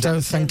now. I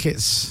don't think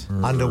it's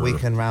under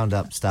weekend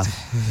roundup stuff.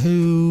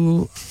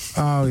 Who.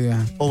 Oh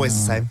yeah, always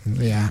the same.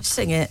 Yeah,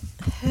 sing it.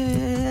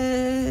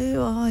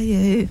 Who are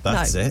you?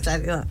 That's it.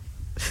 Don't do that.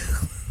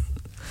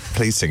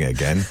 Please sing it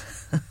again.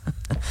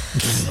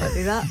 Don't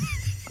do that.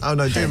 Oh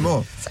no, do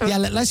more. Yeah,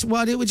 let's.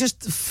 Why don't we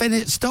just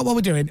finish? Stop what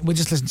we're doing. We'll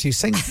just listen to you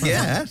sing.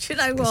 Yeah. Do you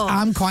know what?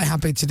 I'm quite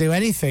happy to do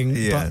anything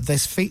but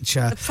this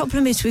feature. The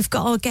problem is we've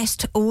got our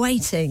guest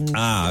waiting.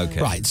 Ah,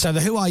 okay. Right, so the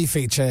Who Are You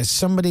feature,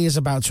 somebody is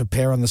about to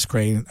appear on the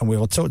screen and we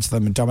will talk to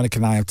them and Dominic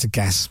and I have to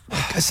guess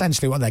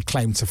essentially what their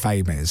claim to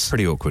fame is.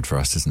 Pretty awkward for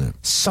us, isn't it?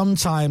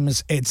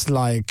 Sometimes it's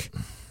like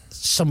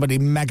somebody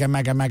mega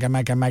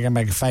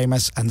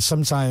famous, and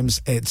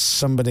sometimes it's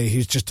somebody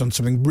who's just done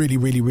something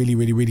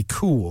really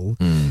cool,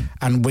 and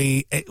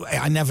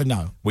I never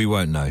know. We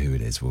won't know who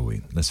it is, will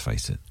we? Let's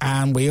face it.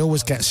 And we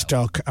always get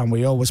stuck and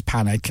we always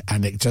panic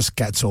and it just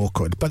gets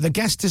awkward. But the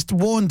guest is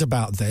warned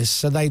about this,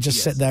 so they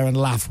just sit there and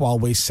laugh while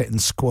we sit and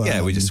squirm.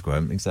 Yeah, we just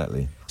squirm,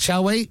 exactly.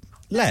 Shall we?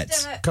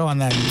 Let's. Go on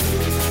then.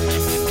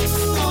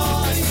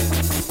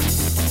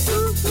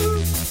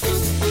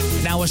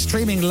 Now, we're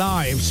streaming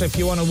live, so if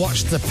you want to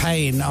watch the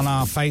pain on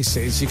our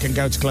faces, you can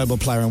go to Global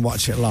Player and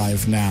watch it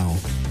live now.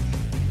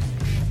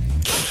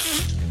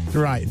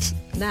 Right.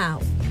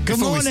 Now. Good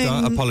Before morning. we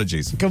start,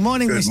 apologies. Good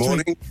morning, Good Mr.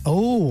 morning.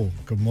 Oh,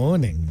 good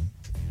morning.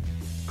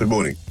 Good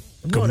morning.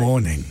 Good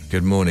morning.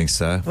 Good morning,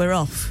 sir. We're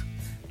off.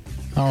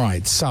 All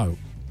right, so,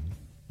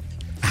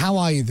 how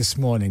are you this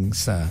morning,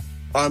 sir?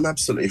 I'm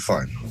absolutely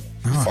fine.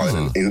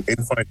 Fine in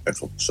fine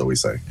metal, shall we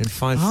say. In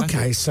fine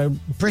Okay, so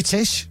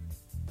British?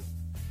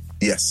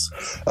 Yes.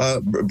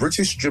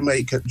 British,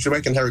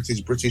 Jamaican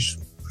heritage, British,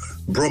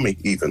 Brummy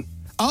even.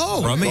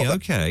 Oh, Rummy,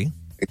 okay.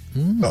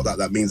 Not that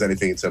that means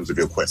anything in terms of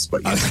your quest,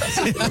 but yes.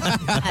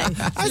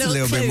 That's a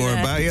little bit more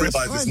about I you.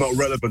 realise it's not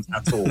relevant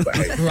at all, but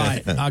hey.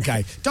 Right,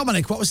 okay.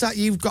 Dominic, what was that?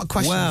 You've got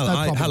questions? Well, No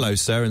problem. hello,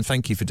 sir, and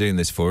thank you for doing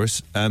this for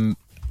us.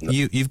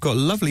 You've got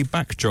lovely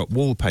backdrop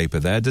wallpaper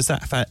there. Does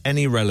that have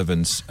any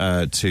relevance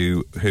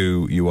to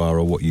who you are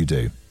or what you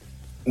do?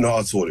 Not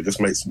at all. It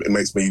just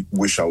makes me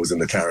wish I was in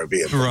the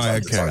Caribbean. from Right,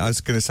 time to okay. time. I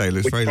was going to say,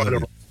 it's We're very trying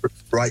lovely. to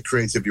write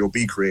creative, you'll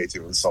be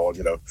creative and so on,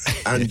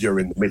 and you're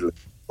in the middle.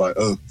 Like,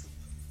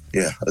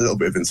 yeah, a little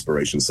bit of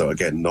inspiration. So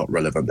again, not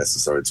relevant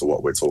necessarily to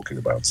what we're talking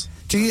about.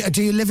 Do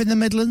you live in the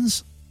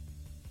Midlands?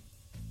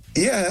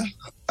 Yeah,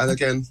 and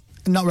again,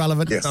 Not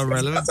relevant. yes, Not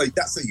relevant?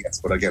 That's a yes,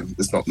 but again,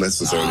 it's not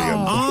necessarily.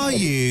 Are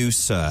you,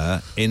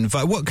 sir,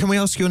 what can we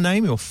ask your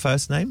name, your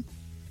first name?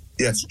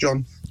 Yes,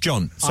 John.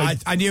 John. So,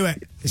 I knew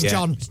it. It's yeah,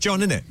 John. It's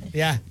John, isn't it?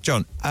 Yeah.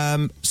 John.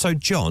 So,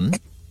 John,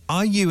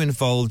 are you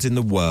involved in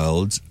the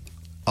world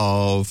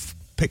of,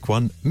 pick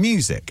one,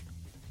 music?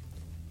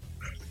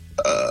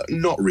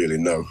 Not really,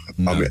 no.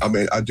 I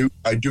mean, I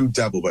do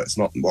dabble, but it's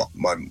not what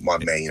my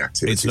main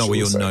activity. It's not what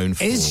you're shall we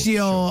say.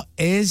 known for.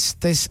 Is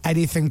this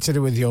anything to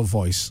do with your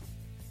voice?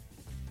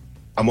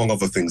 Among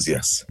other things,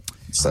 yes,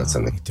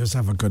 certainly. He does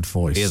have a good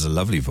voice. He has a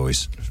lovely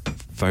voice.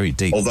 Very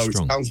deep Although and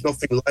strong. it sounds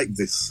nothing like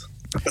this.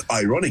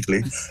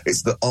 Ironically,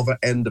 it's the other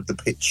end of the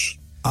pitch.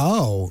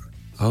 Oh.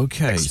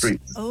 Okay. Extreme.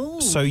 Oh.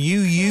 So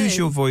you use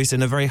your voice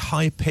in a very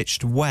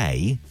high-pitched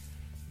way.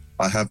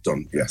 I have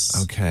done,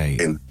 yes. Okay.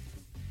 In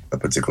a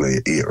particular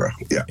era,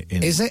 yeah.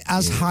 Is it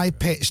as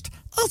high-pitched?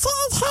 Is it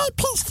as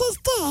high-pitched as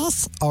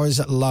this? Or is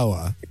it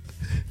lower?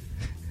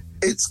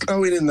 It's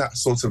going in that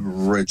sort of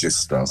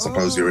register. I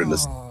suppose you're in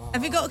this.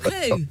 Have you got a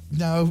clue?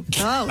 No.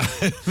 Oh.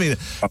 I mean,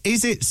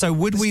 is it, so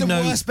would we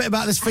know... The worst bit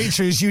about this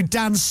feature is you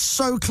dance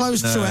so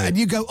close to it and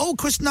you go, oh,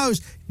 Chris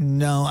knows.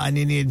 No, and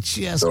then you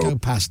just go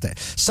past it.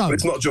 So but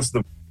it's not just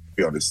the, to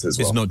be honest, as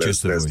well. It's not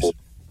just the voice. More,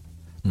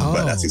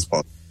 but that is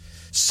part.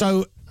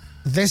 So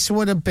this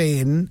would have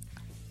been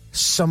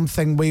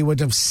something we would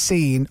have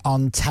seen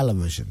on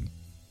television.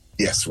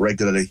 Yes,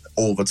 regularly,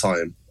 all the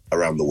time,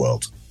 around the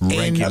world.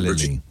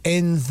 Regularly.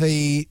 In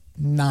the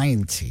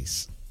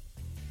 90s.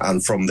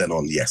 And from then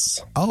on,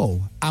 yes.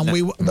 Oh, and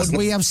would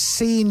we have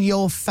seen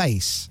your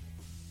face?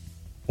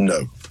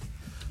 No.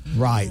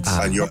 Right.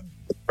 And you're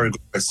very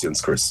good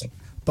questions, Chris.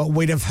 But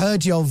we'd have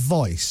heard your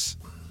voice.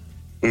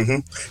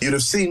 Mm-hmm. You'd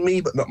have seen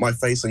me, but not my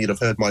face, and you'd have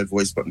heard my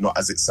voice, but not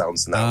as it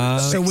sounds now.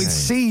 So we'd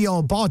see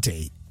your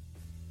body.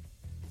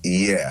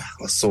 Yeah,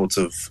 sort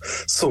of,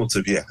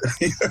 yeah.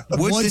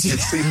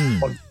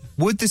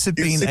 Would this have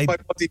been my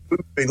body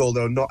moving,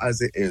 although not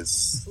as it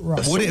is?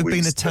 Right. Would it have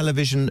been a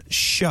television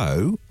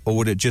show, or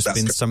would it just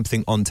been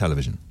something on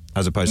television,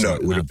 as opposed to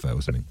an advert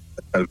or something?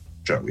 A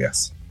show,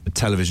 yes. A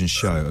television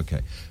show,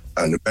 okay.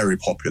 And very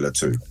popular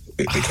too.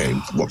 It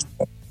became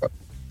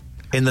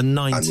in the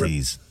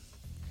 90s.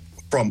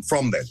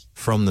 From then.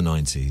 From the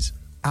 90s.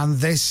 And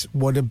this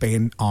would have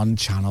been on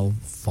Channel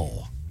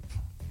 4.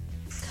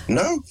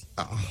 No,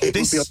 it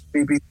would be on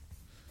BBC.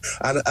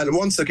 And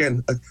once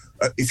again,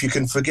 if you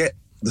can forget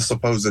the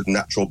supposed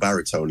natural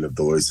baritone of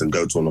the voice and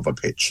go to another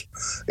pitch,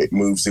 it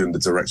moves you in the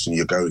direction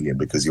you're going in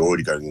because you're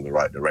already going in the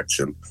right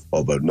direction,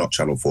 although not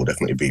Channel 4,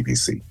 definitely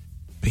BBC.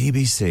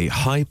 BBC,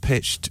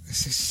 high-pitched...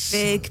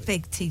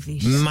 Big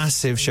TV show.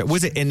 Massive show.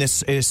 Was it in a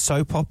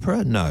soap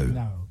opera? No.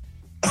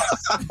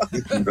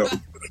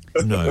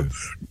 No.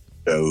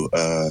 No,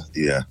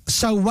 yeah.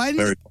 So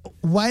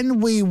when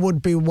we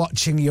would be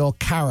watching your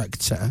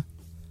character,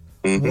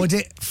 would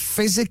it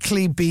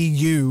physically be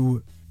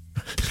you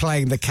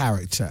playing the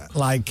character?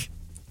 Like,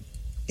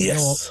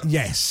 yes.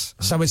 Yes.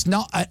 So it's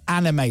not an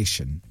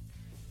animation.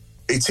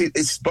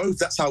 It's both.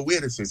 That's how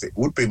weird it is. It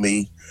would be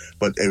me,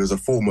 but it was a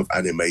form of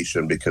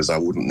animation because I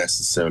wouldn't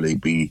necessarily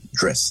be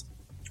dressed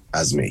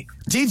as me.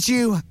 Did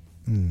you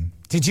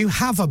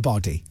have a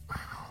body?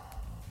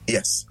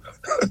 Yes.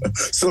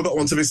 Still got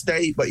one to this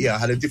day, but yeah, I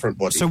had a different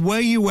body. So were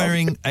you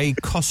wearing a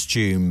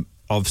costume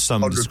of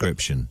some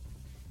description?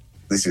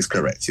 This is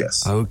correct,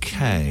 yes.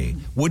 Okay.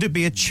 Would it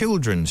be a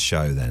children's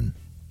show then?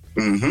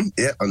 Mm-hmm.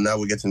 Yeah, and now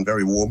we're getting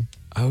very warm.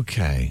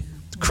 Okay.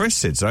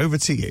 Chris, it's over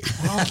to you.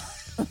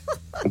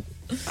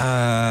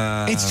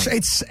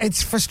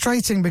 It's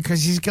frustrating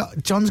because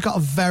John's got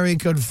a very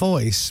good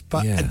voice,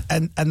 but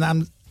and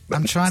I'm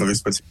trying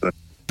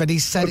but he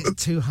said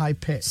it's too high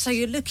pitched. So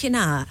you're looking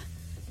at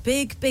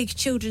big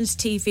children's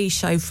TV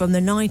show from the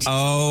 90s.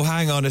 Oh,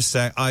 hang on a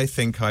sec. I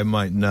think I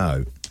might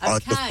know. I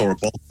just saw a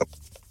bulb.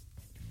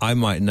 I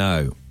might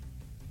know.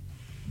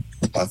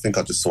 I think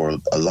I just saw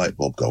a light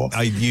bulb go off.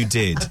 You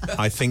did.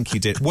 I think you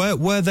did.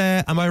 Were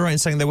there, am I right in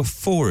saying there were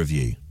 4 of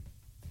you?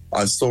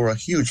 I saw a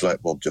huge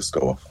light bulb just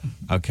go off.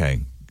 Okay.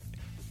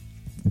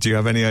 Do you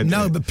have any idea?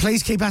 No, but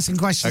please keep asking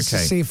questions to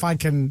see if I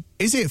can...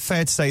 Is it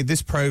fair to say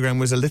this programme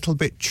was a little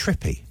bit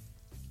trippy?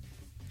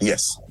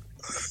 Yes.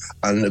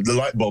 And the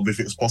light bulb, if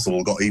it's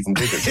possible, got even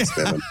bigger just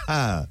then.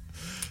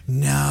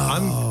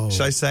 No.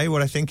 Shall I say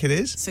what I think it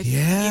is? So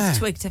you've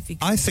twigged if you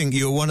can. I think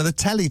you're one of the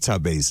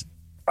Teletubbies.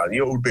 And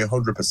you would be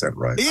 100%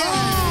 right. Yeah!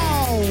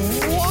 Oh,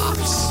 what?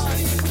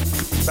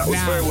 That was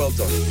very well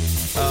done.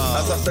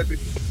 As I said, the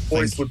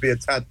voice would be a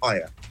tad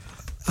higher.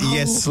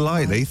 Yes,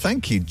 slightly.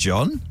 Thank you,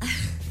 John.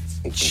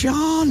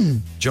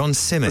 John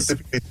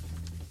Simmet.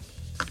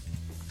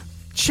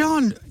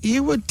 John,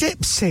 you were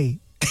Dipsy.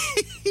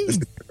 This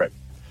is correct.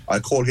 I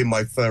call him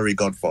my furry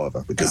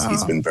godfather because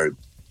he's been very...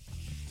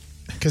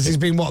 Because he's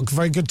been, what,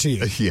 very good to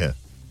you? Yeah.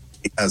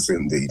 He has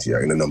indeed,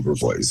 yeah, in a number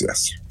of ways,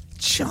 yes.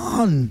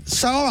 John.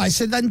 So, all right,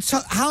 so then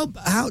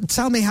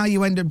tell me how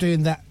you end up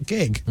doing that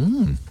gig.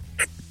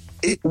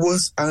 It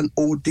was an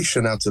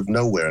audition out of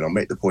nowhere, and I'll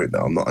make the point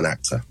that I'm not an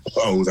actor.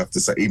 I always have to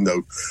say, even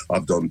though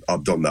I've done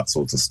that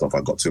sort of stuff,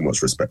 I've got too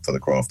much respect for the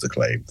craft to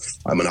claim.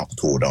 I'm an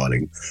actor,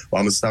 darling. But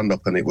I'm a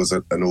stand-up, and it was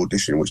an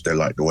audition which they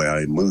liked the way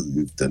I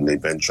moved, and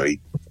eventually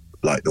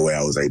liked the way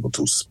I was able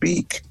to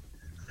speak,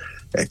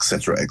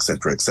 etc.,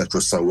 etc.,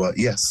 etc. So,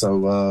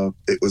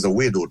 it was a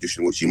weird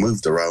audition which you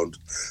moved around,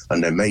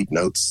 and they made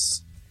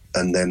notes.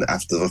 And then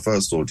after the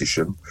first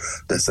audition,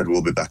 they said,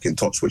 we'll be back in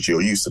touch, which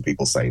you're used to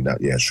people saying that.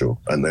 Yeah, sure.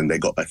 And then they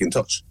got back in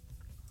touch.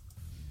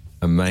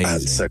 Amazing.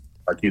 And said,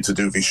 I'd you to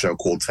do this show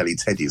called Telly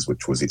Teddies,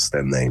 which was its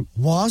then name.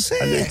 Was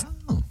it?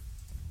 And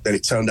then it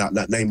turned out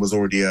that name was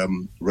already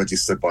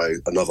registered by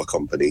another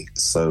company.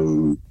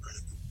 So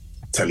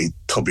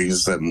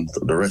Teletubbies and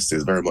the rest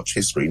is very much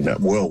history,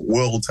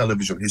 world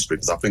television history,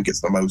 because I think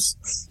it's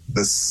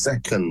the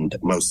second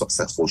most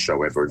successful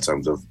show ever in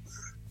terms of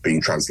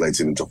being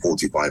translated into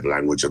 45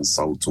 languages and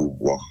sold to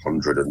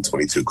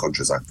 122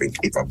 countries, I think,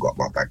 if I've got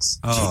my facts.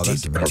 Oh,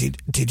 that's amazing.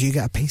 Did you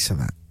get a piece of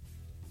that?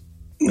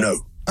 No.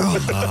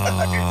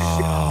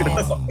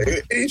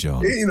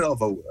 John. In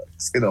other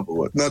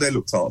words. No, they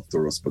looked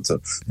after us,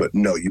 but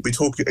no, you'd be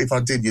talking. If I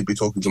did, you'd be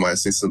talking to my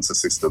assistant's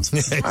assistant.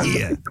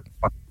 Yeah.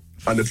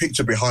 And the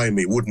picture behind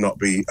me would not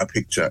be a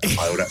picture.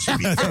 I would actually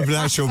be An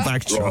actual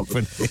backdrop.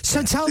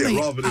 So tell me,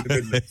 rather than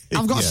the middle.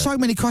 I've got so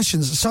many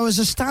questions. So as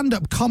a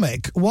stand-up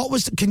comic,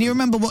 can you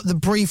remember what the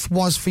brief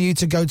was for you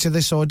to go to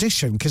this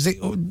audition? Because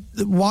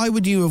why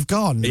would you have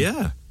gone?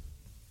 Yeah.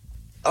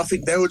 I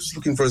think they were just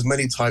looking for as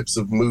many types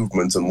of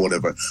movement and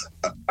whatever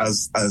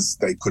as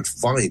they could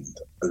find,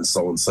 and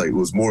so on. So it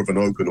was more of an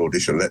open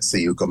audition. Let's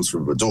see who comes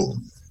through the door.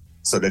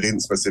 So they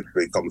didn't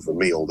specifically come for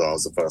me, although I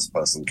was the first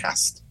person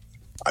cast.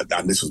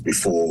 And this was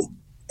before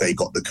they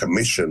got the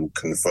commission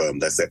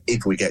confirmed. They said,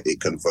 if we get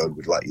it confirmed,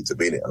 we'd like you to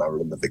be in it. And I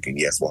remember thinking,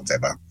 yes,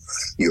 whatever.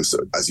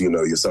 As you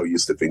know, you're so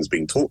used to things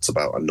being talked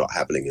about and not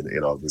happening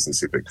in our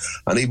business.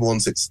 And even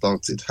once it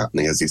started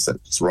happening, as you said,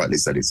 rightly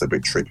said, it's a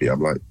bit trippy.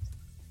 I'm like,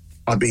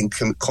 I've been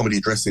in comedy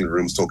dressing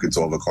rooms talking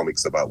to other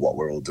comics about what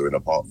we're all doing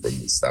apart from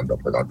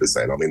stand-up. And I'd be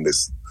saying, I'm in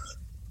this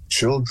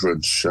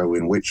children's show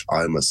in which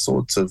I'm a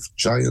sort of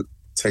giant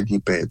teddy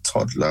bear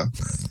toddler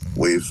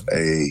with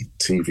a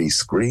TV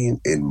screen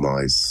in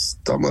my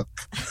stomach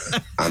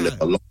and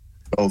a lot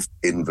of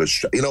in the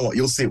show. You know what?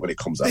 You'll see it when it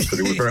comes out because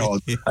it was very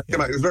hard. It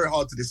was very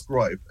hard to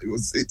describe.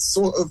 It's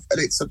sort of,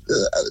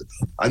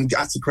 and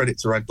that's a credit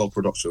to Ragdoll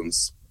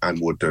Productions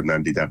and Wood and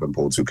Andy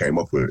Davenport who came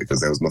up with it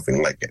because there was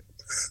nothing like it.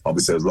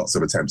 Obviously, there's lots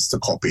of attempts to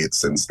copy it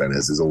since then,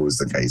 as is always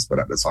the case. But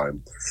at the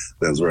time,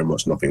 there was very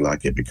much nothing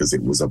like it because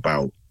it was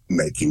about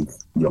making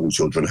young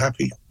children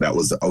happy. That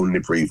was the only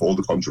brief. All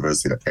the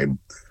controversy that came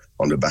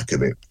on the back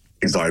of it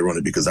is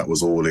ironic because that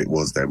was all it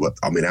was there. But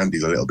I mean,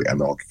 Andy's a little bit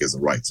anarchic as a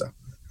writer,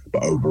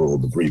 but overall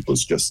the brief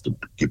was just to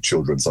give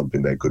children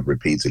something they could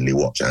repeatedly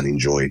watch and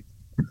enjoy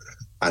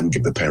and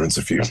give the parents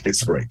a few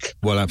minutes break.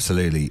 Well,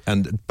 absolutely.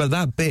 But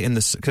that bit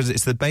because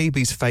it's the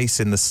baby's face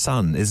in the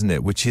sun, isn't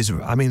it? Which is,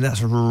 I mean,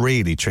 that's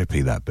really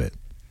trippy, that bit.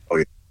 Oh,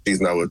 yeah. She's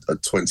now a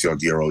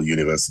 20-odd-year-old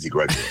university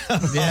graduate.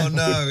 Yeah. Oh,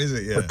 no, is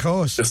it? Yeah. Of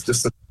course. Just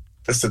to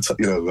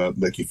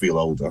make you feel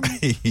older.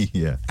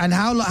 Yeah. And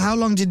how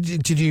long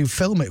did you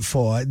film it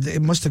for?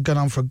 It must have gone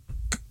on for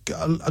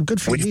a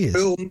good few years.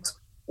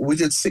 We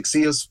did 6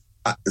 years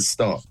at the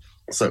start.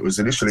 So it was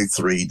initially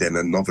 3, then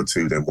another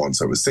 2, then 1.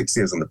 So it was 6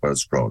 years in the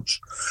first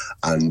tranche.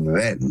 And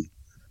then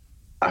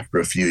after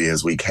a few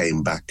years, we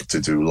came back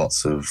to do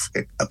lots of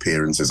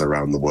appearances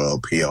around the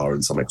world, PR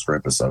and some extra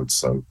episodes.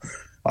 So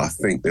I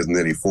think there's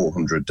nearly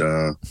 400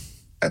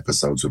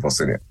 episodes with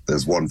us in it.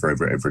 There's one for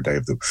every day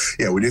of them.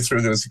 Yeah, we did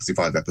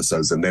 365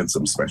 episodes and then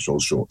some special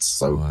shorts.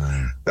 So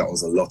that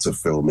was a lot of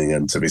filming,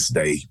 and to this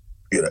day,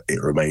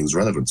 it remains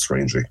relevant,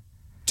 strangely.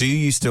 Do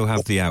you still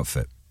have the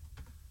outfit?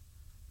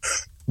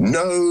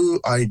 No,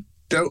 I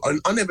don't.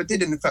 I never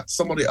did. In fact,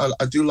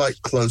 I do like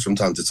clothes from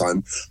time to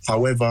time.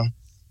 However,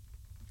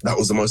 that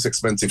was the most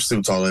expensive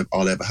suit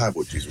I'll ever have,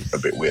 which is a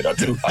bit weird. I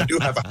do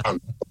have a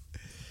hand.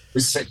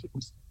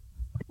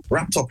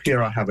 Wrapped up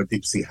here, I have a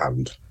Dipsy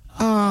hand.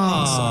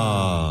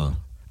 Oh.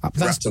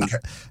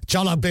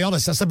 John, I'll be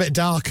honest, that's a bit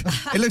dark.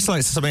 It looks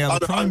like something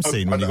out of a crime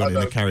scene when you got it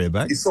in a carrier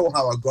bag. You saw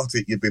how I got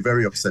it, you'd be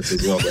very upset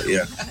as well, but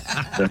yeah.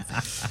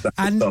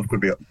 That stuff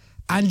could be up.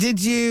 And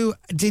did you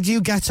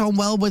get on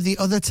well with the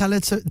other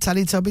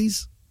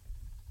Teletubbies?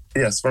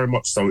 Yes, very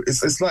much so.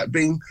 It's like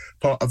being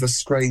part of a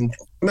strange,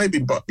 like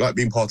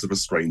being part of a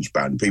strange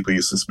band. People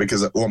used to,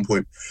 because at one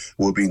point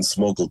we were being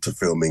smuggled to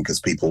filming because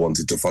people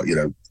wanted to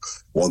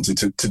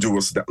do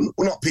us.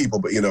 Well, not people,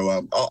 but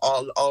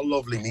our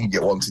lovely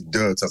media wanted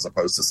dirt as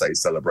opposed to say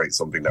celebrate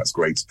something that's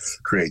great,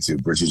 creative,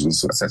 British and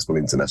successful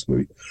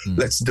internationally.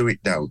 Let's do it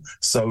now.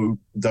 So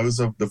those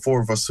are the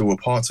 4 of us who were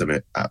part of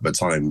it at the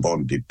time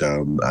bonded,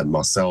 and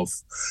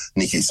myself,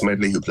 Nikki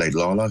Smedley, who played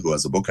Lala, who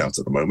has a book out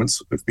at the moment,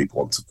 if people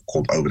want to,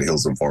 called Over the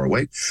Hills and Far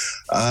Away,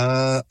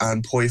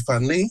 and Poi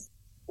Fan Lee.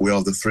 We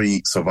are the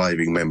 3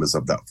 surviving members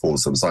of that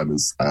foursome. Simon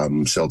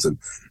Shelton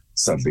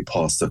sadly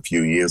passed a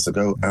few years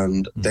ago,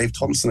 and Dave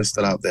Thompson is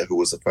still out there, who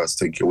was the first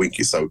Tinky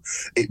Winky. So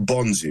it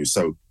bonds you.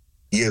 So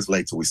years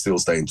later, we still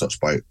stay in touch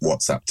by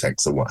WhatsApp,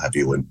 text, and what have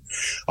you. And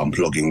I'm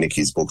plugging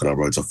Nikki's book, and I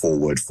wrote a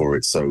foreword for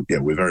it. So yeah,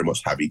 we very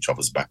much have each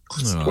other's back.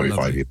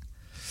 25 years.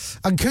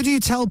 And could you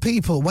tell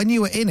people when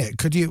you were in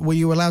it? Were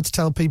you allowed to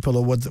tell people,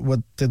 or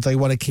did they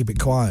want to keep it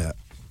quiet?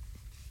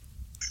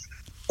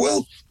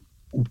 Well,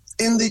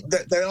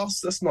 they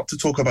asked us not to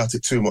talk about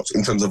it too much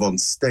in terms of on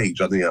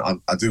stage. I think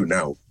I do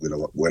now,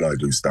 when I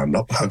do stand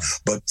up.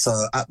 But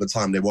at the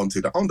time, they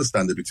wanted,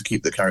 understandably, to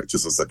keep the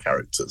characters as the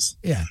characters.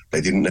 Yeah,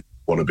 they didn't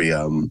want to be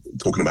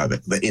talking about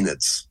the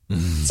innards.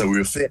 So we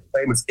were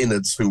famous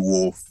innards who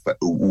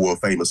wore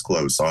famous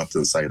clothes. So I have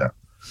to say that.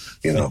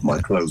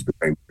 My clothes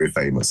became very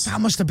famous.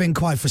 That must have been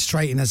quite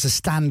frustrating as a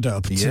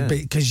stand-up,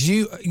 because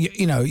you're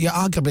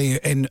arguably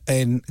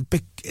in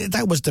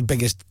that was the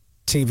biggest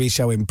TV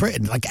show in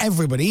Britain. Like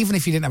everybody, even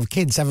if you didn't have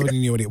kids, everybody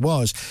knew what it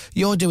was.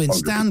 You're doing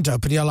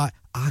stand-up and you're like,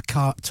 I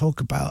can't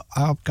talk about.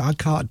 I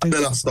can't do. And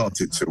then I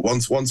started to.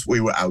 Once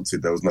we were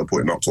outed, there was no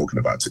point in not talking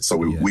about it. So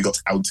we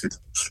got outed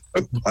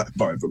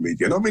by the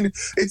media. And I mean,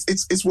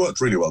 it's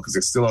worked really well because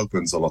it still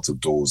opens a lot of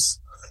doors.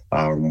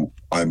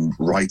 I've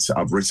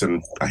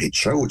written a hit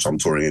show which I'm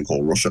touring in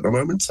called Rush at the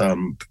moment.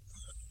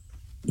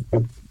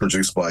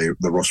 Produced by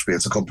the Rush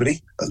Theatre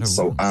Company,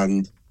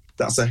 and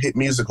that's a hit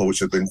musical which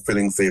has been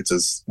filling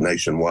theatres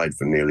nationwide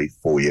for nearly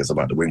 4 years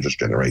about the Windrush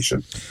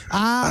generation.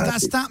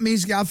 That's that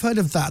music. I've heard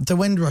of that, the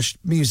Windrush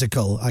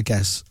musical, I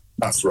guess.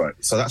 That's right.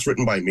 So that's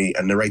written by me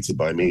and narrated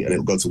by me, and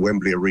it'll go to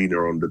Wembley Arena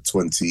on the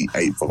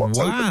 28th of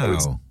October.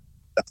 Wow.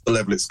 That's the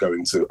level it's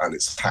going to, and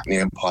it's Hackney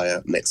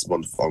Empire next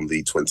month on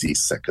the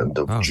 22nd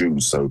of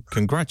June. So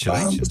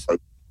congratulations.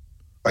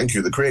 Thank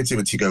you. The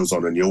creativity goes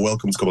on, and you're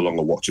welcome to come along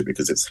and watch it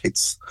because it's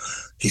hits,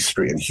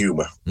 history, and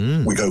humour.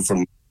 We go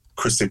from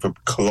Christopher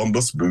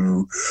Columbus,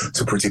 boo,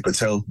 to Priti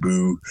Patel,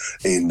 boo,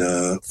 in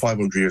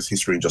 500 years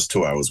history in just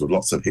 2 hours with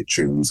lots of hit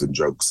tunes and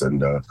jokes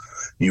and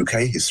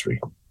UK history.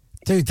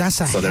 Dude,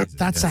 that's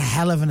a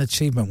hell of an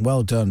achievement.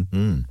 Well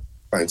done.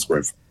 Thanks,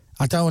 Griff.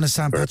 I don't want to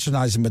sound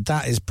patronising, but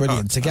that is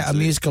brilliant. To get a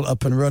musical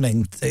up and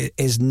running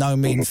is no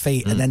mean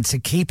feat, and then to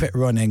keep it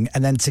running,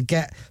 and then to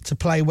get to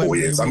play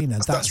Wembley Arena.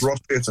 That's Rush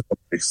Theatre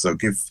Company, so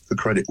give the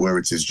credit where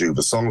it is due.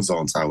 The songs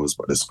aren't ours,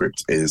 but the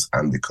script is,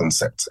 and the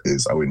concept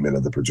is Owen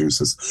Miller, the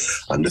producers,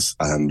 and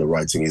the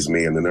writing is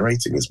me, and the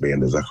narrating is me,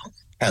 and there's a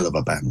hell of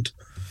a band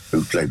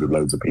who played with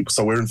loads of people.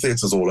 So we're in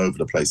theatres all over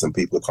the place, and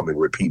people are coming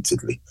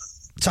repeatedly.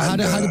 So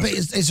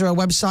is there a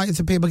website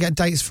for people to get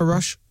dates for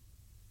Rush?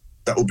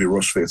 That would be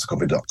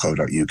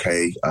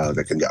rushtheatrecompany.co.uk.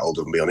 They can get hold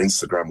of me on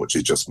Instagram, which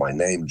is just my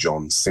name,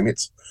 John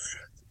Simmit,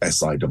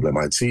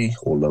 SIMMIT,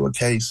 all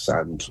lowercase.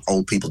 And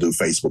old people do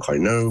Facebook, I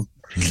know.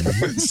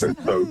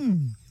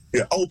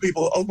 Yeah, old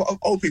people,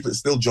 it's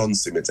still John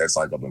Simmit,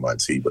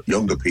 SIMMIT, but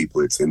younger people,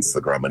 it's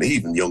Instagram, and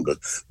even younger,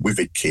 with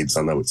it kids,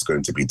 I know it's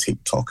going to be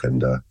TikTok,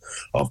 and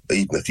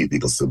even a few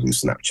people still do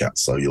Snapchat,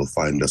 so you'll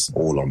find us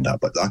all on that.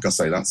 But like I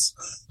say,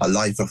 that's a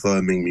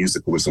life-affirming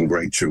musical with some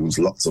great tunes,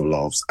 lots of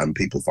laughs, and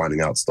people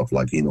finding out stuff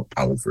like Enoch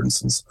Powell, for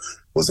instance,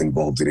 was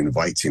involved in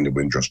inviting the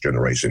Windrush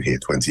generation here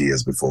 20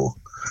 years before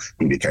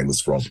he became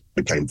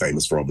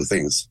famous for other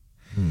things.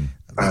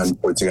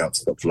 And pointing out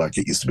stuff like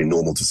it used to be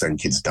normal to send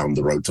kids down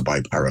the road to buy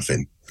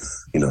paraffin,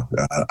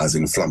 as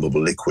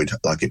inflammable liquid,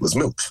 like it was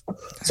milk.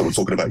 So we're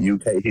talking about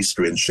UK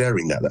history and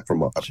sharing that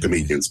from a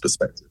comedian's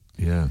perspective.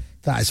 Yeah.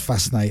 That is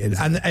fascinating.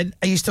 And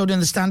are you still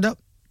doing the stand-up?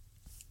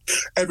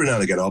 Every now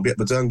and again, I'll be at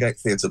the Derngate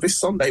Theatre this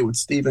Sunday with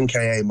Stephen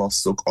K.A.,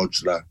 Mossook,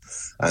 Ojla,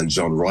 and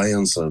John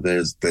Ryan. So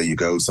there you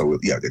go. So,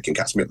 yeah, they can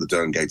catch me at the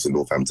Derngate in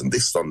Northampton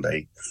this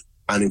Sunday.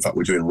 And, in fact,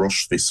 we're doing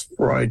Rush this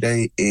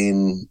Friday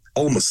in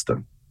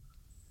Ulmerston.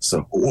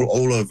 So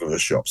all over the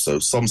shop. So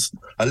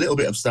a little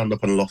bit of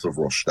stand-up and a lot of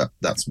Rush.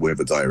 That's where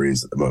the diary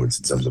is at the moment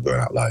in terms of going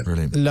out live.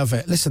 Brilliant. Love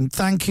it. Listen,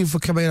 thank you for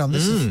coming on.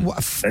 This is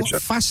what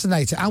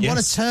fascinating. And what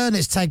a turn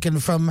it's taken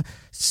from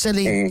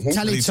silly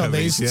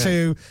Teletubbies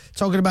to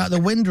talking about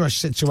the Windrush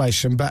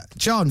situation. But,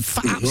 John,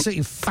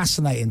 absolutely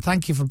fascinating.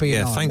 Thank you for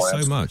being on. Yeah, thanks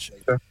so much.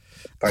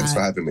 Thanks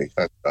for having me.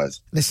 Thanks,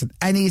 guys. Listen,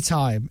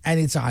 anytime.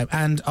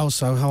 And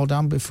also, hold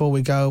on, before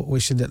we go, we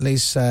should at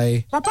least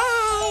say... Bye-bye.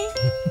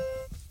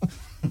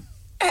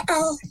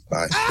 Uh-oh.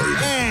 Bye.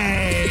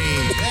 Hey,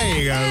 there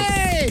you go.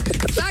 Hey,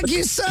 thank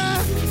you,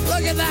 sir.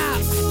 Look at that.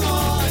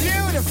 Oh,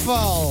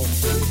 beautiful.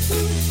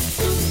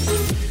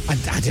 I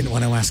didn't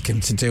want to ask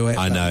him to do it.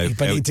 I know.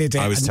 But he did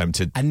it. I was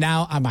tempted. And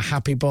now I'm a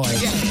happy boy.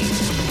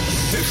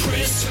 The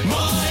Chris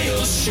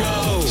Miles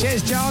Show.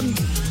 Cheers, John.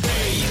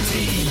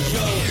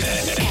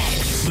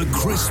 The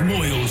Chris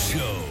Moyle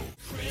Show.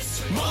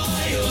 Chris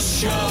Miles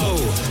Show.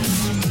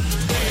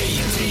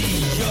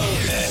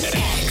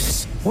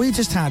 We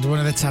just had one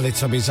of the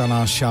Teletubbies on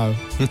our show.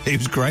 He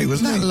was great,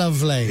 wasn't Isn't he? that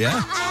lovely?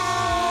 Yeah.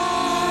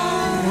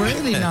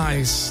 Really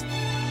nice.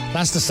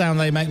 That's the sound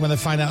they make when they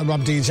find out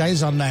Rob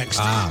DJ's on next.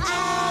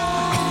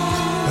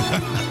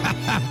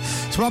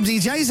 It's Rob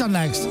DJ's on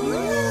next.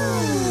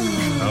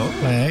 Oh.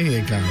 There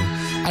you go.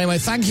 Anyway,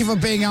 thank you for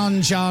being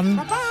on, John.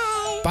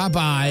 Bye-bye.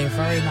 Bye-bye.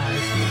 Very nice.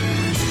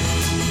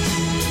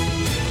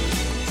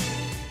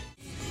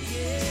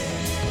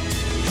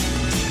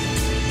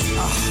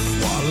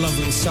 What a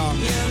lovely song.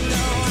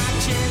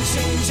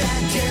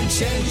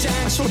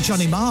 I saw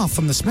Johnny Marr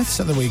from the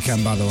Smiths at the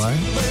weekend, by the way.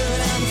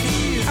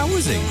 How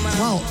was he?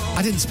 Well,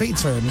 I didn't speak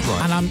to him,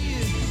 and I'm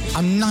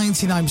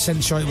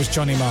 99% sure it was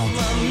Johnny Marr.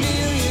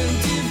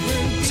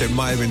 So it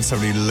might have been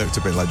somebody who looked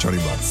a bit like Johnny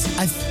Marr.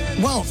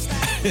 Well,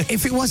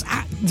 if it was...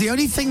 the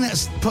only thing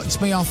that puts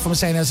me off from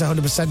saying it's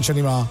 100%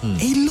 Johnny Marr,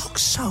 he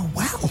looks so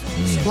well.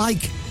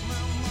 Like,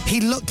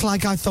 he looked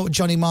like I thought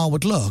Johnny Marr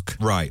would look.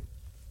 Right.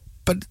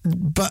 But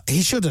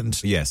he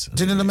shouldn't. Yes.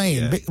 Do you know what I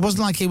mean? Yeah. It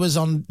wasn't like he was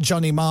on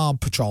Johnny Marr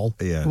patrol.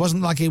 Yeah. It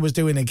wasn't like he was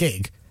doing a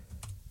gig.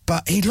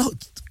 But he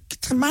looked...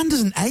 The man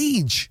doesn't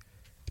age.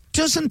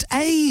 Doesn't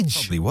age.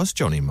 Probably was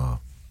Johnny Marr.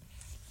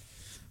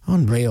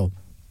 Unreal.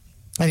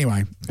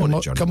 Anyway,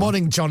 Morning, Johnny good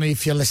morning, Johnny,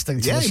 if you're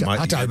listening to Yeah, the he show. might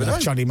I be, don't you know never if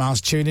know. Johnny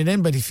Marr's tuning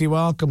in, but if you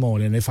are, good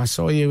morning. If I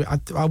saw you,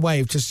 I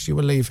waved just as you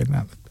were leaving.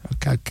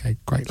 Okay,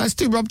 great. Let's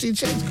do Rob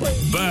DJ's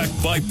quiz. Back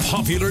by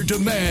popular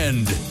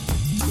demand.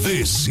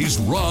 This is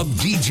Rob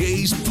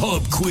DJ's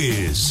Pub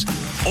Quiz.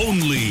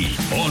 Only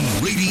on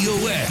Radio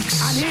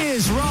X. And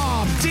here's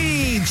Rob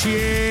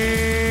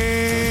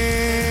DJ.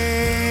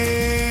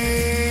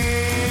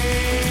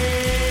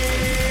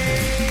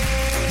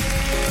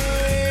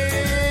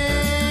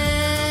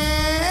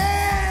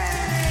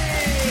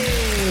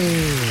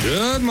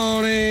 Good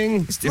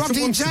morning. It's Rob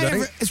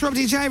DJ. It's Rob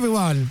DJ,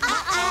 everyone.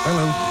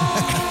 Hello.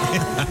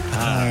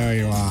 There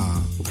you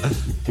are.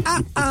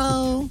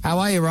 Uh-oh. How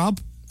are you, Rob?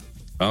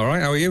 All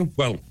right. How are you?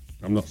 Well,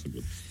 I'm not so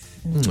good.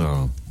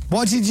 No.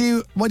 What did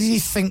you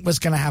think was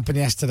going to happen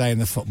yesterday in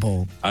the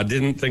football? I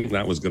didn't think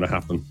that was going to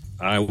happen.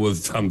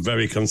 I'm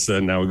very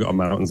concerned now. We've got a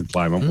mountain to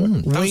climb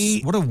on.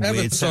 What a Never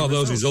weird saw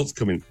those results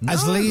coming.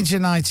 As Leeds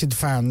United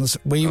fans,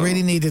 we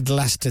really needed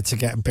Leicester to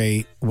get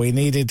beat. We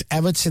needed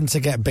Everton to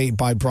get beat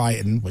by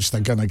Brighton, which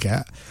they're going to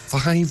get.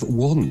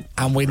 5-1.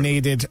 And we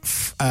needed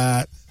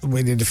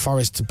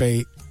Forest to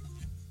beat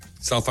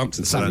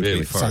Southampton.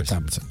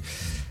 Southampton.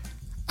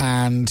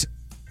 And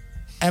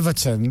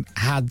Everton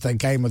had the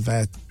game of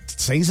their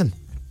season.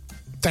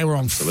 They were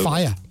on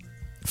fire.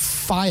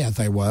 Fire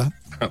they were.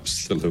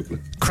 Absolutely.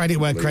 Credit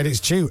where credit's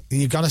due.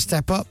 You got to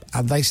step up,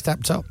 and they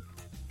stepped up.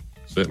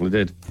 Certainly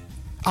did.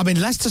 I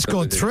mean, Leicester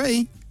scored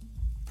 3.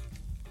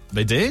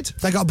 They did?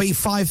 They got beat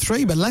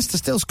 5-3, but Leicester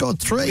still scored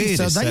 3.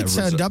 So they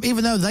turned up.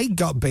 Even though they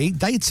got beat,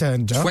 they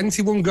turned up.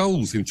 21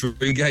 goals in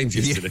 3 games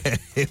yesterday.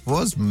 Yeah, it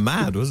was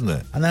mad, wasn't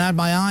it? And then I had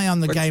my eye on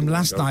the game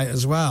last night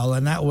as well,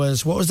 and that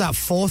was, what was that,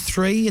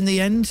 4-3 in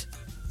the end?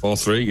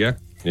 4-3,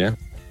 yeah.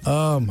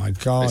 Oh, my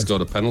God. They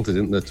scored a penalty,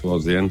 didn't they,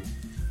 towards the end?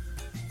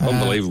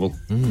 Unbelievable.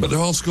 But they're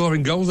all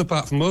scoring goals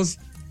apart from us.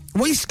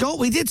 We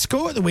did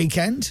score at the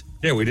weekend.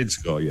 Yeah, we did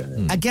score, yeah.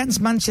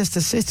 Against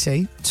Manchester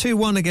City.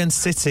 2-1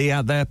 against City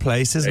at their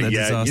place, isn't it? A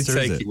Yeah, disaster,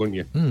 you'd take is it, wouldn't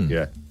you?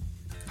 Yeah.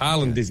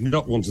 Haaland did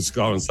not want to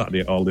score on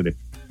Saturday at all, did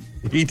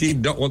he? He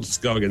did not want to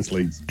score against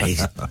Leeds.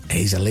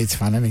 He's a Leeds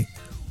fan, isn't he?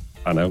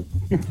 I know.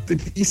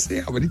 Did you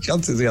see how many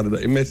chances he had that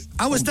he missed?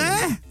 I was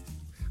there.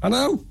 I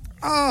know.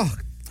 Oh,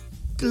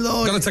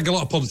 Lord. Got to take a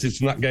lot of positives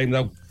from that game,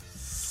 though.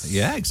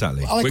 Yeah,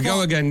 exactly. We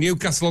go again.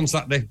 Newcastle on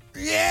Saturday.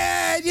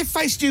 Yeah, you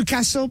face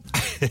Newcastle.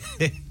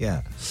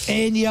 Yeah.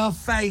 In your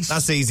face.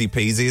 That's easy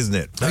peasy, isn't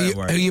it?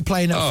 Who are you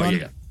playing up front?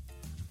 Yeah.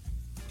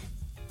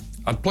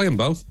 I'd play them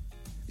both.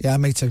 Yeah,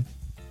 me too.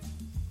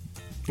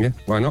 Yeah,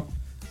 why not?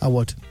 I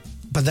would.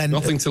 But then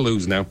Nothing to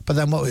lose now. But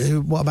then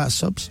what about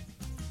subs?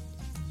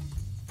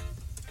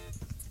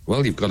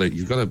 Well, you've got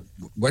to.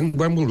 When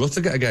will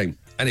Rutter get a game?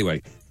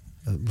 Anyway.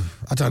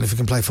 I don't know if he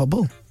can play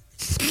football.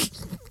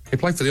 He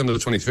played for the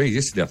under-23s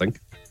yesterday, I think.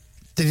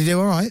 Did he do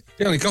all right?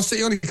 He only cost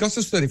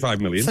us 35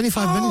 million.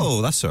 35 million?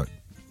 Oh, that's all right.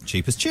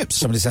 Cheap as chips.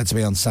 Somebody said to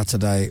me on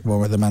Saturday when we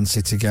were at the Man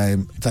City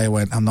game, they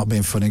went, I'm not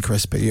being funny,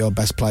 Chris, but your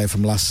best player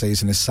from last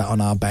season is sat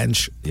on our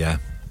bench. Yeah,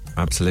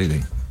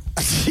 absolutely.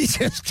 He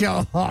just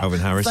got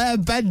Alvin Harris. Their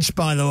bench,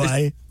 by the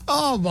way.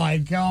 Oh, my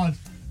God.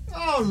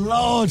 Oh,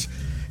 Lord.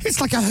 It's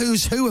like a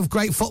who's who of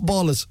great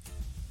footballers.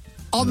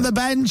 On the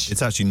bench.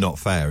 It's actually not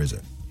fair, is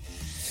it?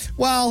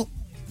 Well,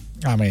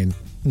 I mean,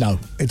 no,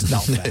 it's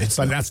not fair.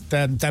 But that's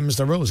them's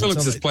the rules.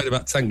 Phillips has played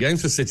about 10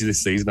 games for City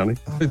this season, hasn't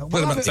he? He's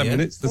played about 10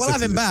 minutes. We'll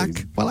have him back.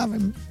 We'll have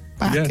him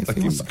back if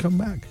he wants to come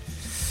back.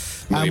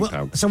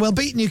 So we'll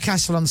beat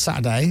Newcastle on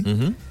Saturday.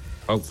 Mm-hmm.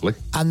 Hopefully.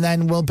 And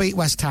then we'll beat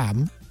West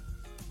Ham.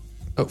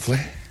 Hopefully.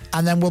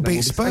 And then we'll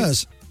beat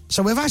Spurs.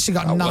 So we've actually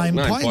got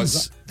 9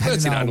 points.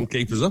 39 will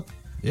keep us up.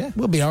 Yeah.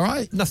 We'll be all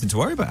right. Nothing to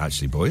worry about,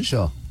 actually, boys.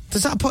 Sure.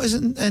 Does that put us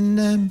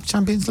in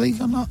Champions League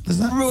or not? Does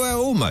that?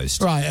 Well,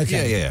 almost. Right,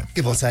 okay. Yeah.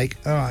 Give or take.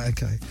 All right,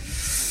 okay.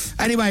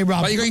 Anyway,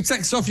 Rob. Right, you got your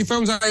texts off your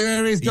phones out of your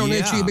areas. Don't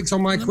need cheap bits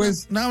on my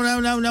quiz. No.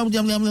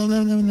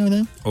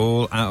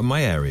 All out of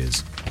my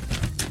areas.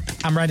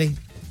 I'm ready.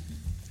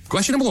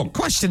 Question number 1.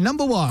 Question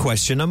number 1.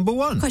 Question number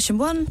 1. Question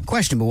 1.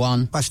 Question number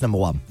 1. Question number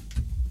 1.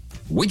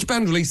 Which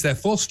band released their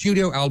 4th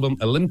studio album,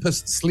 Olympus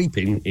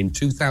Sleeping, in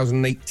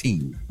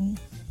 2018?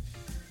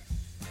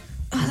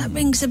 Oh, that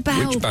rings a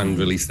bell. Which band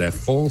released their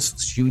 4th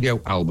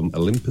studio album,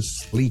 Olympus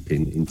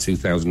Sleeping, in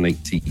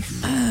 2018?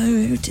 Oh,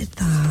 who did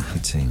that?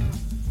 18.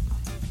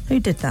 Who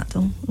did that,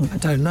 Dom? I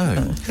don't know.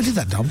 Who did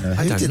that, Dom?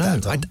 I don't know.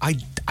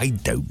 I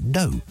don't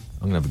know. I'm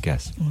going to have a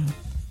guess.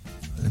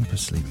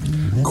 Olympus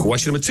Sleeping.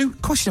 Question number 2.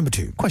 Question number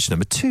 2. Question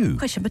number 2.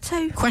 Question number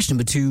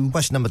 2.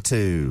 Question number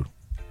 2.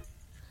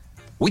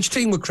 Which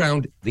team were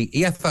crowned the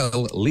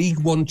EFL League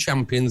One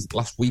champions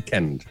last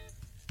weekend?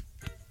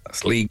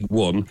 That's League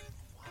One.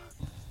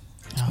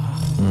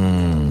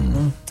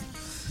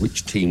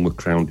 Which team were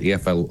crowned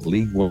EFL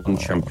League One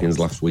champions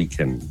last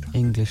weekend?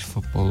 English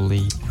Football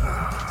League.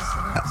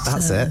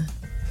 That's it.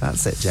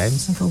 That's it,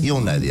 James.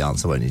 You'll know the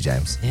answer, won't you,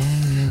 James?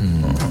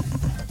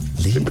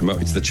 Been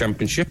promoted to the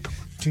championship.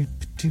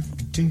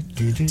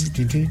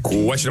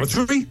 Question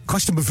number 3.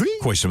 Question number 3.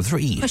 Question number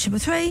 3. Question number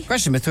 3.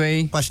 Question number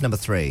 3. Question number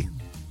 3.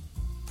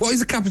 What is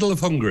the capital of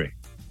Hungary?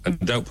 and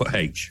don't put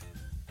H.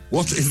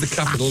 What is the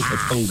capital of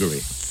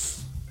Hungary?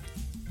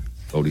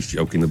 Oldest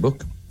joke in the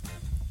book.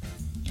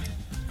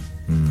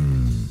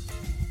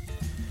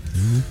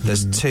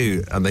 There's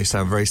two, and they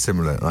sound very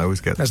similar. I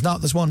always get. There's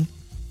not. There's one.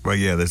 Well,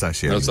 yeah, there's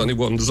actually. There's only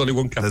one. There's only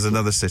one capital. There's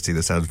another city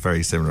that sounds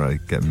very similar. I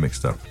get them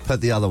mixed up.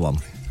 Put the other one.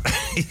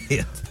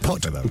 Yeah.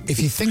 If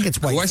you think it's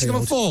Wakefield, Question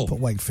number 4. put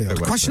Wakefield.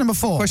 Wakefield. Question number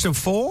 4. Question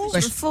 4.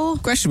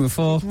 Question number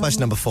 4. Question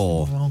number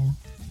 4.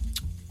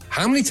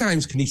 How many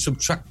times can you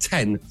subtract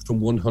 10 from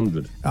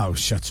 100? Oh,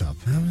 shut up.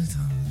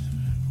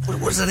 What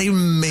does that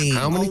even mean?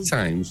 How many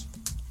times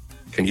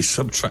can you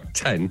subtract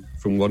 10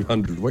 from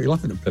 100? What are you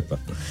laughing at, Pippa?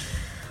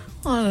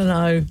 I don't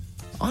know.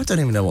 I don't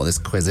even know what this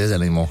quiz is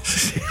anymore.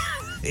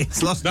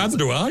 It's lost. Neither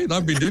do I.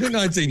 I've been doing it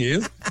 19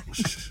 years.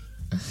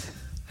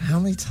 How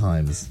many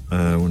times?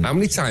 How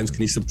many times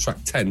can you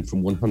subtract 10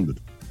 from 100?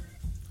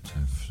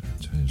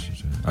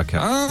 Okay.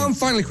 And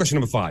finally, question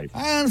number 5.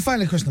 And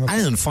finally, question number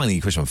 5. And finally,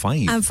 question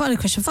 5. And finally,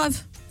 question 5.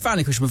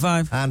 Finally, question number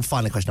 5. And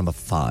finally, question number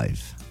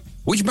 5.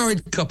 Which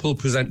married couple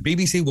present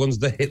BBC One's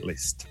The Hit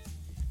List?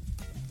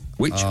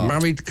 Which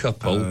married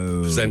couple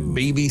present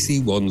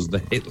BBC One's The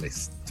Hit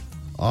List?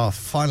 Oh,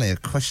 finally, a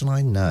question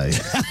I know.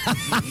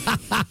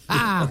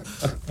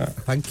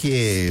 Thank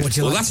you. Would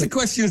you Well, like that's to- the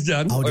questions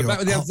done. Hold We're your- back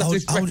with the answer to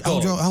this hold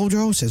record.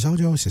 your horses. Hold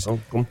your horses. Oh,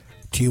 come on.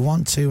 Do you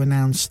want to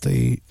announce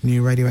the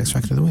new Radio X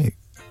Record of the Week?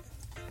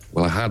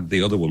 Well, I had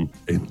the other one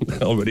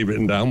already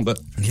written down, but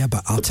Yeah,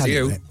 but I'll Up tell to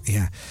you. you.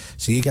 Yeah.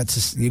 So you get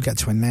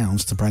to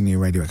announce the brand new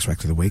Radio X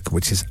Record of the Week,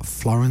 which is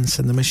Florence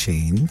and the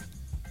Machine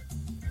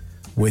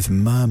with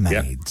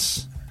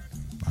Mermaids.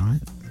 All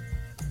right.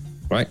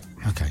 right.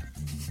 Okay.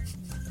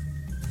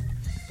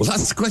 Well,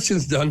 that's the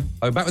questions done.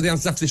 I'm back with the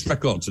answers after this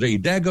record. So don't you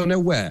dare go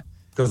nowhere,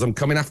 because I'm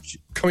coming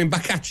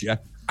back at you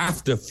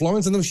after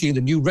Florence and the Machine,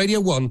 the new Radio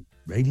 1.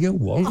 Radio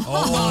 1?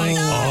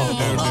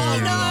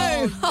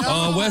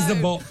 Oh, where's the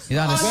box?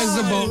 Where's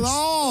the box?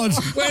 Lord.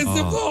 Where's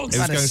the box? It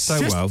was going so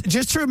well.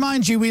 Just to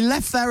remind you, we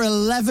left there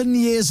 11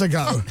 years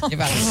ago. You've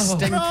had a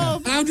stinker.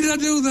 How did I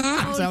do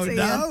that? I don't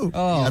know.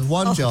 You had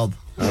one job.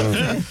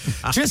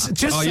 Just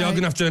Oh, say, you're going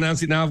to have to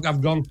announce it now.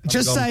 I've gone.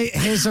 just say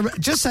here's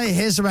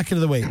the record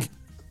of the week.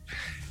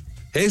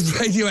 Here's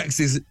Radio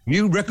X's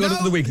new record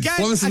of the week. It's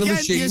Florence and the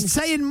Machine. You're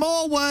saying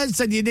more words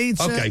than you need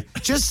to. Okay.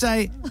 Just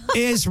say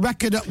here's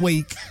record of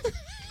week.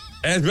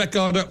 Here's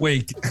record of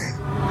week.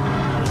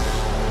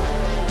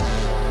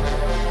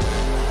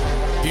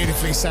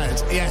 Beautifully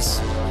said. Yes.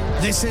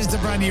 This is the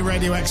brand new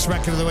Radio X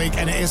record of the week,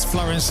 and it is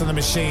Florence and the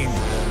Machine.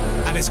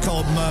 And it's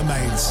called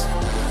Mermaids.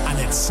 And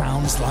it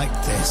sounds like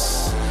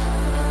this.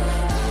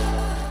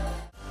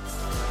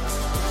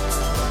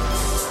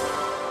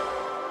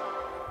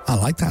 I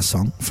like that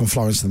song from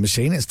Florence and the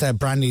Machine. It's their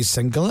brand new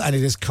single, and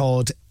it is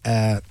called,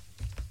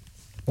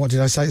 what did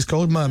I say it's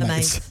called? Mermaids.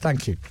 Mermaids.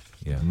 Thank you.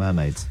 Yeah,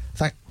 Mermaids.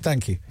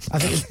 Thank you. I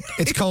think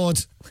it's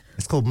called...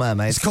 It's called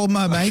Mermaids. It's called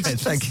Mermaids.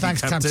 Thank you,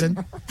 Thanks, Captain.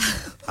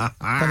 But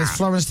it's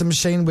Florence the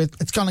Machine with...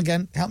 It's gone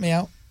again. Help me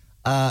out.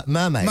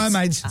 Mermaids.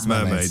 Mermaids. It's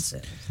Mermaids.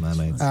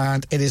 Mermaids.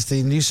 And it is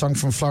the new song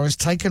from Florence,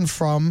 taken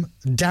from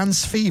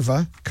Dance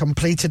Fever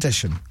Complete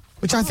Edition,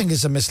 which I think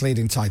is a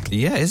misleading title.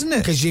 Yeah, isn't it?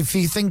 Because if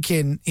you're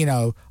thinking,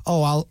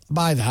 I'll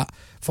buy that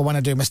for when I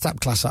do my step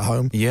class at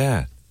home,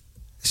 Yeah.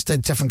 it's a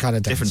different kind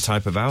of dance. Different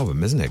type of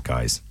album, isn't it,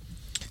 guys?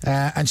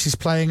 And she's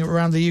playing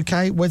around the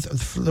UK with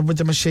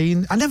the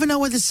machine. I never know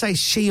whether to say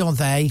she or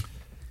they.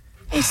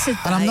 It's a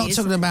And I'm not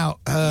talking about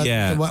her,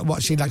 Yeah.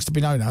 what she likes to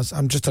be known as.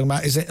 I'm just talking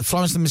about, is it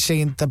Florence the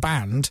Machine, the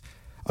band,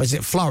 or is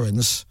it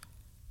Florence?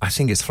 I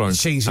think it's Florence.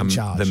 She's in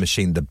charge. The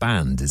Machine, the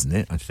band, isn't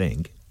it? I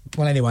think.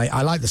 Well, anyway,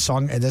 I like the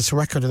song. It's a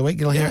record of the week.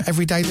 You'll hear it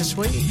every day this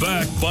week.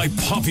 Back by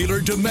popular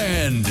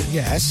demand.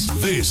 Yes.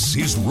 This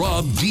is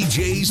Rob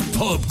DJ's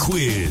Pub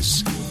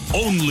Quiz.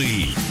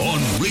 Only on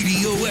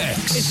Radio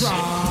X. It's Rob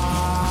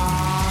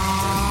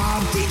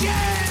DJ!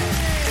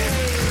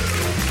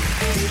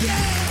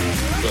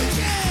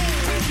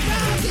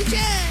 Rob DJ!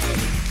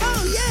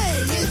 Oh,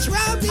 yeah, it's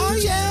Rob DJ! Oh,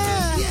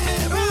 yeah!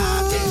 Yeah,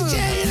 Rob DJ!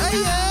 Oh,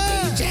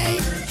 yeah! Rob DJ!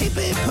 Hip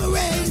hip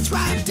hooray, it's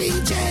Rob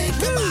DJ!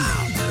 Come on!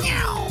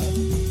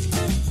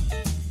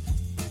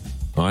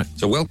 All right.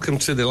 So welcome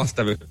to the last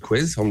ever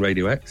quiz on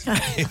Radio X.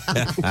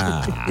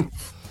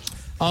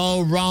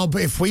 Oh, Rob,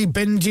 if we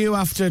binned you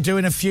after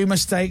doing a few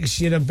mistakes,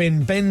 you'd have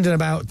been binned in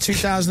about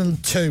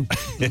 2002.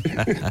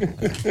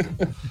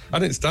 I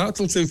didn't start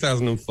till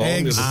 2004.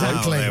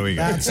 Exactly. there we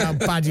go. That's how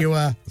bad you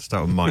were.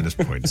 Start with minus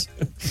points.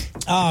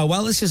 Oh,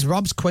 well, this is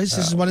Rob's quiz.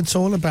 This is what it's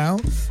all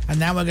about.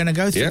 And now we're going to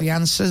go through the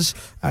answers,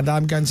 and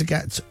I'm going to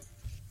get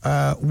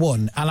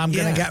one. And I'm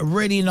going to get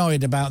really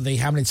annoyed about the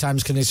how many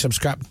times can you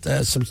subtract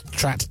 10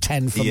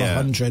 from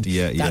 100.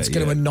 That's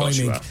going to annoy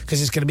me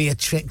because it's going to be a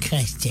trick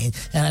question.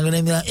 And I'm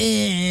going to be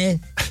like,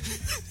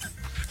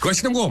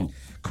 Question number 1.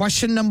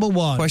 Question number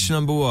 1. Question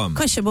number 1.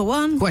 Question number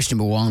 1. Question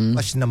number 1.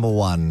 Question number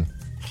 1.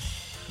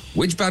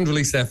 Which band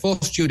released their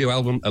fourth studio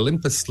album,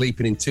 Olympus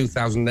Sleeping, in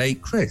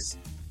 2008? Chris?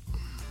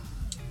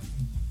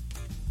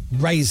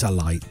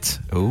 Razorlight.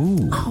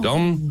 Ooh.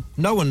 Dom?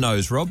 No one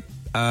knows, Rob.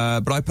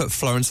 but I put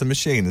Florence and the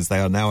Machine, as they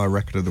are now our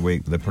record of the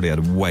week. But they probably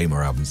had way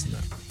more albums than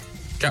that.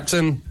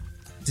 Captain.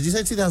 Did you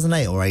say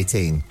 2008 or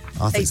 18?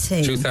 I think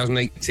 18.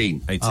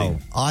 2018. 18. Oh,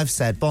 I've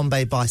said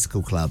Bombay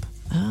Bicycle Club.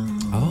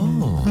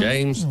 Oh.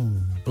 James.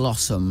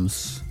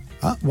 Blossoms.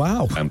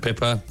 Wow. And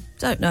Pippa.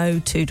 Don't know,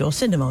 Two Door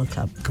Cinema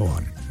Club. Go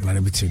on. Let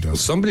it be Two Doors.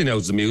 Somebody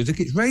knows the music.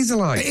 It's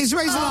Razorlight. It is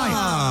Razorlight.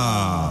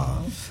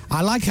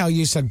 I like how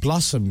you said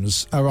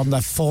Blossoms are on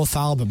their 4th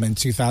album in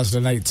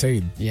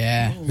 2018.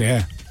 Yeah.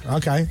 Yeah.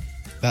 Okay.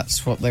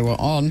 That's what they were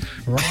on.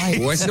 Right.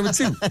 Question number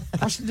 2.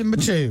 Question number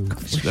 2.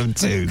 Question number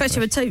 2. Question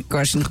number 2.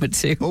 Question number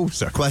 2. Oh,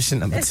 sorry. Question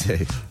number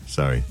 2.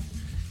 Sorry.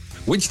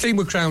 Which team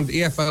were crowned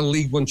EFL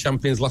League One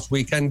champions last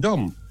weekend,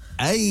 Dom?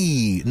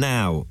 Hey,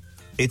 now,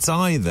 it's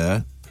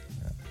either...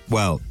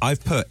 Well,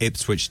 I've put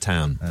Ipswich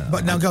Town.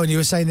 But now go on, you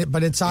were saying it,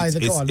 but it's either,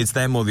 go on. It's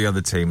them or the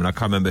other team, and I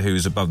can't remember who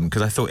was above them,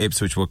 because I thought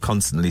Ipswich were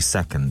constantly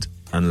second,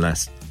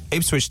 unless...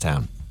 Ipswich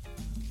Town.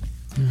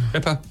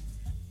 Pippa.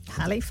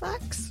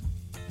 Halifax.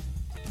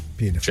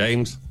 Beautiful.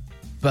 James.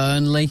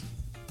 Burnley.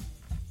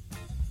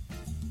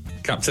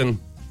 Captain.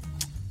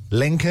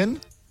 Lincoln.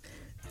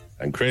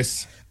 And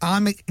Chris.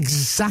 I'm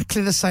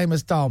exactly the same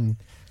as Dom.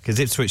 Because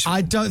Ipswich...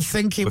 I don't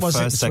think it was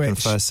first,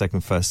 Ipswich.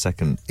 first,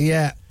 second.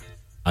 Yeah.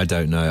 I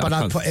don't know. But I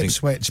can't put think-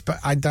 Ipswich, but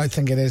I don't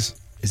think it is.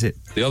 Is it?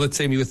 The other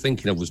team you were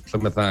thinking of was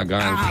Plymouth Argyle.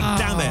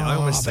 Damn it, I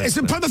almost said... Is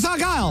it Plymouth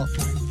Argyle?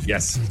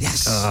 Yes.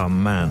 Yes. Oh,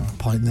 man.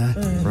 Point there.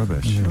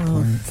 Rubbish.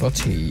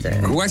 40.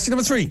 Question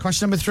number 3.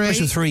 Question number 3.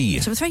 Question 3.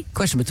 Question number 3.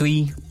 Question number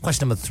 3.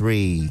 Question number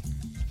 3.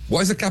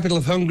 What is the capital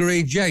of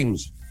Hungary,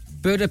 James?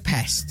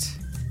 Budapest.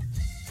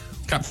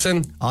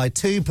 Captain. I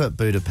too put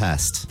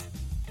Budapest.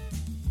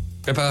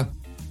 Pippa.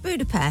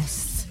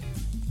 Budapest.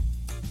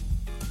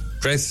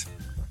 Chris.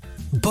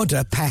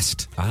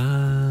 Budapest.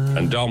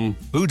 And Dom.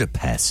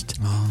 Budapest.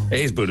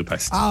 It is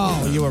Budapest.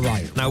 Oh, you were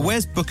right. Now,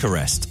 where's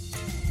Bucharest?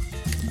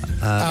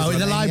 In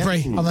the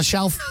library, on the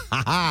shelf.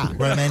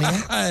 Romania?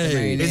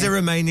 Is it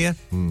Romania?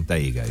 There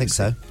you go. I think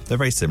so. They're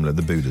very similar,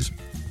 the Buddhas.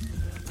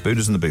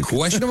 Buddhas and the Buddhas.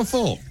 Question number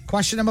 4.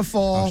 Question number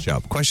 4. Oh,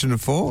 sharp. Question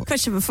number 4.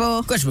 Question number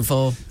 4. Question number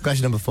 4.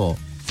 Question number 4.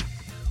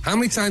 How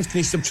many times can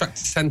you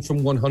subtract 10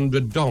 from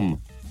 100,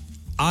 Dom?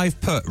 I've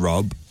put,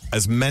 Rob,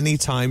 as many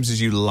times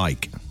as you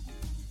like.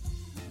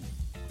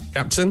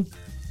 Captain.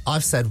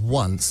 I've said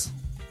once.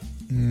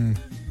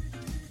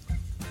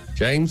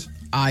 James.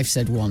 I've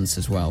said once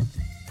as well.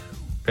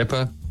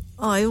 Pippa.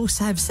 I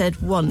also have said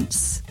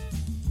once.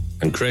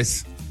 And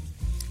Chris.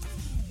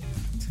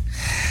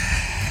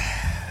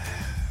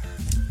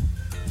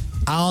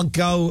 I'll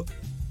go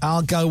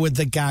with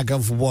the gag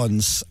of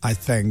once, I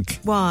think.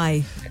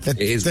 Why? It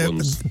is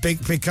once.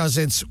 Because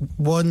it's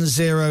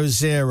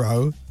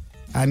 100,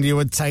 and you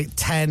would take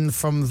 10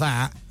 from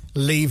that,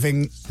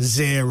 leaving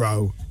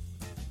 0.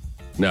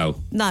 No.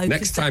 No,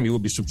 Next 'cause time you will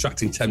be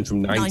subtracting 10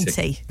 from 90.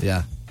 90.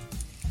 Yeah.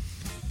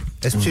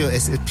 It's pure.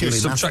 It's You're purely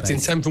subtracting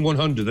maths-based. 10 from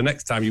 100. The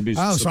next time you'll be Oh,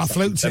 so I subtracting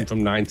fluked 10 it.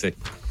 from 90.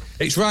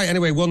 It's right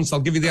anyway. Once I'll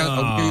give you the.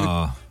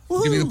 I'll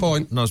give you the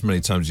point. Not as many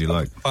times as you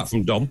like. Apart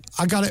from Dom.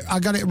 I got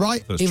it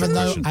right, That's even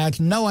though tradition. I had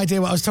no idea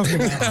what I was talking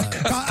about.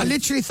 I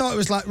literally thought it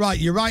was like, right,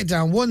 you write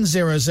down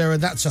 100,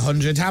 that's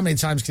 100. How many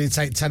times can you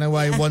take 10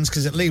 away? Once,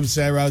 because it leaves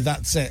 0,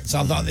 that's it. So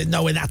I thought,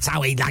 no, that's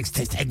how he likes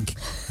to think.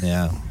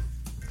 Yeah.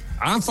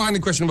 I'm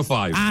finding question number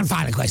 5. And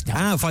final question.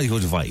 Final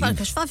question 5. Final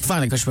question 5.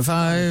 Final question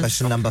 5.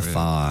 Question number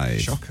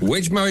 5.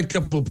 Which married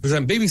couple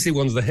present BBC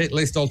One's The Hit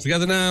List all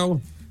together now?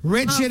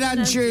 Richard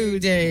and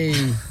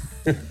Judy.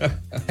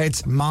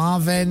 It's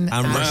Marvin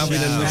And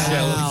Marvin and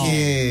Michelle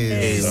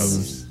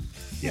Hughes.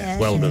 Yeah,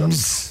 well done.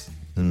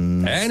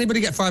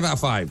 Anybody get 5 out of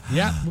 5?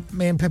 Yeah,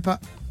 me and Pippa.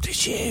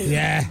 Did you?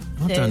 Yeah.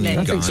 Well done, you I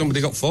think guys.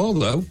 somebody got 4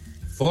 though.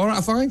 4 out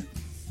of 5?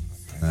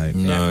 Yeah,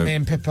 No. me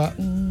and Pippa.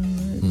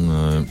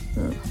 No.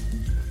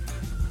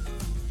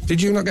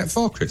 Did you not get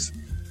 4, Chris?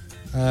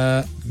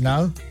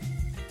 No.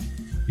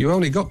 You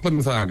only got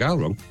Plymouth Argyle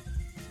wrong.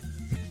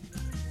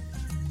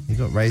 You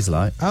got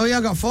Razorlight. Oh, yeah,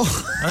 I got 4.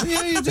 Oh,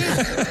 yeah, you did.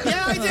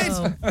 Yeah, I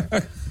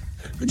did.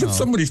 Good job,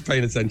 somebody's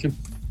paying attention.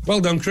 Well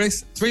done,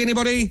 Chris. 3,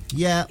 anybody?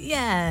 Yeah.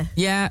 Yeah.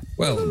 Yeah.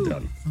 Well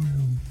done.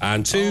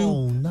 And 2.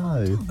 Oh,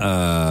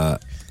 no.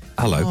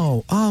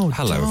 Hello. Oh,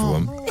 Hello,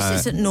 everyone. This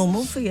isn't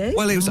normal for you.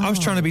 Well, I was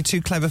trying to be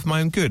too clever for my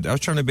own good. I was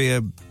trying to be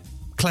a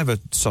clever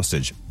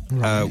sausage.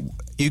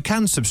 You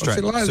can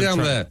subtract, What's it like down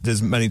subtract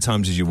as many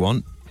times as you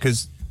want,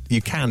 because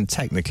you can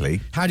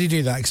technically. How do you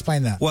do that?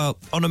 Explain that. Well,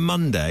 on a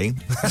Monday,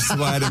 this is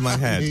what I had in my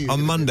head.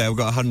 On Monday, I've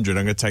got 100,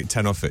 I'm going to take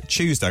 10 off it.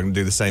 Tuesday, I'm going to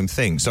do the same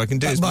thing. So I can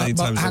do it as many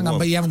times as I hang on, want.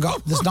 but you haven't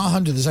got. There's not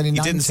 100. There's only 90.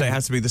 You didn't say it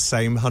has to be the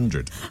same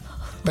 100.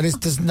 But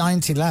there's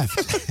 90 left.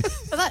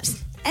 But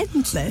that's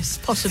endless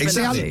possibilities.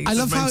 See, I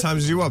love as many how,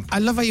 times as you want. I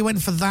love how you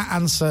went for that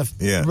answer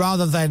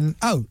rather than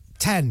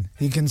 10.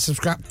 You can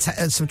subtract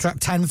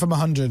 10 from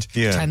 100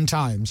 10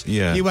 times.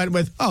 Yeah. You went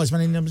with as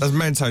many numbers. As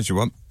many times as you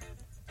want.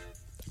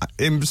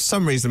 In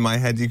some reason in my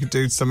head, you could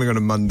do something on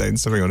a Monday and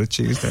something on a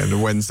Tuesday and a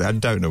Wednesday. I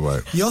don't know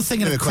what. You're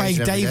thinking of Craig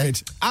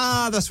David.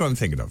 That's what I'm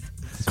thinking of.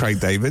 Craig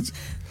David.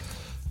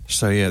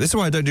 So yeah, this is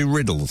why I don't do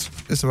riddles.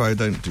 This is why I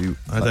don't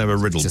have a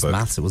riddle Just book.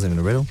 maths, it wasn't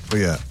even a riddle.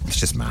 Well, yeah, it's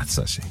just maths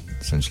actually,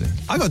 essentially.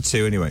 I got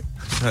 2 anyway.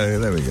 So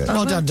there we go.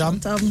 Well done, Dom.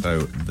 So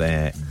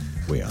there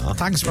we are.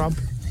 Thanks, Rob.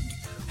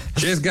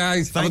 Cheers,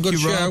 guys. Have a good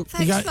show.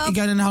 You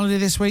going on holiday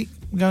this week?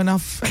 Going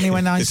off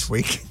anywhere nice? This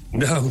week?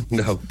 No.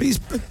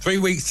 3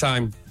 weeks'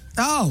 time.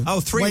 Oh,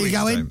 3 where weeks.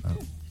 Where you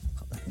going?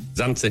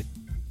 Zante.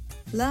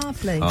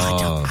 Lovely.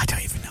 I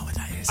don't even know what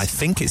that is. I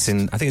think it's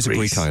a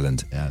Greek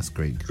island. Yeah, it's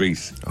Greek.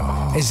 Greece.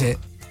 Oh. Is it?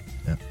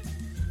 Yeah.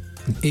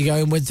 You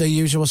going with the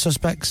usual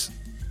suspects?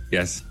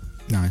 Yes.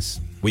 Nice.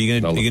 Were you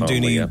going to do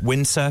any yeah.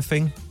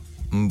 windsurfing,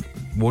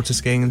 water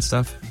skiing and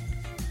stuff?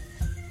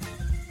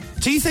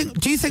 Do you think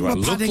Do I we're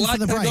look planning like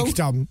for the I break, don't?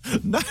 Dom?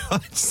 No,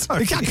 I'm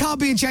sorry. It can't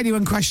be a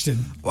genuine question.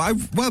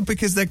 Well,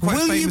 because they're quite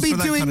Will you famous be for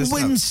that doing kind of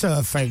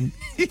stuff. windsurfing?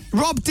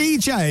 Rob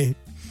DJ.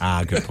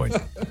 Good point.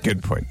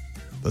 Good point.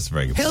 That's a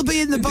very good point. He'll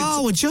be in the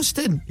bar with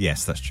Justin.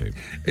 Yes, that's true.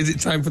 Is it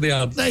time for the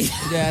ad?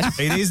 Yeah.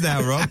 It is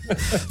now, Rob.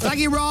 Thank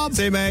you, Rob.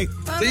 See you, mate.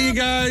 See you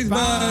guys.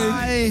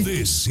 Bye.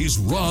 This is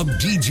Rob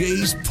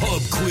DJ's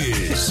Pub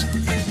Quiz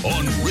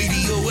on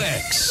Radio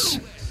X.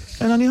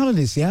 And on your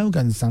holidays, yeah, we're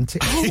going to Zante.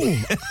 Oh,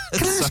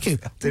 can I ask you,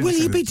 will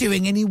you be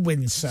doing any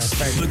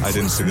windsurfing? I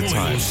didn't see the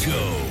time.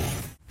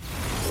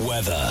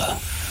 Weather.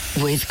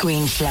 With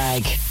Green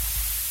Flag.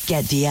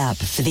 Get the app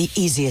for the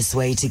easiest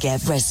way to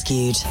get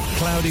rescued.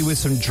 Cloudy with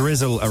some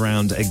drizzle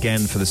around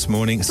again for this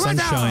morning.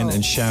 Sunshine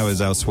and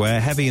showers elsewhere.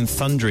 Heavy and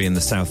thundery in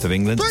the south of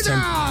England.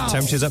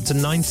 Temperatures up to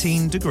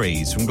 19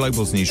 degrees. From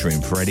Global's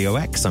newsroom for Radio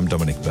X, I'm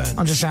Dominic Byrne.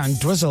 I'm just shouting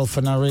drizzle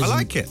for no reason. I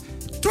like it.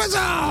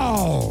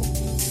 Drizzle!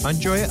 I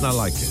enjoy it and I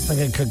like it. I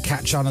think it could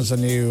catch on as a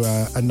new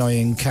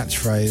annoying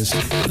catchphrase.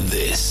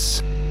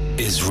 This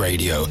is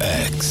Radio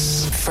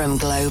X. From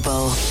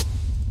Global.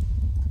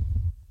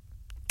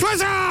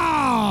 Drizzle!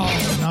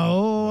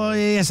 Oh,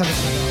 yes, I did.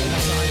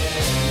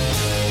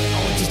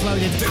 Oh, it just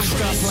loaded. The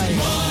Chris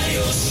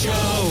Miles Show.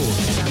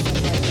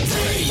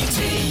 Radio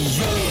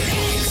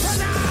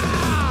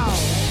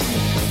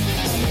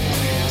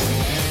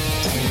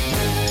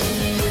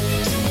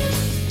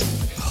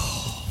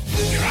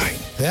You're right.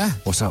 Yeah?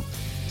 What's up?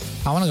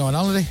 I want to go on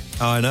holiday.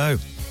 Oh, I know.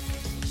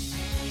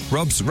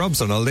 Rob's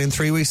on holiday in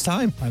 3 weeks'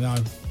 time. I know.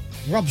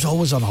 Rob's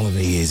always on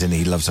holiday. He is, and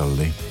he loves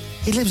holiday.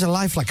 He lives a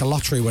life like a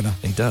lottery winner.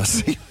 He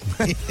does.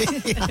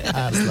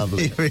 That's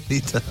lovely. He really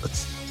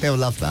does. He'll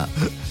love that.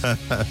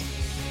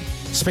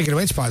 Speaking of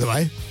which, by the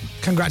way,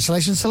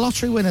 congratulations to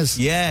lottery winners.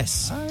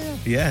 Yes. Oh,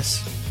 yeah.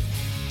 Yes.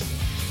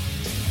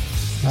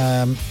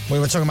 We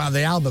were talking about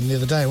the album the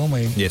other day, weren't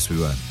we? Yes, we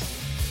were.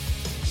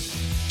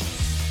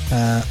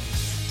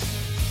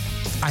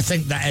 I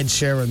think that Ed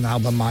Sheeran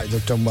album might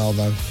have done well,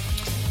 though.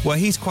 Well,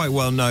 he's quite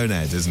well known,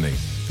 Ed, isn't he?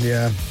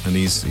 Yeah. And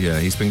he's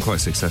been quite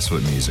successful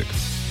at music.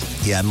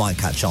 Yeah, it might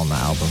catch on, that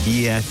album.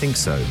 Yeah, I think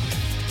so.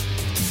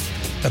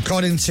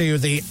 According to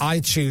the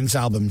iTunes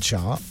album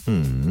chart,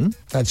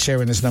 Ed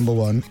Sheeran is number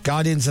 1.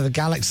 Guardians of the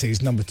Galaxy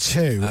is number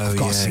 2. I've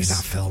got to see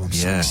that film. I'm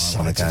so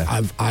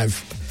excited.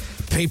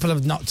 People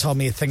have not told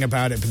me a thing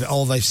about it, but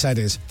all they've said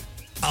is,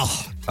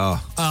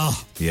 yeah,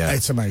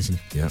 it's amazing.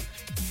 Yeah.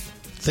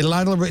 The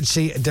Lionel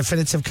Richie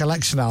Definitive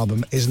Collection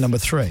album is number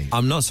 3.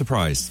 I'm not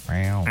surprised.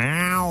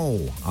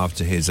 Ow.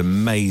 After his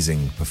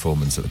amazing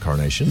performance at the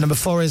Coronation. Number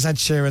 4 is Ed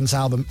Sheeran's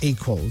album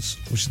Equals,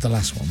 which is the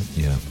last one.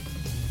 Yeah.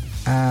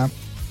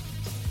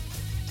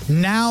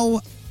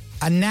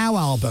 A Now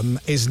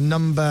album is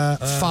number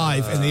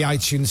 5 in the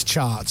iTunes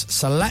chart.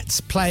 So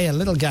let's play a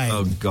little game.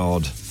 Oh,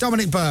 God.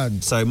 Dominic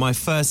Byrne. So my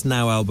first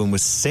Now album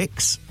was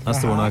 6. That's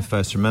the one I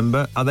first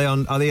remember. Are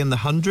they in the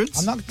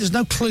hundreds? There's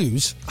no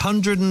clues.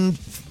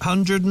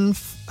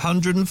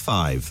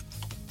 105.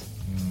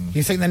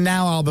 You think the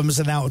Now albums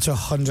are now up to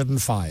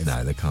 105?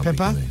 No, they can't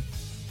Pippa? be.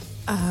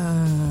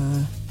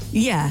 Can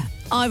Yeah,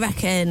 I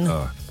reckon they?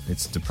 Oh,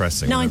 it's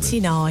depressing.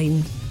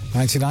 99.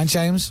 99,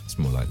 James? It's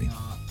more likely.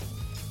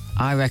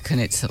 I reckon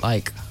it's at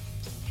like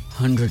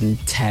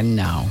 110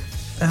 now.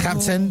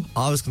 Captain?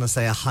 I was going to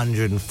say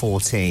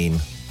 114.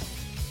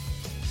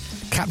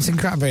 Captain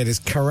Crabbeard is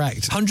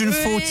correct.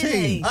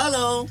 114?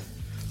 Hello.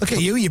 Look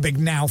at you big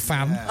Now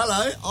fan.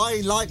 Hello.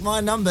 I like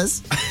my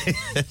numbers.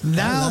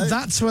 Now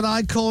that's what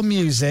I call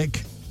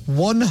music.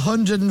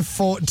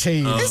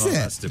 114. Is it?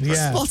 That's depressing.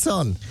 Yeah. Spot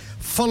on.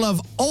 Full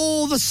of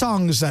all the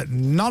songs that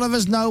none of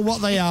us know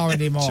what they are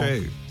anymore.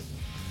 True.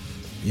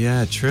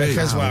 Yeah, true.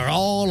 Because we're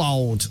all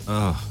old.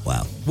 Oh,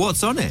 well.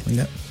 What's on it?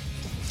 Yeah.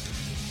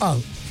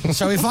 Oh,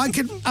 so if I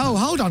could... Oh,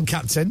 hold on,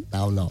 Captain.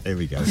 No, not. Here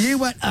we go. You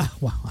went...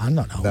 well, I'm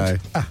not old. No.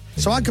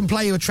 So I can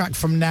play you a track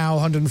from Now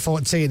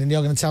 114 and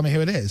you're going to tell me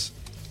who it is?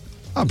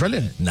 Oh,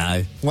 brilliant.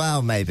 No.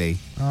 Well, maybe.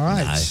 All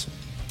right. No.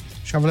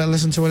 Shall we have a little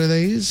listen to one of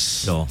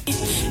these? Sure.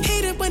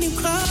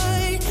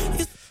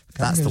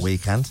 That's the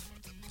weekend.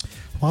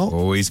 Well,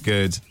 Always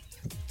good.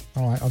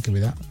 all right, I'll give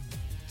you that.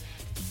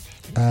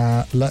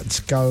 Let's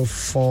go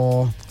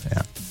for...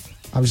 Yeah.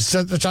 I was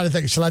trying to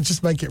think, shall I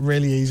just make it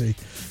really easy?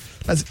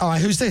 All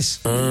right, who's this?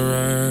 Took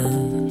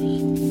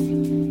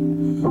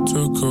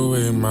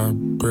away my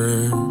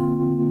breath.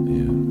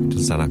 Yeah.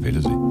 Doesn't sound happy,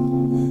 does he?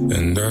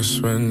 And that's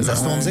when Is that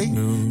Stormzy?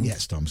 Yeah,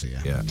 Stormzy,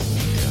 yeah.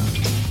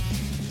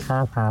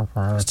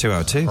 It's 2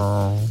 out of 2.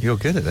 You're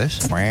good at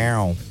this.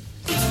 Wow.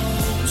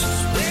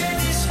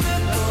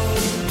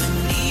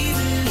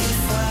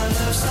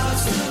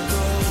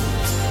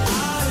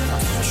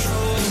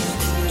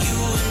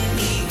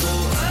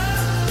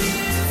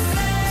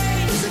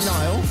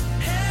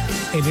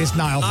 It is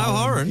Niall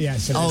Horan.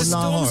 Yes, it The is.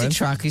 Stormzy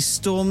track is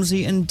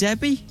Stormzy and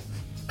Debbie.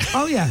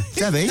 Oh, yeah.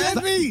 Debbie?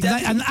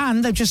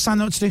 And they've just signed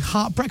up to do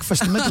Heart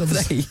Breakfast in the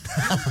Midlands. Who's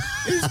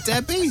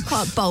Debbie? It's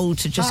quite bold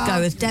to just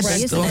go with Debbie,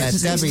 isn't it? Yeah,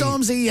 Debbie.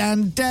 Stormzy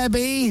and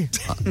Debbie.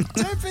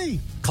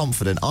 Debbie.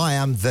 Confident. I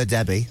am the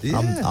Debbie.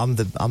 Yeah. I'm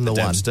the one.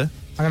 Dempster.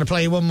 I'm going to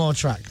play you one more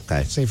track.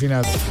 Okay. See if you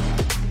know. Is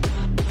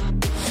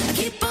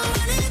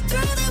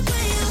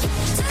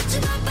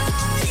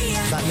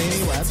that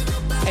Mimi Webb?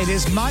 It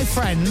is my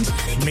friend,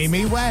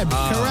 Mimi Webb.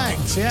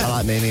 Correct, yeah. I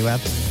like Mimi Webb.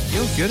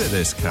 You're good at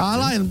this, Captain. I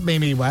like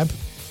Mimi Webb.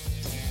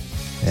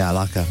 Yeah, I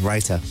like her.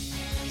 Rate her.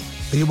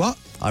 You what?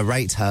 I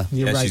rate her.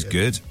 You Yeah, rate she's it.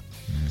 good.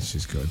 Yeah,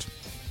 she's good.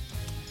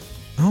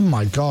 Oh,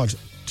 my God.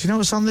 Do you know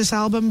what's on this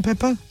album,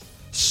 Pippa?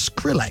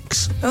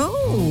 Skrillex.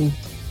 Oh.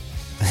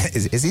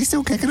 Is he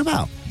still kicking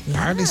about?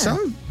 Apparently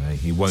so.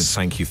 He won't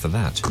thank you for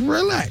that.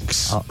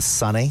 Skrillex. Oh,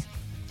 Sonny.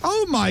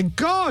 Oh, my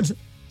God.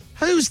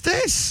 Who's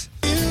this?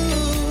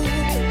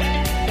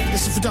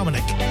 This is for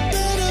Dominic.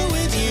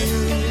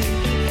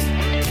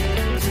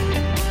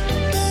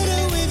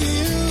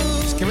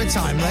 Just give it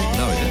time, mate.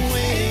 No, it didn't.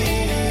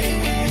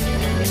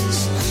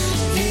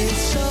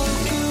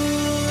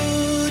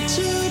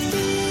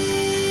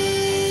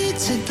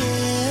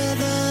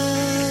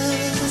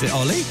 Is it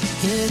Ollie?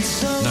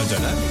 No,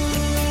 don't know.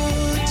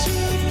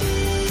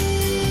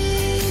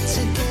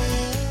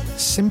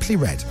 Simply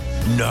Red.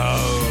 No.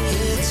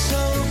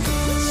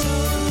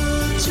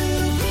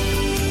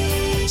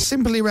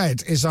 Simply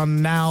Red is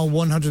on Now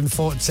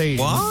 114.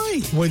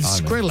 Why? With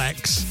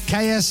Skrillex,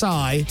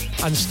 KSI,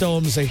 and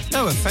Stormzy.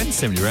 No offence,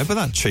 Simply Red, but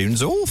that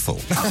tune's awful.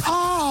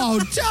 Oh,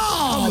 Dom!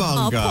 Come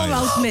on, guys. Poor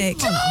old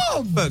Mick.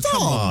 But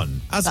come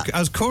on.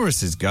 As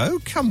choruses go,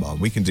 come on,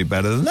 we can do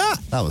better than that.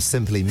 That was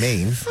simply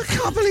mean. I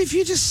can't believe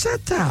you just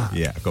said that.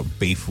 Yeah, I've got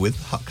beef with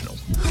Hucknall.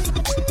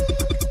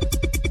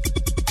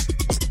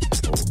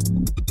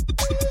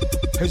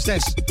 Who's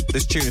this?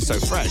 This tune is so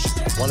fresh.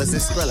 What is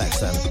this Skrillex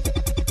then?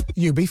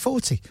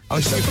 UB40. Oh,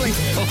 it's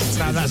UB40.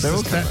 No,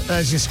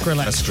 there's your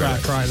Skrillex That's track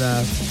Skrillex. right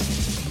there.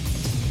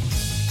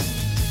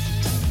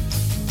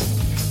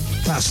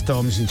 That's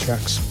Stormzy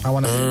tracks. I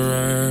want to.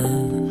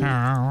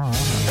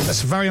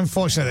 That's very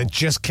unfortunate. It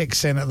just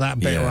kicks in at that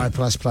bit where I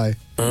press play.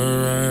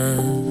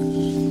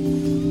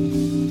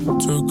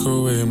 Took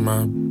away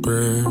my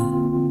breath.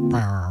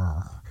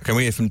 Can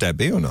we hear from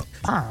Debbie or not?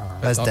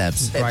 Where's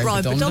Debs? Bit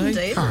Brian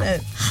Bedondi, isn't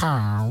it?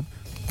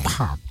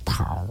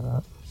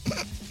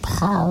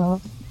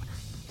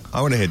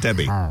 I want to hear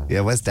Debbie.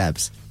 Yeah, where's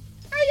Debs?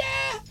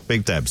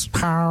 Big Debs.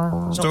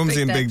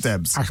 Stormzy and Big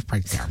Debs.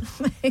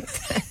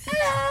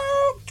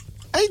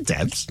 Hey,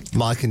 Debs.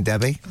 Mike and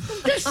Debbie.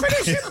 Just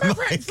finishing my Mike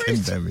breakfast.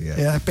 and Debbie, yeah.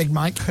 Yeah, Big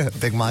Mike.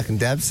 Big Mike and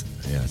Debs.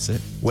 Yeah, that's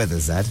it. With a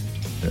Z.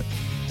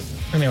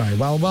 Anyway,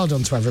 well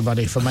done to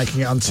everybody for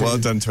making it onto. Well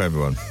done to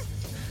everyone.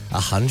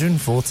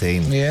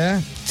 114.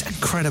 Yeah. It's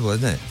incredible,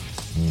 isn't it?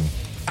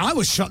 I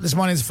was shocked this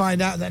morning to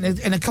find out that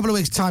in a couple of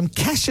weeks' time,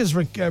 Kesha's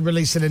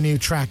releasing a new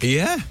track.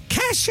 Yeah.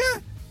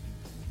 Kesha?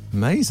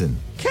 Amazing.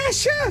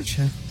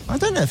 Kesha? I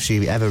don't know if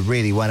she ever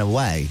really went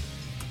away.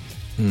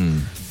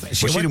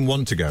 She didn't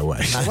want to go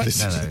away.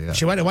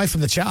 She went away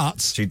from the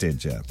charts. She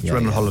did, yeah. She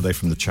went on holiday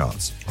from the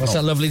charts. What's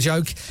that lovely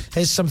joke?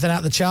 Here's something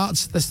out the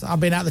charts. I've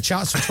been out the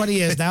charts for 20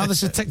 years now.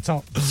 This is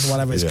TikTok,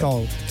 whatever it's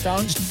called.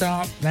 Don't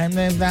stop, name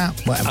that.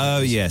 Whatever. Oh,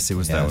 yes, it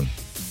was that one.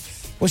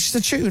 Which is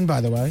a tune,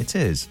 by the way. It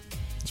is.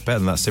 It's better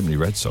than that Simply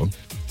Red song.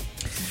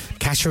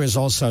 Kasha is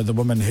also the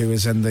woman who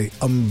is in the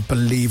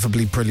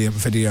unbelievably brilliant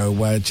video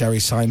where Jerry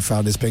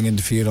Seinfeld is being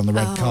interviewed on the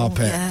red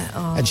carpet.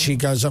 Yeah, And she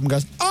goes up and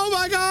goes, "Oh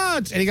my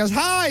God!" And he goes,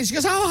 "Hi." She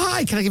goes, "Oh,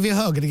 hi. Can I give you a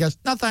hug?" And he goes,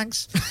 "No,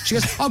 thanks." She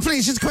goes, "Oh,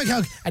 please, just a quick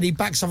hug." And he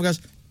backs off and goes,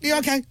 "You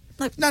okay?"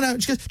 No.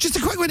 She goes, "Just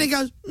a quick one." He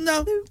goes,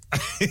 "No."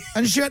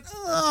 And she went,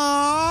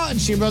 "Oh,"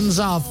 and she runs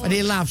off. And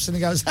he laughs and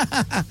he goes,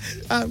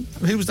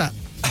 "Who was that?"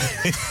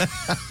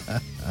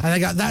 And they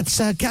go, that's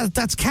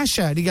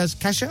Kesha. And he goes,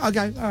 "Kesha?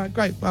 Okay, all right,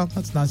 great. Well,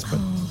 that's nice, but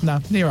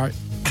no, you're right."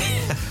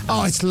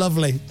 Oh, it's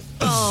lovely.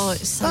 Oh,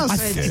 it's so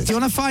good. Do you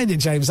want to find it,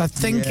 James? I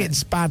think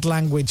it's bad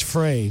language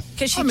free.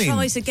 Because she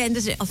tries again,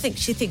 does it? I think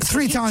she thinks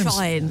 3 keep times.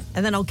 trying,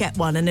 and then I'll get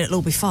one, and it'll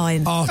all be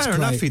fine. Oh, it's Fair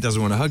great. enough, he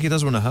doesn't want a hug. He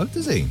doesn't want a hug,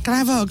 does he? Can I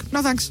have a hug?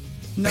 No, thanks.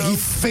 No. He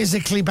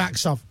physically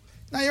backs off.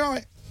 No, you're all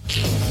right.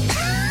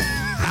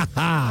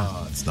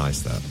 Oh, it's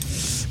nice, that.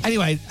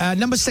 Anyway,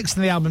 number 6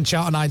 in the album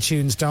chart on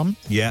iTunes, Dom.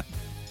 Yeah.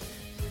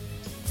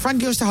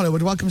 Frank Goes to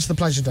Hollywood, welcome to the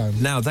Pleasure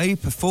Dome. Now, they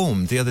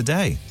performed the other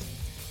day.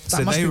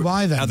 That must be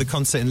why, then. At the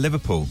concert in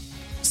Liverpool.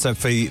 So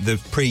for the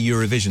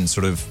pre-Eurovision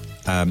sort of,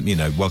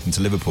 Welcome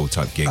to Liverpool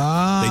type gig.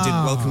 Ah. They did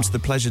Welcome to the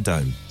Pleasure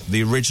Dome.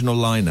 The original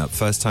lineup,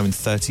 first time in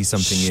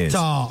 30-something years.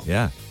 Stop.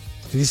 Yeah.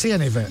 Did you see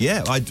any of it?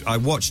 Yeah, I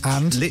watched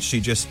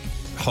literally just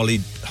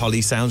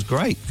Holly sounds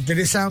great. Did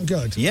it sound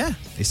good? Yeah,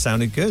 it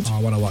sounded good. Oh,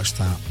 I want to watch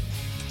that.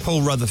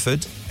 Paul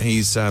Rutherford,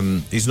 he's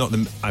not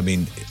the. I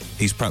mean,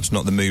 he's perhaps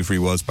not the mover he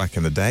was back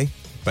in the day,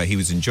 but he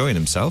was enjoying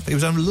himself. It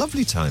was a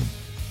lovely time.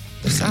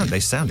 They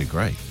sounded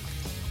great.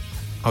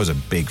 I was a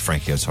big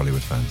Frankie Goes to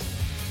Hollywood fan.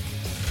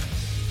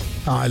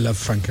 Oh, I love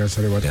Frankie Goes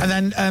to Hollywood.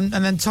 Yeah. And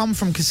then Tom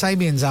from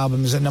Kasabian's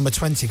album is at number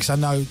 20 because I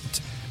know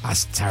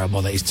that's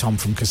terrible that he's Tom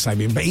from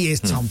Kasabian, but he is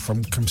Tom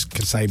from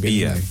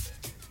Kasabian.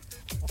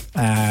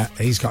 Yeah.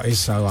 He's got his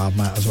solo album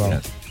out as well,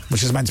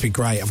 which is meant to be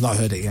great. I've not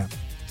heard it yet.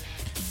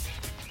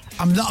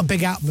 I'm not a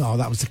big out. No,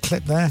 that was the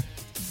clip there.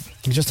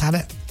 You just had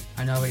it.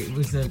 I know, it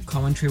was the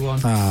commentary one.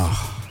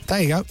 Oh,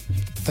 there you go. I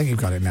think you've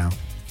got it now.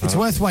 It's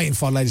worth waiting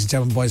for, ladies and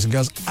gentlemen, boys and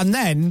girls. And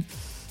then,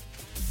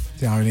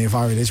 the irony of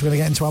ironies, we're going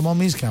to get into our More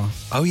Music Hour.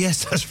 Oh,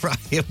 yes, that's right.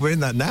 We're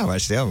in that now,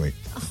 actually, aren't we?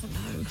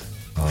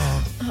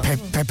 Oh, no.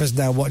 Pepper's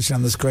now watching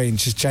on the screen.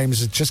 James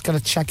has just got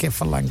to check it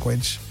for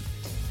language.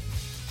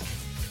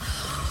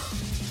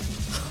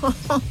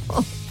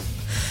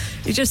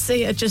 You just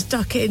see her just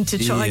duck in to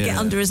try and get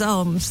under his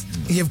arms.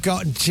 You've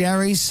got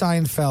Jerry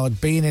Seinfeld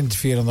being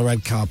interviewed on the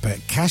red carpet.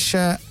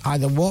 Kesha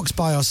either walks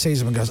by or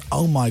sees him and goes,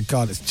 oh my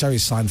God, it's Jerry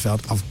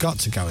Seinfeld. I've got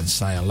to go and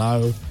say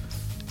hello.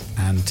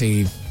 And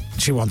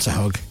she wants a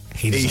hug.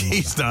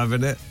 He's not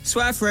having it.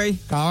 Swear free.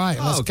 All right,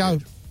 let's go.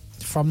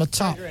 From the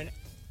top.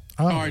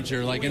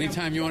 Charger, like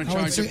anytime you want to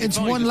charge it's your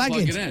phone,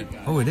 one-legged. just plug it in.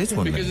 Oh, it is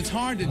one-legged. Because it's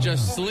hard to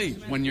just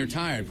sleep when you're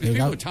tired. Because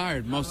people are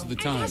tired most of the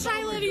time.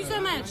 I love you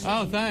so much.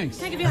 Oh, thanks.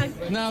 Can I give you a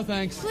hug? No,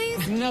 thanks.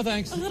 Please? No,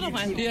 thanks. A little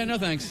one. Yeah, no,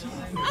 thanks.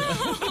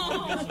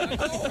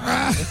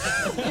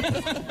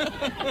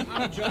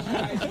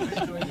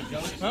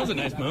 That was a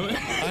nice moment.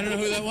 I don't know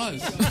who that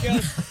was.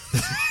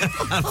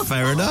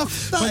 Fair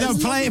enough. But no,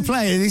 play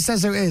it. He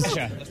says who it is.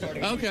 Okay.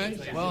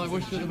 Well, I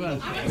wish you the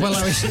best. Well,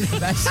 I wish you the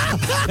best.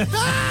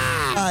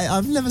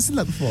 I've never seen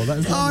that before. That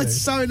is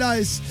it's so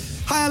nice.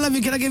 Hi, I love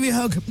you. Can I give you a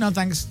hug? No,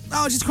 thanks.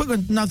 Oh, just a quick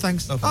one. No,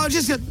 thanks. No,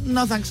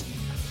 thanks.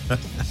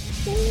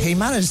 He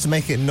managed to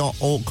make it not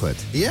awkward.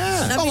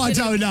 Yeah. No, I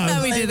don't know.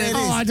 No, he didn't.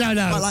 Oh, I don't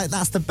know. But like,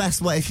 that's the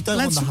best way. If you don't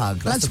want the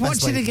hug, let's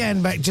watch it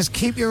again, but just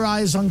keep your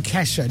eyes on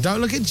Kesha.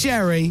 Don't look at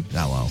Jerry.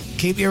 Oh, well.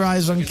 Keep your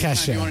eyes on If you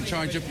Kesha. want to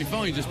charge up your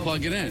phone, you just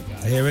plug it in.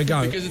 Here we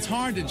go. Because it's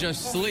hard to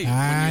just sleep.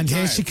 And when you're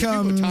here she tired.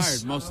 comes. People are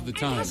tired most of the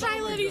time. I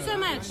love you so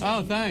much.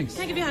 Oh, thanks.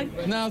 Can I give you a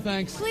hug? No,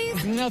 thanks.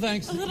 Please? No,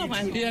 thanks. A little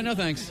one. Yeah, no,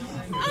 thanks.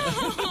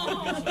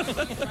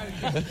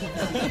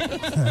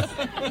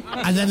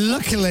 And then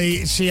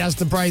luckily she has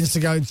the brains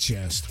to go,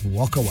 just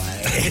walk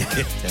away.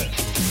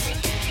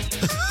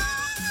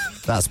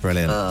 That's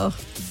brilliant.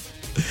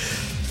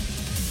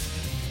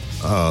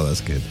 Oh, that's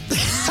good.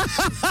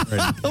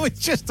 We're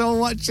just all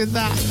watching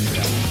that.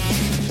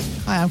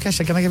 Hi, I'm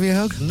Kesha. Can I give you a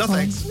hug? No,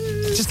 thanks.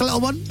 Just a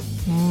little one?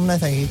 No,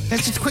 thank you.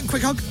 Just a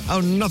quick hug?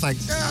 Oh, no,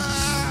 thanks.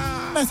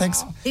 No,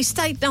 thanks. He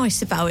stayed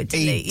nice about it,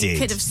 didn't he? He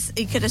did.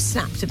 He could have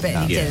snapped a bit.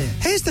 He didn't.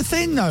 Here's the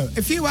thing, though.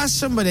 If you ask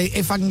somebody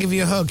if I can give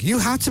you a hug, you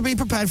have to be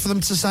prepared for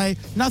them to say,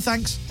 no,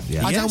 thanks.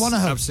 Yeah. I don't want a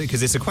hug. Absolutely,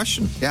 because it's a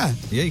question. Yeah.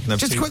 Yeah, you can have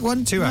just two, a quick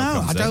one. Two no,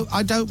 outcomes.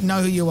 I don't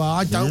know who you are.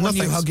 I don't want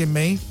you thanks. hugging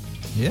me.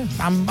 Yeah.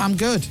 I'm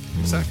good.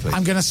 Exactly.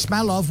 I'm going to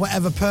smell of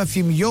whatever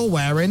perfume you're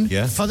wearing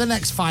for the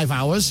next 5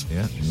 hours.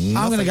 Yeah.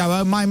 I'm going to go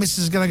home. My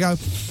missus is going to go,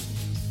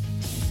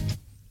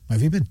 where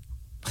have you been?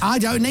 I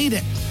don't need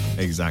it.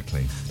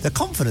 Exactly. The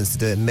confidence to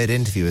do it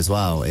mid-interview as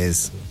well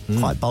is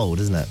quite bold,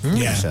 isn't it?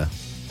 Yeah. Kesha?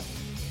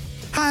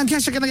 Hi, I'm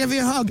Kesha. Can I give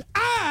you a hug?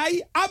 I'm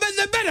in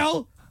the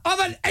middle of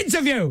an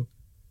interview.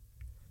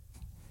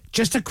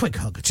 Just a quick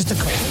hug. Just a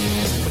quick.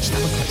 Just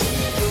have a quick.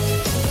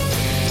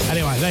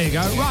 Anyway, there you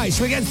go. Right,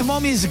 shall we get into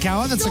more music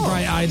hour? That's a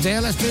great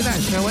idea. Let's do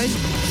that, shall we?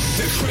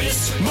 The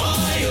Chris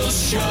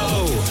Miles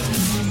Show.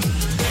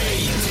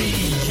 Radio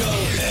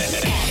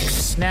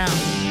Now,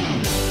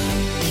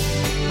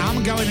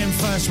 I'm going in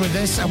first with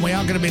this, and we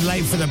are going to be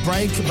late for the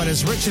break. But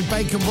as Richard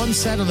Bacon once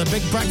said on The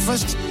Big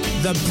Breakfast,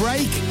 the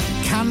break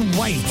can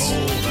wait.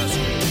 Oh, that's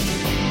good.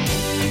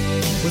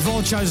 We've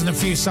all chosen a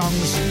few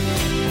songs,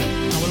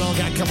 and we'll all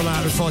get a couple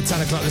out before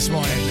 10 o'clock this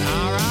morning.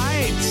 All right.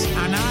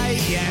 And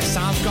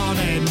I've gone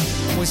in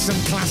with some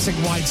classic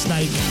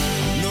Whitesnake.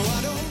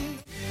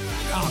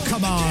 Oh,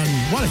 come on.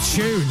 What a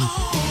tune.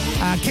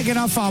 Kicking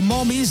off our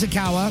More Music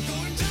Hour.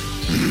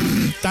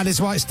 That is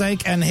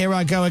Whitesnake, and Here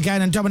I Go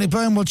Again. And Dominic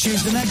Byrne will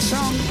choose the next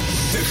song.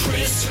 The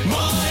Chris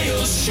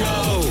Miles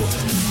Show.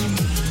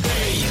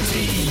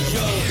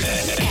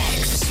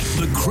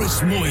 The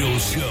Chris Moyle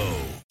Show.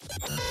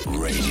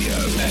 Radio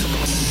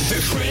X. The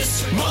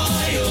Chris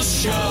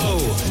Miles Show.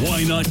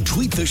 Why not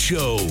tweet the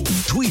show?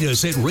 Tweet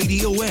us at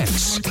Radio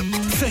X.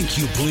 Thank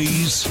you,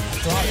 please.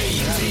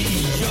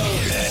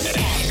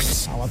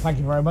 Oh, well, thank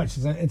you very much.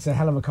 It's a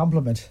hell of a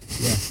compliment.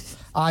 Yeah.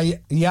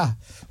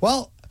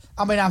 Well,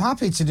 I mean, I'm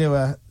happy to do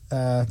a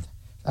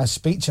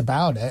speech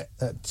about it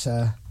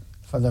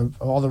for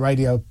all the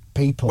radio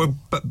people.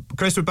 But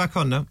Chris, we're back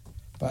on now.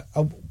 But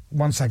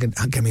 1 second.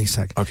 Give me a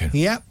sec. Okay.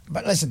 Yeah,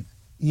 but listen.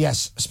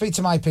 Yes, speak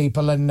to my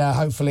people, and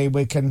hopefully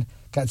we can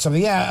get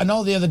something. Yeah, and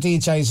all the other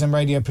DJs and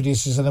radio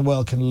producers in the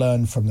world can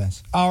learn from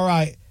this. All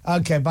right.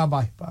 Okay,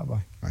 bye-bye.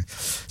 Bye-bye. Right.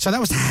 So that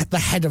was the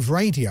head of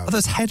radio. Oh,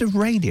 that's head of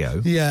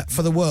radio? Yeah,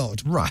 for the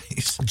world. Right.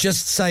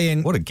 Just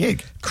saying... What a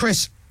gig.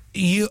 Chris,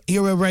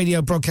 you're a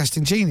radio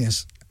broadcasting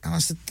genius. And I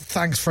said,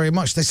 thanks very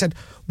much. They said,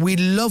 we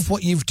love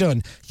what you've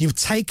done. You've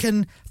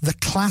taken the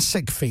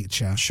classic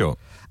feature... Sure.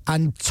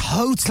 ...and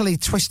totally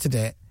twisted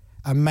it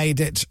and made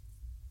it...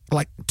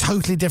 like,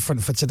 totally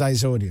different for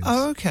today's audience.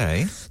 Oh,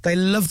 okay. They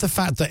love the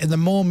fact that in the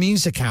More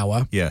Music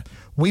Hour... Yeah.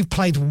 We've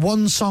played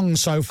one song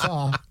so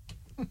far...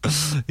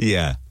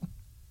 Yeah,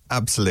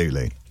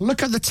 absolutely.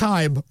 Look at the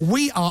time.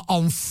 We are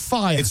on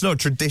fire. It's not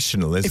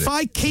traditional, is it? If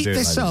I keep to do it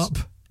this like up,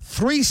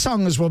 3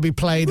 songs will be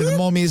played in the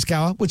More Music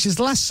Hour, which is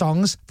less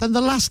songs than the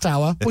last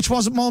hour, which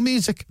wasn't more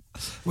music.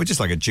 We're just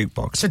like a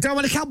jukebox. So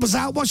Dominic, help us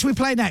out. What should we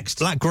play next?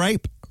 Black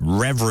Grape,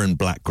 Reverend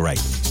Black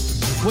Grape.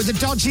 With a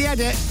dodgy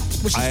edit,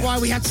 which is why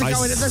we had to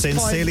go in at this point. I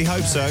sincerely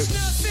hope so.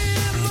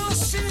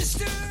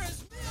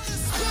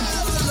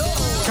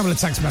 A couple of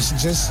text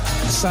messages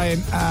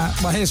saying,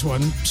 well, here's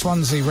one.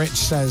 Swansea Rich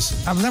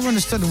says, I've never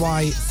understood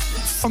why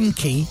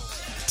funky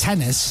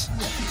tennis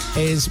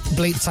is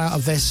bleeped out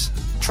of this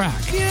track.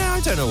 Yeah, I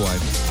don't know why.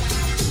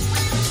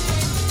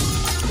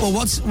 Well,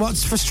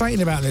 what's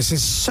frustrating about this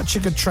is such a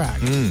good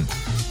track,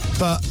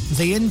 but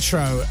the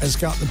intro has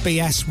got the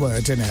BS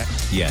word in it.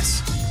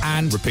 Yes,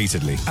 and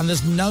repeatedly. And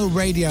there's no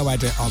radio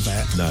edit of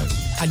it. No.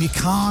 And you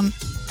can't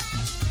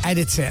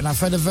edit it, and I've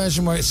heard a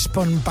version where it's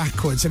spun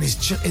backwards and it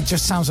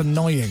just sounds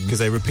annoying. Because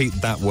they repeat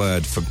that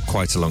word for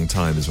quite a long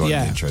time as well in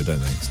the intro, don't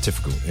they? It's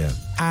difficult, yeah.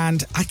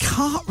 And I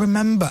can't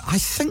remember. I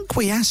think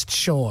we asked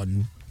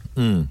Sean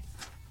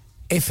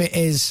if it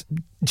is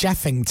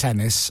Jeffing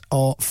tennis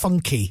or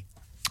funky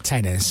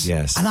tennis.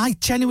 Yes. And I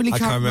genuinely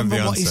can't remember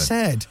the what he answer.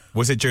 said.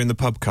 Was it during the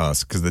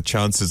pubcast? Because the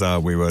chances are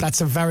we were...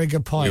 That's a very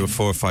good point. We were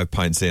 4 or 5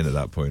 pints in at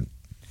that point.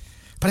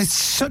 But it's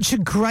such a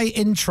great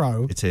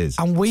intro. It is.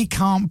 And we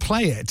can't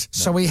play it. No.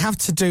 So we have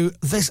to do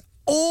this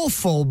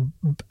awful,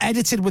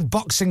 edited with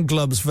boxing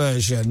gloves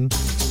version.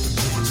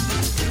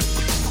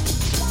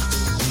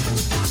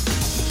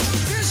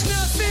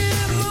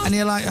 And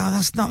you're like, oh,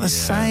 that's not the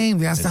same.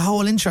 The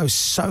whole intro is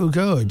so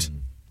good.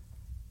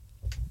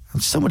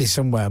 And somebody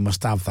somewhere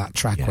must have that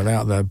track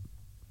without the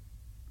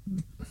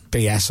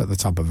BS at the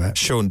top of it.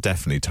 Sean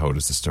definitely told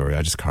us the story.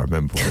 I just can't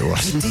remember what it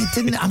was. He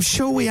didn't. I'm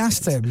sure we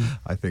asked him.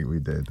 I think we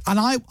did. And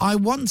I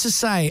want to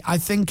say, I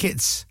think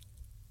it's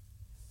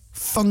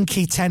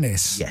funky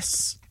tennis.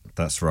 Yes,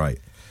 that's right.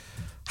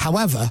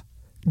 However,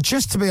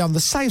 just to be on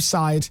the safe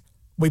side,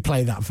 we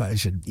play that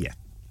version. Yeah.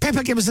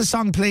 Pippa, give us a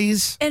song,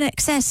 please. In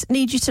Excess,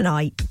 Need You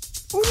Tonight.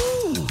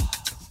 Ooh.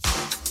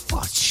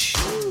 Watch.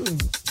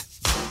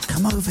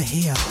 Come over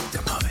here.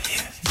 Come over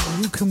here.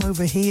 You come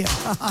over here.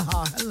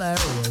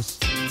 Hilarious.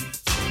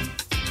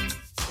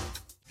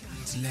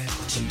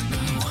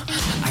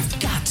 I've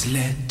got to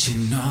let you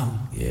know.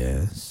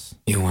 Yes.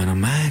 You want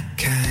my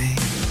kind.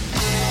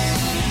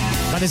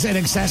 That is In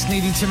Excess,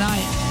 Need You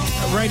Tonight.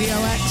 At Radio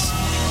X.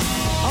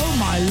 Oh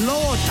my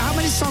Lord. How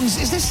many songs?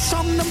 Is this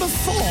song number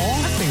 4?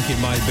 I think it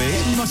might be.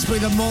 It must be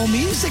the More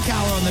Music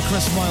Hour on the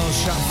Chris Moyle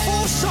Show.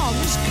 4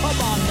 songs? Come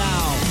on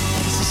now.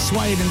 This is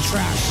Suede and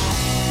Trash.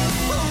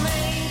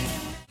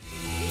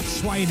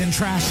 Suede and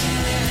Trash.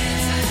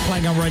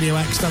 Playing on Radio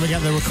X. Don't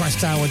forget the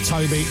request hour with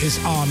Toby is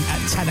on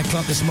at 10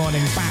 o'clock this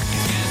morning. Back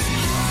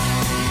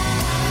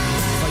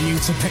for you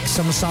to pick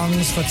some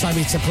songs for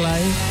Toby to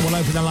play. We'll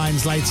open the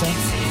lines later.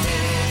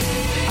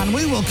 And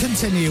we will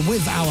continue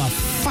with our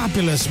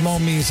fabulous More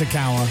Music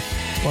Hour,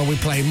 where we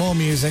play more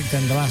music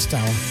than the last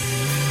hour.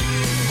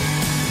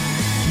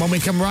 When we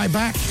come right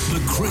back.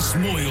 The Chris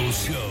Moyle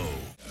Show.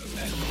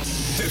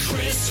 The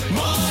Chris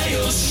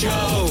Moyle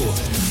Show.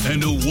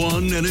 And a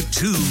 1 and a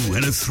 2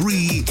 and a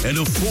 3 and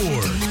a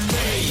 4.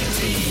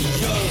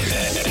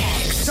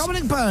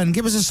 Dominic Byrne,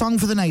 give us a song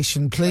for the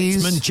nation, please.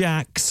 Eastman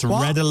Jack's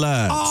What? Red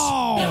Alert.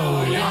 Oh!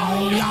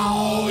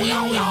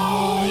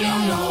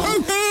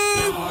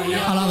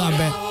 I like that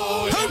bit.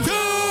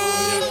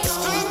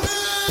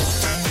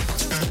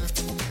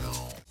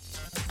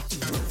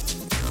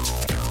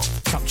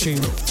 Top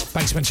tune.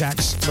 Basement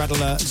Jacks, Red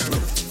Alert.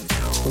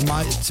 We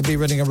might be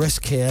running a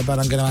risk here, but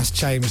I'm going to ask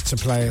James to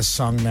play a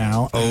song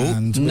now. Oh,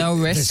 and no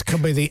risk. This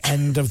could be the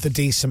end of the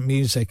decent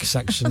music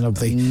section of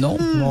the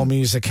More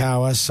Music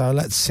Hour. So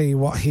let's see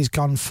what he's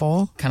gone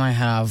for. Can I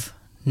have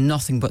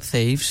Nothing But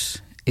Thieves?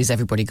 Is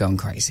Everybody Going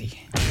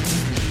Crazy?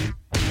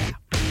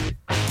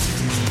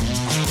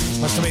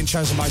 Must have been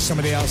chosen by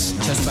somebody else.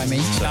 Chosen by me?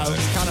 No, it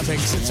can't have been.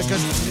 'Cause it's a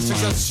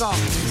good song.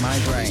 My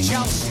brain.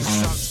 Chelsea's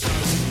song.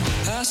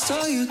 I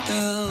saw you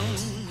down.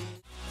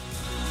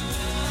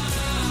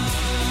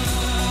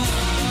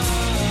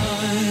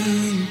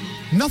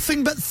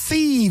 Nothing But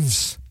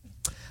Thieves.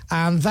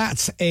 And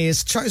that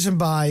is chosen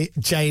by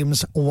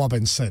James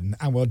Robinson.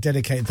 And we'll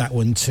dedicate that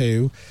one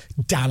to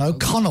Dan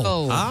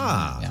O'Connell.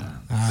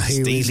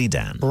 Steely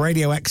Dan.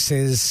 Radio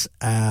X's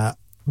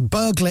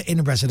burglar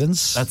in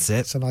residence. That's it.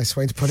 That's a nice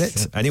way to put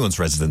it. Anyone's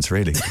residence,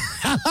 really.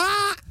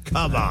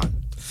 Come on.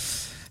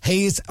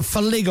 He's,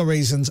 for legal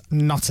reasons,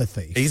 not a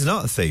thief. He's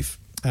not a thief.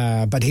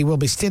 But he will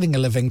be stealing a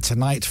living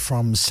tonight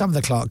from 7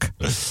 o'clock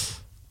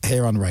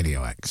here on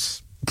Radio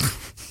X.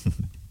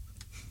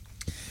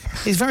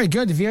 He's very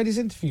good. Have you heard his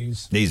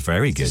interviews? He's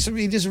very good.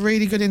 He does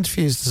really good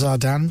interviews,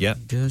 Zardan. Yep.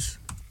 Does.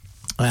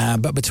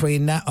 But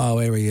between that... Oh,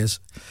 here he is.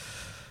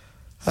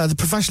 The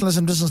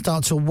professionalism doesn't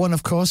start till 1,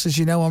 of course, as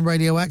you know, on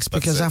Radio X,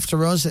 because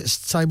after us,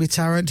 it's Toby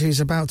Tarrant who's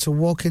about to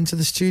walk into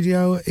the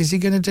studio. Is he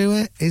going to do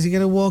it? Is he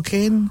going to walk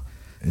in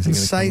and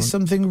say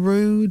something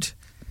rude?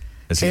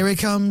 Here he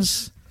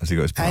comes. Has he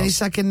got his pass? Any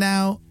second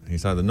now.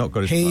 He's either not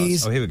got his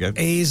pass. Oh, here we go.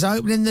 He's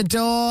opening the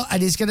door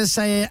and he's going to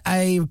say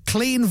a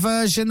clean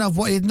version of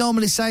what he'd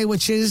normally say,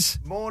 which is...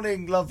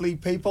 Morning, lovely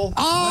people.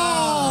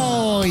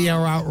 Oh,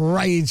 you're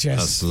outrageous.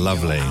 That's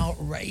lovely. You're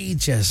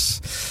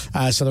outrageous.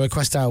 So the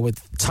request hour with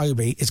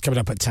Toby is coming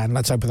up at 10.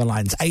 Let's open the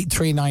lines.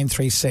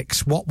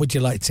 83936. What would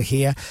you like to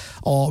hear?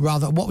 Or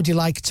rather, what would you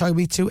like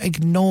Toby to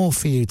ignore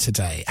for you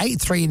today?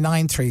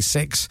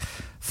 83936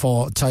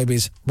 for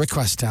Toby's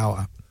request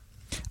hour.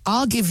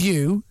 I'll give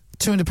you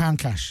 £200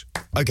 cash.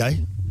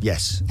 Okay.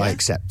 Yes, I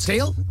accept.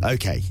 Deal?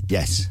 Okay.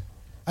 Yes.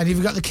 And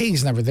you've got the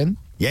keys and everything?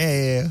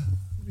 Yeah.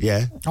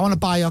 I want to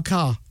buy your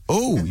car.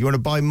 Oh, you want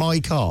to buy my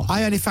car?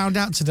 I only found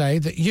out today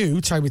that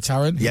you, Toby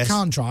Tarrant, who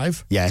can't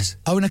drive,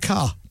 own a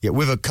car. Yeah,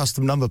 with a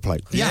custom number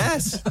plate.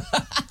 Yes.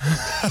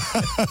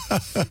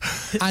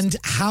 And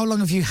how long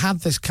have you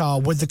had this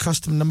car with the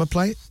custom number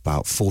plate?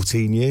 About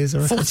 14 years, I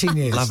reckon. 14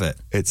 years. Love it.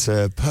 It's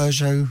a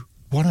Peugeot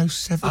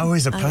 107. Oh,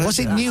 it's a Peugeot. Was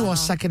it new or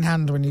second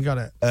hand when you got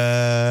it?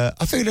 I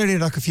think it only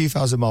had like a few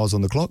thousand miles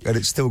on the clock, and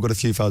it's still got a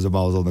few thousand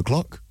miles on the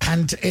clock.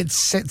 And it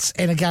sits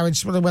in a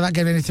garage without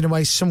giving anything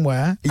away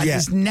somewhere. And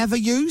it's never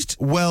used?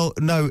 Well,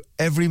 no,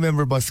 every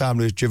member of my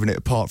family has driven it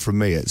apart from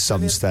me at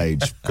some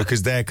stage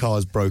because their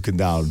car's broken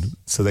down.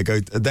 So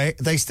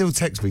they still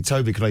text me,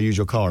 Toby, can I use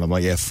your car? And I'm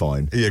like, yeah,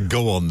 fine. Yeah,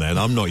 go on then.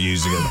 I'm not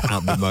using it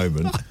at the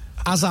moment.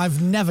 As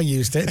I've never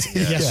used it,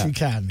 yes, you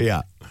can.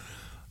 Yeah.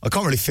 I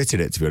can't really fit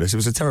in it, to be honest. It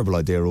was a terrible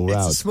idea all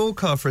round. It's a small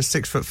car for a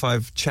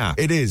 6'5" chap.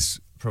 It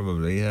is.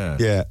 Probably, yeah.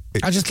 Yeah.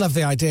 I just love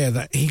the idea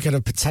that he could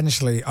have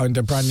potentially owned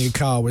a brand new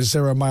car with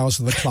 0 miles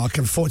on the clock,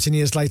 and 14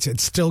 years later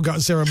it's still got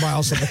 0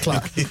 miles on the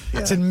clock.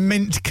 It's in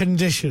mint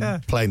condition. Yeah.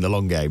 Playing the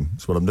long game.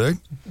 That's what I'm doing.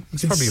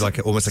 It's probably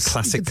like almost a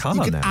classic car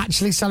now. You now. could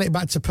actually sell it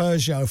back to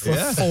Peugeot for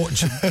a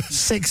fortune.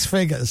 6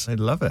 figures.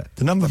 I'd love it.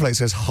 The number plate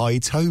says, Hi,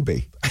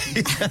 Toby.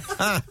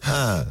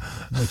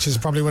 Which is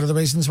probably one of the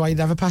reasons why you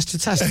never passed your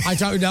test. I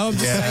don't know. I'm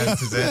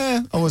just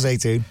saying. I was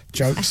 18.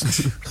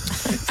 Jokes.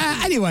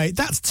 Anyway,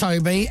 that's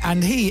Toby,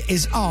 and he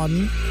is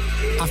on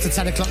after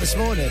 10 o'clock this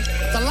morning.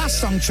 The last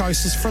song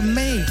choice is from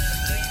me.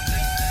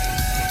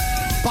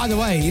 By the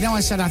way, you know I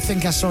said I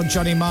think I saw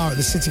Johnny Marr at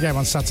the City game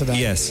on Saturday?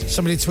 Yes.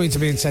 Somebody tweeted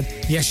me and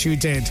said, yes, you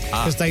did,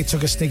 because they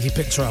took a sneaky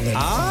picture of him.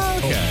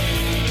 Okay.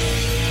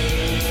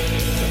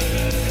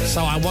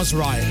 So I was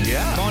right.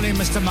 Yeah. Morning,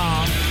 Mr.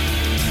 Marr.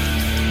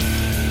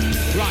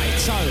 Right,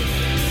 so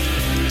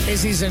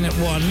Izzy's in at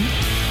 1,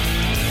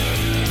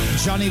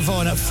 Johnny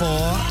Vaughan at 4,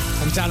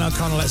 and Dan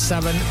O'Connell at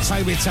 7.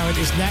 Toby Tarrant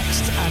is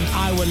next, and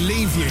I will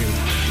leave you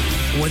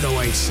with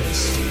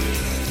Oasis.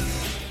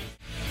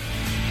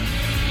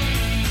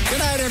 Good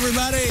night,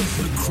 everybody.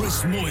 The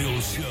Chris Moyle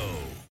Show.